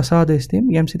 واریاہ فساد ٲسۍ تِم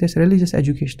ییٚمہِ سۭتۍ اَسہِ ریلِجَس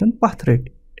ایجوکیشنَن پَتھ رٔٹۍ.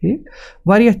 ٹھیٖک,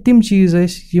 واریاہ تِم چیٖز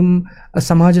ٲسۍ یِم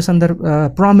سماجَس اَنٛدر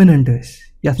پرٛامِنَنٹ ٲسۍ,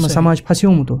 یَتھ منٛز سماج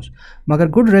پھسیومُت اوس, مگر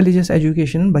گُڈ ریلِجَس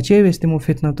ایجوکیشنَن بچٲو أسۍ تِمو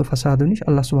فِتنو تہٕ فسادو نِش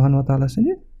اللہ سبحانہ وتعالیٰ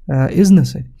سٕنٛدِ اِذنہٕ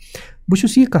سۭتۍ. بہٕ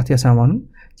چھُس یہِ کَتھ یَژھان وَنُن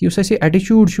کہِ یُس اَسہِ یہِ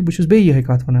ایٹِچوٗڈ چھُ, بہٕ چھُس بیٚیہِ یِہوٚے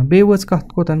کَتھ وَنان, بیٚیہِ وٲژ کَتھ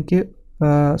کوٚتَن کہِ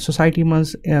سوسایٹی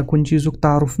منٛز کُنہِ چیٖزُک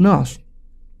تعارُف نہ آسُن.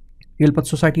 ییٚلہِ پَتہٕ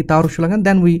سوسایٹی تعارُف چھُ لگان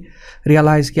دٮ۪ن وی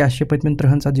رِیلایز کہِ اَسہِ چھِ پٔتمٮ۪ن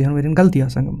 30-40 ؤرۍیَن غلطی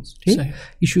آسان گٔمٕژ. ٹھیٖک,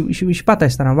 یہِ چھُ پَتہٕ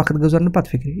اَسہِ تران, وقت گُزرنہٕ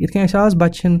پَتہٕ فِکرِ. یِتھ کٔنۍ اَسہِ آز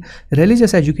بَچہِ چھِنہٕ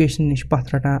ریلِجَس ایجوکیشن نِش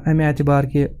پَتھ رَٹان اَمہِ اعتبار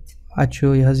کہِ اَتہِ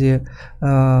چھُ یہِ حظ یہِ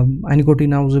اَنہِ گوٚٹٕے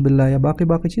نعوذ باللہ یا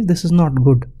باقٕے چیٖز. This is not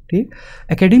good. ٹھیٖک,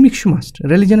 ایکیڈِمِک چھُ مَسٹ,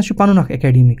 ریلِجَنَس چھُ پَنُن اَکھ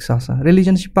ایکیڈِمِکس آسان,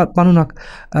 ریلِجَنَس چھِ پَنُن اَکھ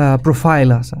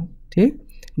پرٛوفایل آسان. ٹھیٖک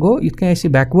گوٚو, یِتھ کٔنۍ اَسہِ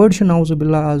یہِ بیکوٲڈ چھُ نعوذ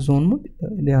باللہ آز زونمُت,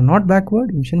 دے آر ناٹ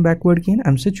بیکوٲڈ, یِم چھِنہٕ بیکوٲڈ کِہیٖنۍ.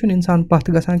 اَمہِ سۭتۍ چھُنہٕ اِنسان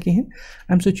پَتھ گژھان کِہیٖنۍ,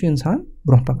 اَمہِ سۭتۍ چھُ اِنسان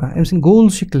برونٛہہ پَکان, أمۍ سٕنٛدۍ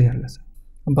گولٕز چھِ کٕلیَر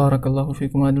گژھان. بارک اللہ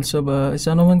فیکم عادل صٲب. أسۍ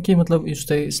زانو وۄنۍ کہِ مطلب یُس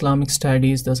تۄہہِ اِسلامِک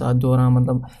سٹڈیٖز تہِ ٲس اَتھ دوران,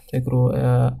 مطلب تۄہہِ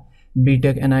کوٚروٕ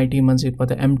BTech NIT منٛزٕے,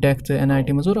 پَتہٕ MTech تہِ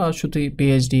NIT منٛز, اور آز چھُو تُہۍ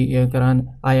PhD کَران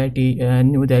IIT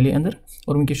نِو دہلی اَنٛدر,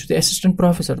 اور وٕنکٮ۪س چھُو تُہۍ ایسِسٹنٛٹ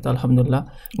پرٛوفیسر تہٕ الحمدُاللہ.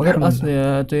 مگر اَتھ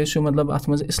تُہۍ ٲسِو مطلب اَتھ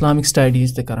منٛز اِسلامِک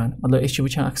سٹڈیٖز تہِ کَران. مطلب أسۍ چھِ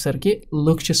وٕچھان اَکثر کہِ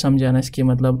لُکھ چھِ سَمجھان اَسہِ کہِ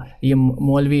مطلب یِم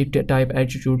مولوی ٹایپ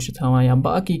ایٹِچوٗڈ چھِ تھاوان یا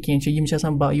باقٕے کینٛہہ چھِ, یِم چھِ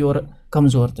آسان یورٕ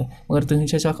کمزور تہِ. مگر تُہٕنٛدۍ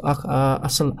چھِ اَسہِ اَکھ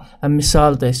اَصٕل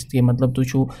مِثال تہِ اَسہِ کہِ مطلب تُہۍ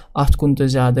چھُو اَتھ کُن تہِ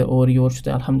زیادٕ اور یورٕ چھُو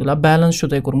تۄہہِ الحمدُاللہ بیلَنس چھُو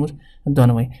تۄہہِ کوٚرمُت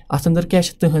دۄنوَے. اَتھ أنٛدر کیٛاہ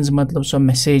چھِ تٕہٕنٛز مطلب سۄ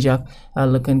میسیج اَکھ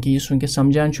لُکَن کہِ یُس وٕنکٮ۪س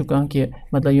سَمجھان چھُ کانٛہہ کہِ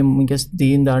مطلب یِم وٕنکٮ۪س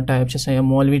دیٖندار ٹایپ چھِ آسان یا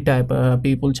مولوی ٹایپ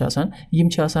پیٖپٕل چھِ آسان, یِم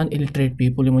چھِ آسان اِلِٹرٛیٹ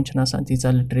پیٖپٕل, یِمَن چھِنہٕ آسان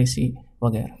تیٖژاہ لِٹریسی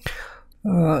وغیرہ.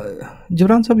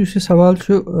 جبران صٲب, یُس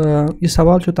یہِ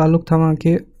سوال چھُ تعلُق تھاوان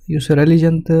کہِ یُس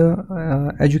ریلِجَن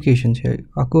تہٕ ایجوکیشن چھِ,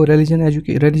 اَکھ گوٚو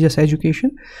ریلِجَس ایجوکیشن,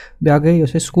 بیٛاکھ گٔے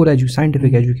یۄس اَسہِ سکوٗل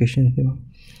ساینٹِفِک ایجوکیشن دِوان,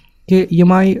 کہِ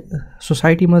یِم آیہِ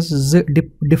سوسایٹی منٛز زٕ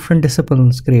ڈِفرَنٹ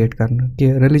ڈِسپلنٕز کِرٛییٹ کَرنہٕ.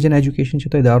 کہِ ریلِجَن ایجوکیشن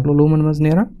چھِ تۄہہِ دارالعلوٗمَن منٛز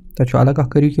نیران, تَتہِ چھُ الگ اَکھ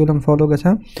کٔرِکیوٗلَم فالو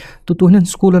گژھان, تہٕ تُہنٛدٮ۪ن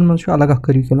سکوٗلَن منٛز چھُ الگ اَکھ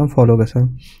کٔرِکیوٗلَم فالو گژھان.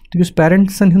 تہٕ یُس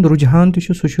پیرَنٹسَن ہُنٛد رُجحان تہِ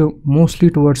چھُ سُہ چھُ موسٹلی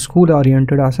ٹُوٲڈ سکوٗل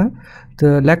اورینٹِڈ آسان,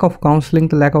 تہٕ لیک آف کاوسِلِنٛگ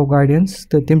تہٕ لیک آف گایڈٮ۪نٕس,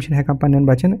 تہٕ تِم چھِنہٕ ہٮ۪کان پنٛنٮ۪ن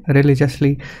بَچَن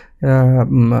ریلِجَسلی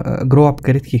گرٛو اَپ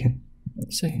کٔرِتھ کِہیٖنۍ.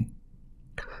 صحیح.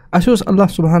 اَسہِ اوس اللہ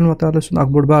سبحانہ وتعالیٰ سُنٛد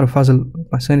اَکھ بوٚڑ بارٕ فضل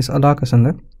سٲنِس علاقَس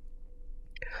اَنٛدر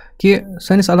کہِ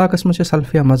سٲنِس علاقَس منٛز چھِ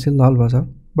سلفِیا مسجد لال بازار,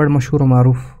 بَڑٕ مشہوٗر و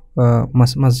معروٗف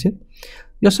مسجد.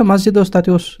 یۄس سۄ مسجد ٲس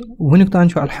تَتہِ اوس وٕنیُک تام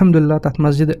چھُ الحمدُاللہ تَتھ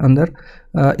مسجدِ اَنٛدر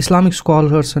اِسلامِک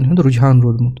سکالٲرسَن ہُنٛد رُجحان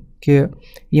روٗدمُت, کہِ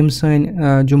یِم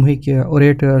سٲنۍ جمہٕکۍ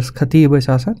اوریٹٲرٕس خطیٖب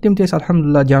ٲسۍ آسان تِم تہِ ٲسۍ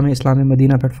الحمدُاللہ جامع اِسلامیہ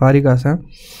مدیٖنہ پٮ۪ٹھ فارغ آسان,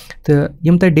 تہٕ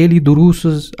یِم تَتہِ ڈیلی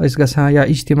دروٗسٕز ٲسۍ گژھان یا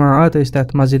اجتماعات ٲسۍ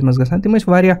تَتھ مسجد منٛز گژھان, تِم ٲسۍ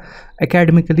واریاہ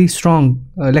ایکیڈمِکٔلی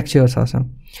سٹرانٛگ لیکچٲرٕس آسان.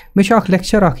 مےٚ چھُ اَکھ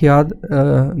لیکچَر اَکھ یاد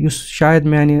یُس شاید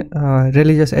میٛانہِ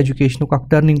ریلِجَس ایجوکیشنُک اَکھ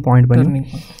ٹٔرنِنٛگ پویِنٛٹ بَنیو.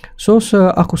 سُہ اوس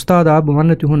اَکھ اُستاد آ, بہٕ وَنہٕ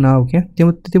نہٕ تِہُنٛد ناو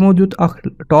کینٛہہ, تِمو دیُت اَکھ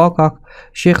ٹاک اَکھ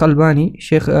شیخ البانی,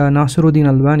 شیخ ناصِرالدیٖن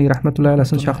البانی رحمتہ اللہ علیہ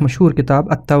سٕنٛز چھِ اَکھ مشہوٗر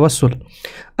کِتاب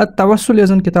التوسل یۄس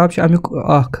زَن کِتاب چھِ, اَمیُک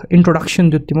اَکھ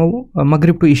اِنٹرٛوڈَکشَن دیُت تِمو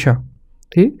مغرب ٹُو عشا.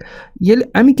 ٹھیٖک, ییٚلہِ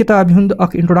اَمہِ کِتابہِ ہُنٛد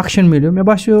اَکھ اِنٹرٛوڈَکشَن میلیو مےٚ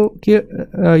باسیو کہِ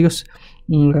یۄس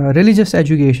ریلِجَس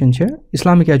ایجوکیشن چھےٚ,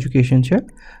 اِسلامِک ایجوکیشن چھےٚ,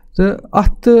 تہٕ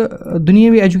اَتھ تہٕ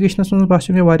دُنیٲوی ایجوکیشنَس منٛز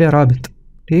باسیو مےٚ واریاہ رابط.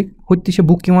 ٹھیٖک, ہُتہِ تہِ چھِ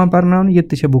بُک یِوان پَرناونہٕ, ییٚتہِ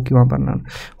تہِ چھِ بُک یِوان پَرناونہٕ,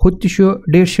 ہُتہِ تہِ چھُ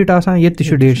ڈیٹ شیٖٹ آسان, ییٚتہِ تہِ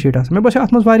چھُ ڈیٹ شیٖٹ آسان. مےٚ باسیو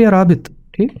اَتھ منٛز واریاہ رابط.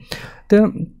 ٹھیٖک, تہٕ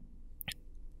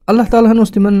اللہ تعالیٰ ہن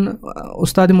اوس تِمن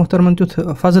اُستاد محترمن تیُتھ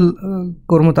فضل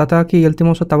کوٚرمُت عطا کہِ ییٚلہِ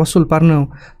تِمو سۄ توسُل پَرنٲو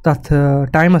تَتھ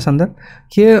ٹایمَس اَندر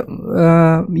کہِ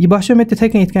یہِ باسیو مےٚ تِتھَے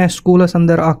کٔنۍ یِتھ کٔنۍ اَسہِ سکوٗلَس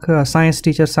اَندر اَکھ ساینس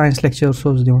ٹیٖچَر ساینس لیکچٲرٕس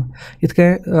اوس دِوان یِتھ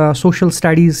کٔنۍ social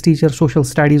studies teacher social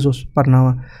studies اوس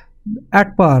پَرناوان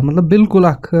ایٹ پار مطلب بِلکُل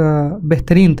اَکھ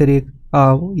بہتریٖن طٔریٖقہٕ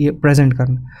آو یہِ پرٛٮ۪زٮ۪نٛٹ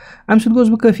کَرنہٕ اَمہِ سۭتۍ گوس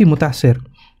بہٕ کٲفی مُتاثر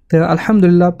تہٕ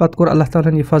الحمدُاللہ پَتہٕ کوٚر اللہ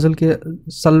تعالیٰ ہَن یہِ فضل کہِ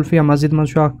سلفیہ مسجد منٛز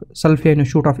چھُ اَکھ سلفیہ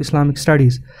انسٹیوٗٹ آف اِسلامِک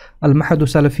سٹڈیٖز المہد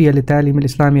السلفیہ لتعلیٖم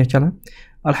الاسلامیہ چلان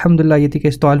الحمدُاللہ ییٚتِکۍ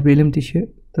أسۍ طالبہِ علم تہِ چھِ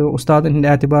تہٕ اُستادَن ہِنٛدۍ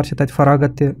اعتبار چھِ تَتہِ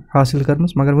فراغت تہِ حٲصِل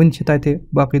کٔرمٕژ مگر وٕنہِ چھِ تَتہِ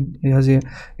باقٕے یہِ حظ یہِ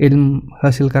علم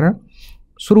حٲصِل کَران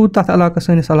سُہ روٗد تَتھ علاقَس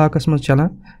سٲنِس علاقَس منٛز چلان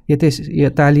ییٚتہِ أسۍ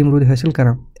یہِ تعلیٖم روٗدۍ حٲصِل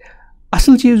کَران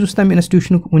اَصٕل چیٖز یُس تَمہِ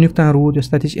اِنسٹیوٗشنُک وٕنیُک تام روٗد یۄس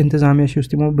تَتِچ اِنتِظامیہ چھِ یُس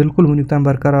تِمو بِلکُل وٕنیُک تام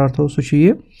برقرار تھوٚو سُہ چھُ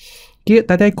یہِ کہِ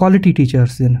تَتہِ آیہِ کالٹی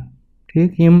ٹیٖچٲرٕس دِنہٕ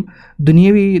ٹھیٖک یِم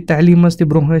دُنیٲوی تعلیٖم منٛز تہِ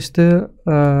برونٛہہ ٲسۍ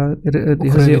تہٕ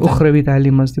یہِ حظ یہِ اُخروی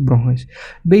تعلیٖم منٛز تہِ برونٛہہ ٲسۍ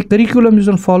بیٚیہِ کٔرِکیوٗلَم یُس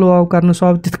زَن فالو آو کَرنہٕ سُہ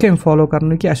آو تِتھ کٔنۍ فالو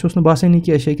کَرنہٕ کہِ اَسہِ اوس نہٕ باسٲنی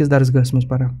کہِ أسۍ چھِ أکِس درسگاہَس منٛز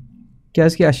پَران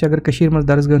کیٛازِکہِ اَسہِ چھِ اگر کٔشیٖرِ منٛز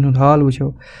درسگاہَن ہُنٛد حال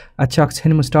وٕچھو اَتہِ چھِ اَکھ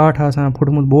ژھیٚنمٕژ ٹاٹھ آسان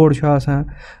پھُٹمُت بوڑ چھُ آسان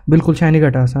بِلکُل چھانہِ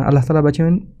گَٹہٕ آسان اللہ تعالیٰ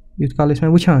بَچٲوِنۍ یوٗت کال أسۍ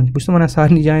وۄنۍ وٕچھان چھِ بہٕ چھُس نہٕ وَنان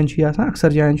سارنٕے جایَن چھُ یہِ آسان اَکثر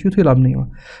جایَن چھُ یُتھُے لَبنہٕ یِوان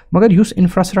مگر یُس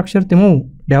اِنفراسٹرٛکچَر تِمو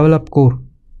ڈٮ۪ولَپ کوٚر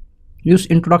یُس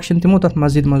اِنٹرٛوڈَکشَن تِمو تَتھ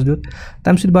مسجد منٛز دیُت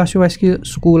تَمہِ سۭتۍ باسیو اَسہِ کہِ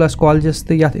سکوٗلَس کالجَس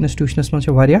تہٕ یَتھ اِنسٹیوٗشنَس منٛز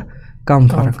چھِ واریاہ کَم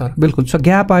فرق بِلکُل سۄ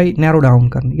گیپ آیہِ نیرو ڈاوُن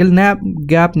کَرنہٕ ییٚلہِ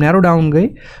گیپ نیرو ڈاوُن گٔے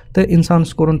تہٕ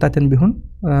اِنسانَس کوٚرُن تَتٮ۪ن بِہُن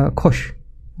خۄش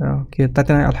کہِ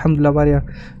تَتٮ۪ن آیہِ الحمدُاللہ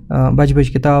واریاہ بَجہِ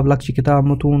بَجہِ کِتاب لۄکچہِ کِتاب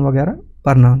متوٗن وغیرہ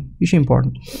پَرناونہٕ یہِ چھُ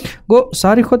اِمپاٹَنٛٹ گوٚو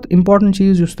ساروی کھۄتہٕ اِمپاٹَنٛٹ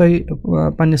چیٖز یُس تۄہہِ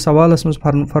پنٛنِس سوالَس منٛز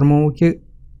فرمووُ کہِ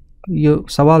یہِ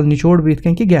سوال نِچوڑ بہٕ یِتھ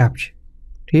کٔنۍ کہِ گیپ چھِ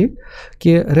ٹھیٖک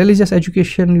کہِ ریٚلِجَس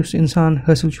ایجوکیشَن یُس اِنسان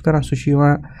حٲصِل چھُ کَران سُہ چھُ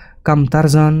یِوان کَم تَر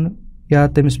زاننہٕ یا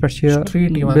تٔمِس پٮ۪ٹھ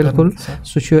چھِ بِلکُل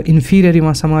سُہ چھُ اِنفیٖریَر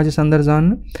یِوان سماجَس اَندَر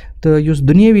زاننہٕ تہٕ یُس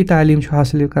دُنیٲوی تعلیٖم چھُ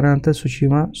حٲصِل کَران تہٕ سُہ چھُ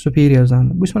یِوان سُپیٖریَر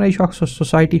زاننہٕ بہٕ چھُس وَنان یہِ چھُ اَکھ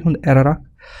سوسایٹی ہُنٛد اٮ۪رَر اَکھ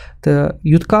تہٕ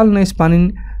یوٗت کال نہٕ أسۍ پَنٕنۍ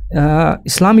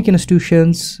اِسلامِک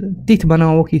اِنسٹیوٗشَنٕز تِتھۍ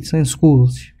بَناووکھ یِتھ سٲنۍ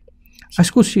سکوٗلٕز چھِ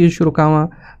اَسہِ کُس چیٖز چھُ رُکاوان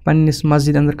پنٛنِس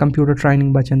مسجد اَندَر کَمپیوٗٹَر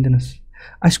ٹرٛینِنٛگ بَچَن دِنَس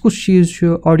اَسہِ کُس چیٖز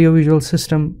چھُ آڈیو وِجوَل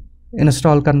سِسٹَم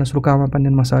اِنسٹال کَرنَس رُکاوان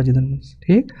پنٛنٮ۪ن مساجِدَن منٛز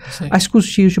ٹھیٖک اَسہِ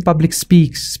کُس چیٖز چھُ پَبلِک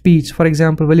سپیٖچ فار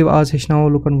ایٚگزامپٕل ؤلِو آز ہیٚچھناوو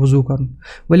لُکَن وضوٗ کَرُن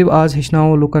ؤلِو آز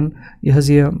ہیٚچھناوو لُکَن یہِ حظ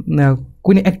یہِ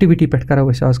کُنہِ ایٚکٹِوِٹی پٮ۪ٹھ کَرو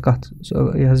أسۍ آز کَتھ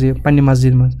یہِ حظ یہِ پنٛنہِ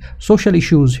مسجِد منٛز سوشَل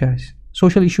اِشوٗز چھِ اَسہِ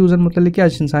سوشَل اِشوٗزَن متعلق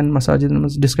کیٛازِ چھِنہٕ سانٮ۪ن مساجِدَن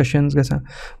منٛز ڈِسکشَنٕز گژھان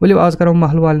ؤلِو آز کَرو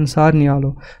محلہٕ والٮ۪ن سارنٕے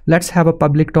آلو let's have a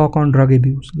public talk on drug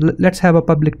abuse let's have a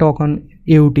public talk on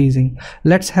ایوٹیٖزِنٛگ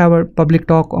let's have a public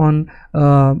talk on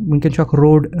وٕنکٮ۪ن چھُ اَکھ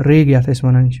روڈ ریگ یَتھ أسۍ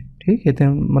وَنان چھِ ٹھیٖک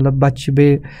ییٚتٮ۪ن مطلب بَچہِ چھِ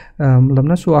بیٚیہِ مطلب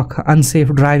نہ سُہ اَکھ اَنسیف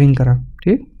ڈرٛایوِنٛگ کَران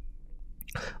ٹھیٖک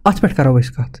اَتھ پٮ۪ٹھ کَرو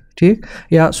أسۍ کَتھ ٹھیٖک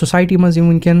یا سوسایٹی منٛز یِم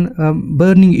وٕنکٮ۪ن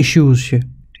بٔرنِنٛگ اِشوٗز چھِ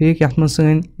ٹھیٖک یَتھ منٛز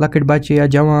سٲنۍ لۄکٕٹۍ بَچہِ یا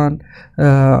جوان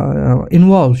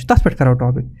اِنوالو چھِ تَتھ پٮ۪ٹھ کَرو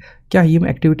ٹاپِک کیٛاہ یِم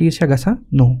ایٚکٹِوِٹیٖز چھےٚ گژھان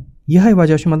نو یِہوٚے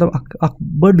وجہ چھُ مطلب اَکھ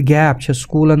بٔڑ گیپ چھِ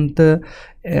سکوٗلَن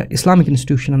تہٕ اِسلامِک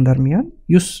اِنسٹیوٗشنَن درمیان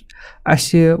یُس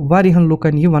اَسہِ واریاہَن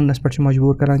لُکَن یہِ وَننَس پٮ۪ٹھ چھُ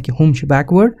مجبوٗر کَران کہِ ہُم چھِ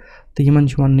بیکوٲڈ تہٕ یِمَن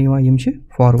چھِ وَننہٕ یِوان یِم چھِ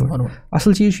فاروٲڈ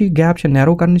اَصٕل چیٖز چھُ یہِ گیپ چھِ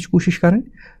نیرو کَرنٕچ کوٗشِش کَرٕنۍ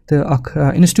تہٕ اَکھ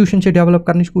اِنسٹیوٗشَن چھِ ڈٮ۪ولَپ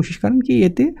کَرنٕچ کوٗشِش کَرٕنۍ کہِ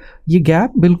ییٚتہِ یہِ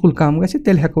گیپ بِلکُل کَم گژھِ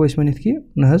تیٚلہِ ہٮ۪کو أسۍ ؤنِتھ کہِ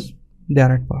نہ حظ دے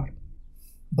آر ایٹ پار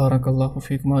بارک اللہ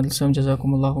فیٖکُم عادِل صٲب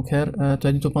جزاکُم اللہ خیر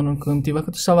تۄہہِ دِتوٗ پَنُن قۭمتی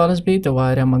وقت سوالَس بیٚیہِ تہِ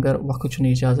واریاہ مگر وقت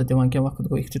چھُنہٕ اِجازت دِوان کینٛہہ وقت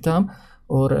گوٚو اختتام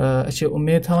اور أسۍ چھِ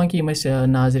اُمید تھاوان کہِ یِم اَسہِ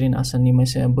ناظریٖن آسَن یِم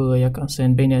اَسہِ بٲے یا کانٛہہ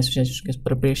سٲنۍ بیٚنہِ آسہِ وٕچھان یُس وٕنکٮ۪س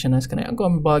پرٛٮ۪پریشَن آسہِ کَران یا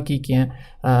گوٚو باقٕے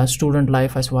کینٛہہ سٹوٗڈَنٛٹ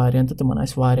لایف آسہِ واریاہَن تہٕ تِمَن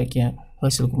آسہِ واریاہ کینٛہہ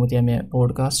حٲصِل گوٚمُت ییٚمہِ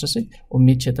پوڈکاسٹہٕ سۭتۍ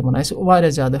اُمید چھِ تِمَن آسہِ واریاہ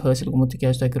زیادٕ حٲصِل گوٚمُت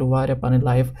تِکیٛازِ تۄہہِ کٔرِو واریاہ پَنٕنۍ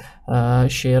لایف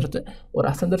شِیَر تہٕ اور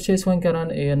اَتھ اَندَر چھِ أسۍ وۄنۍ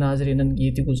کَران ناظریٖنَن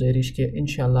یہِ تہِ گُزٲرِش کہِ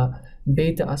اِنشاء اللہ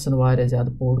بیٚیہِ تہِ آسَن واریاہ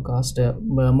زیادٕ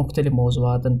پوڈکاسٹہٕ مُختلِف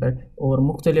موضوعاتَن پٮ۪ٹھ اور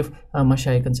مُختلِف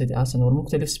مشایکَن سۭتۍ آسَن اور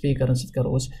مُختلِف سپیٖکَرَن سۭتۍ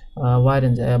کَرو أسۍ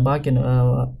واریاہَن باقٕیَن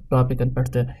ٹاپِکَن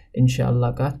پٮ۪ٹھ تہٕ اِنشاء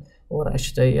اللہ کَتھ اور اَسہِ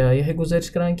چھِ تۄہہِ یِہوٚے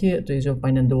گُزٲرِش کَران کہِ تُہۍ ٲسۍزیو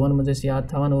پنٛنٮ۪ن دُعاوَن منٛز أسۍ یاد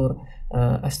تھاوان اور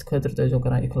اَسہِ خٲطرٕ تُہۍ ٲسۍزیو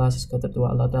کَران اِخلاصَس خٲطرٕ دُعا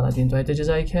اللہ تعالیٰ دِیِن تۄہہِ تہِ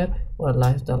جزایہِ خیر اور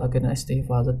اللہ تعالیٰ کٔرِنۍ اَسہِ تہِ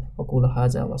حِفاظت وقوٗل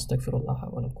حاضہ واستغفر اللہ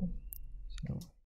ولکم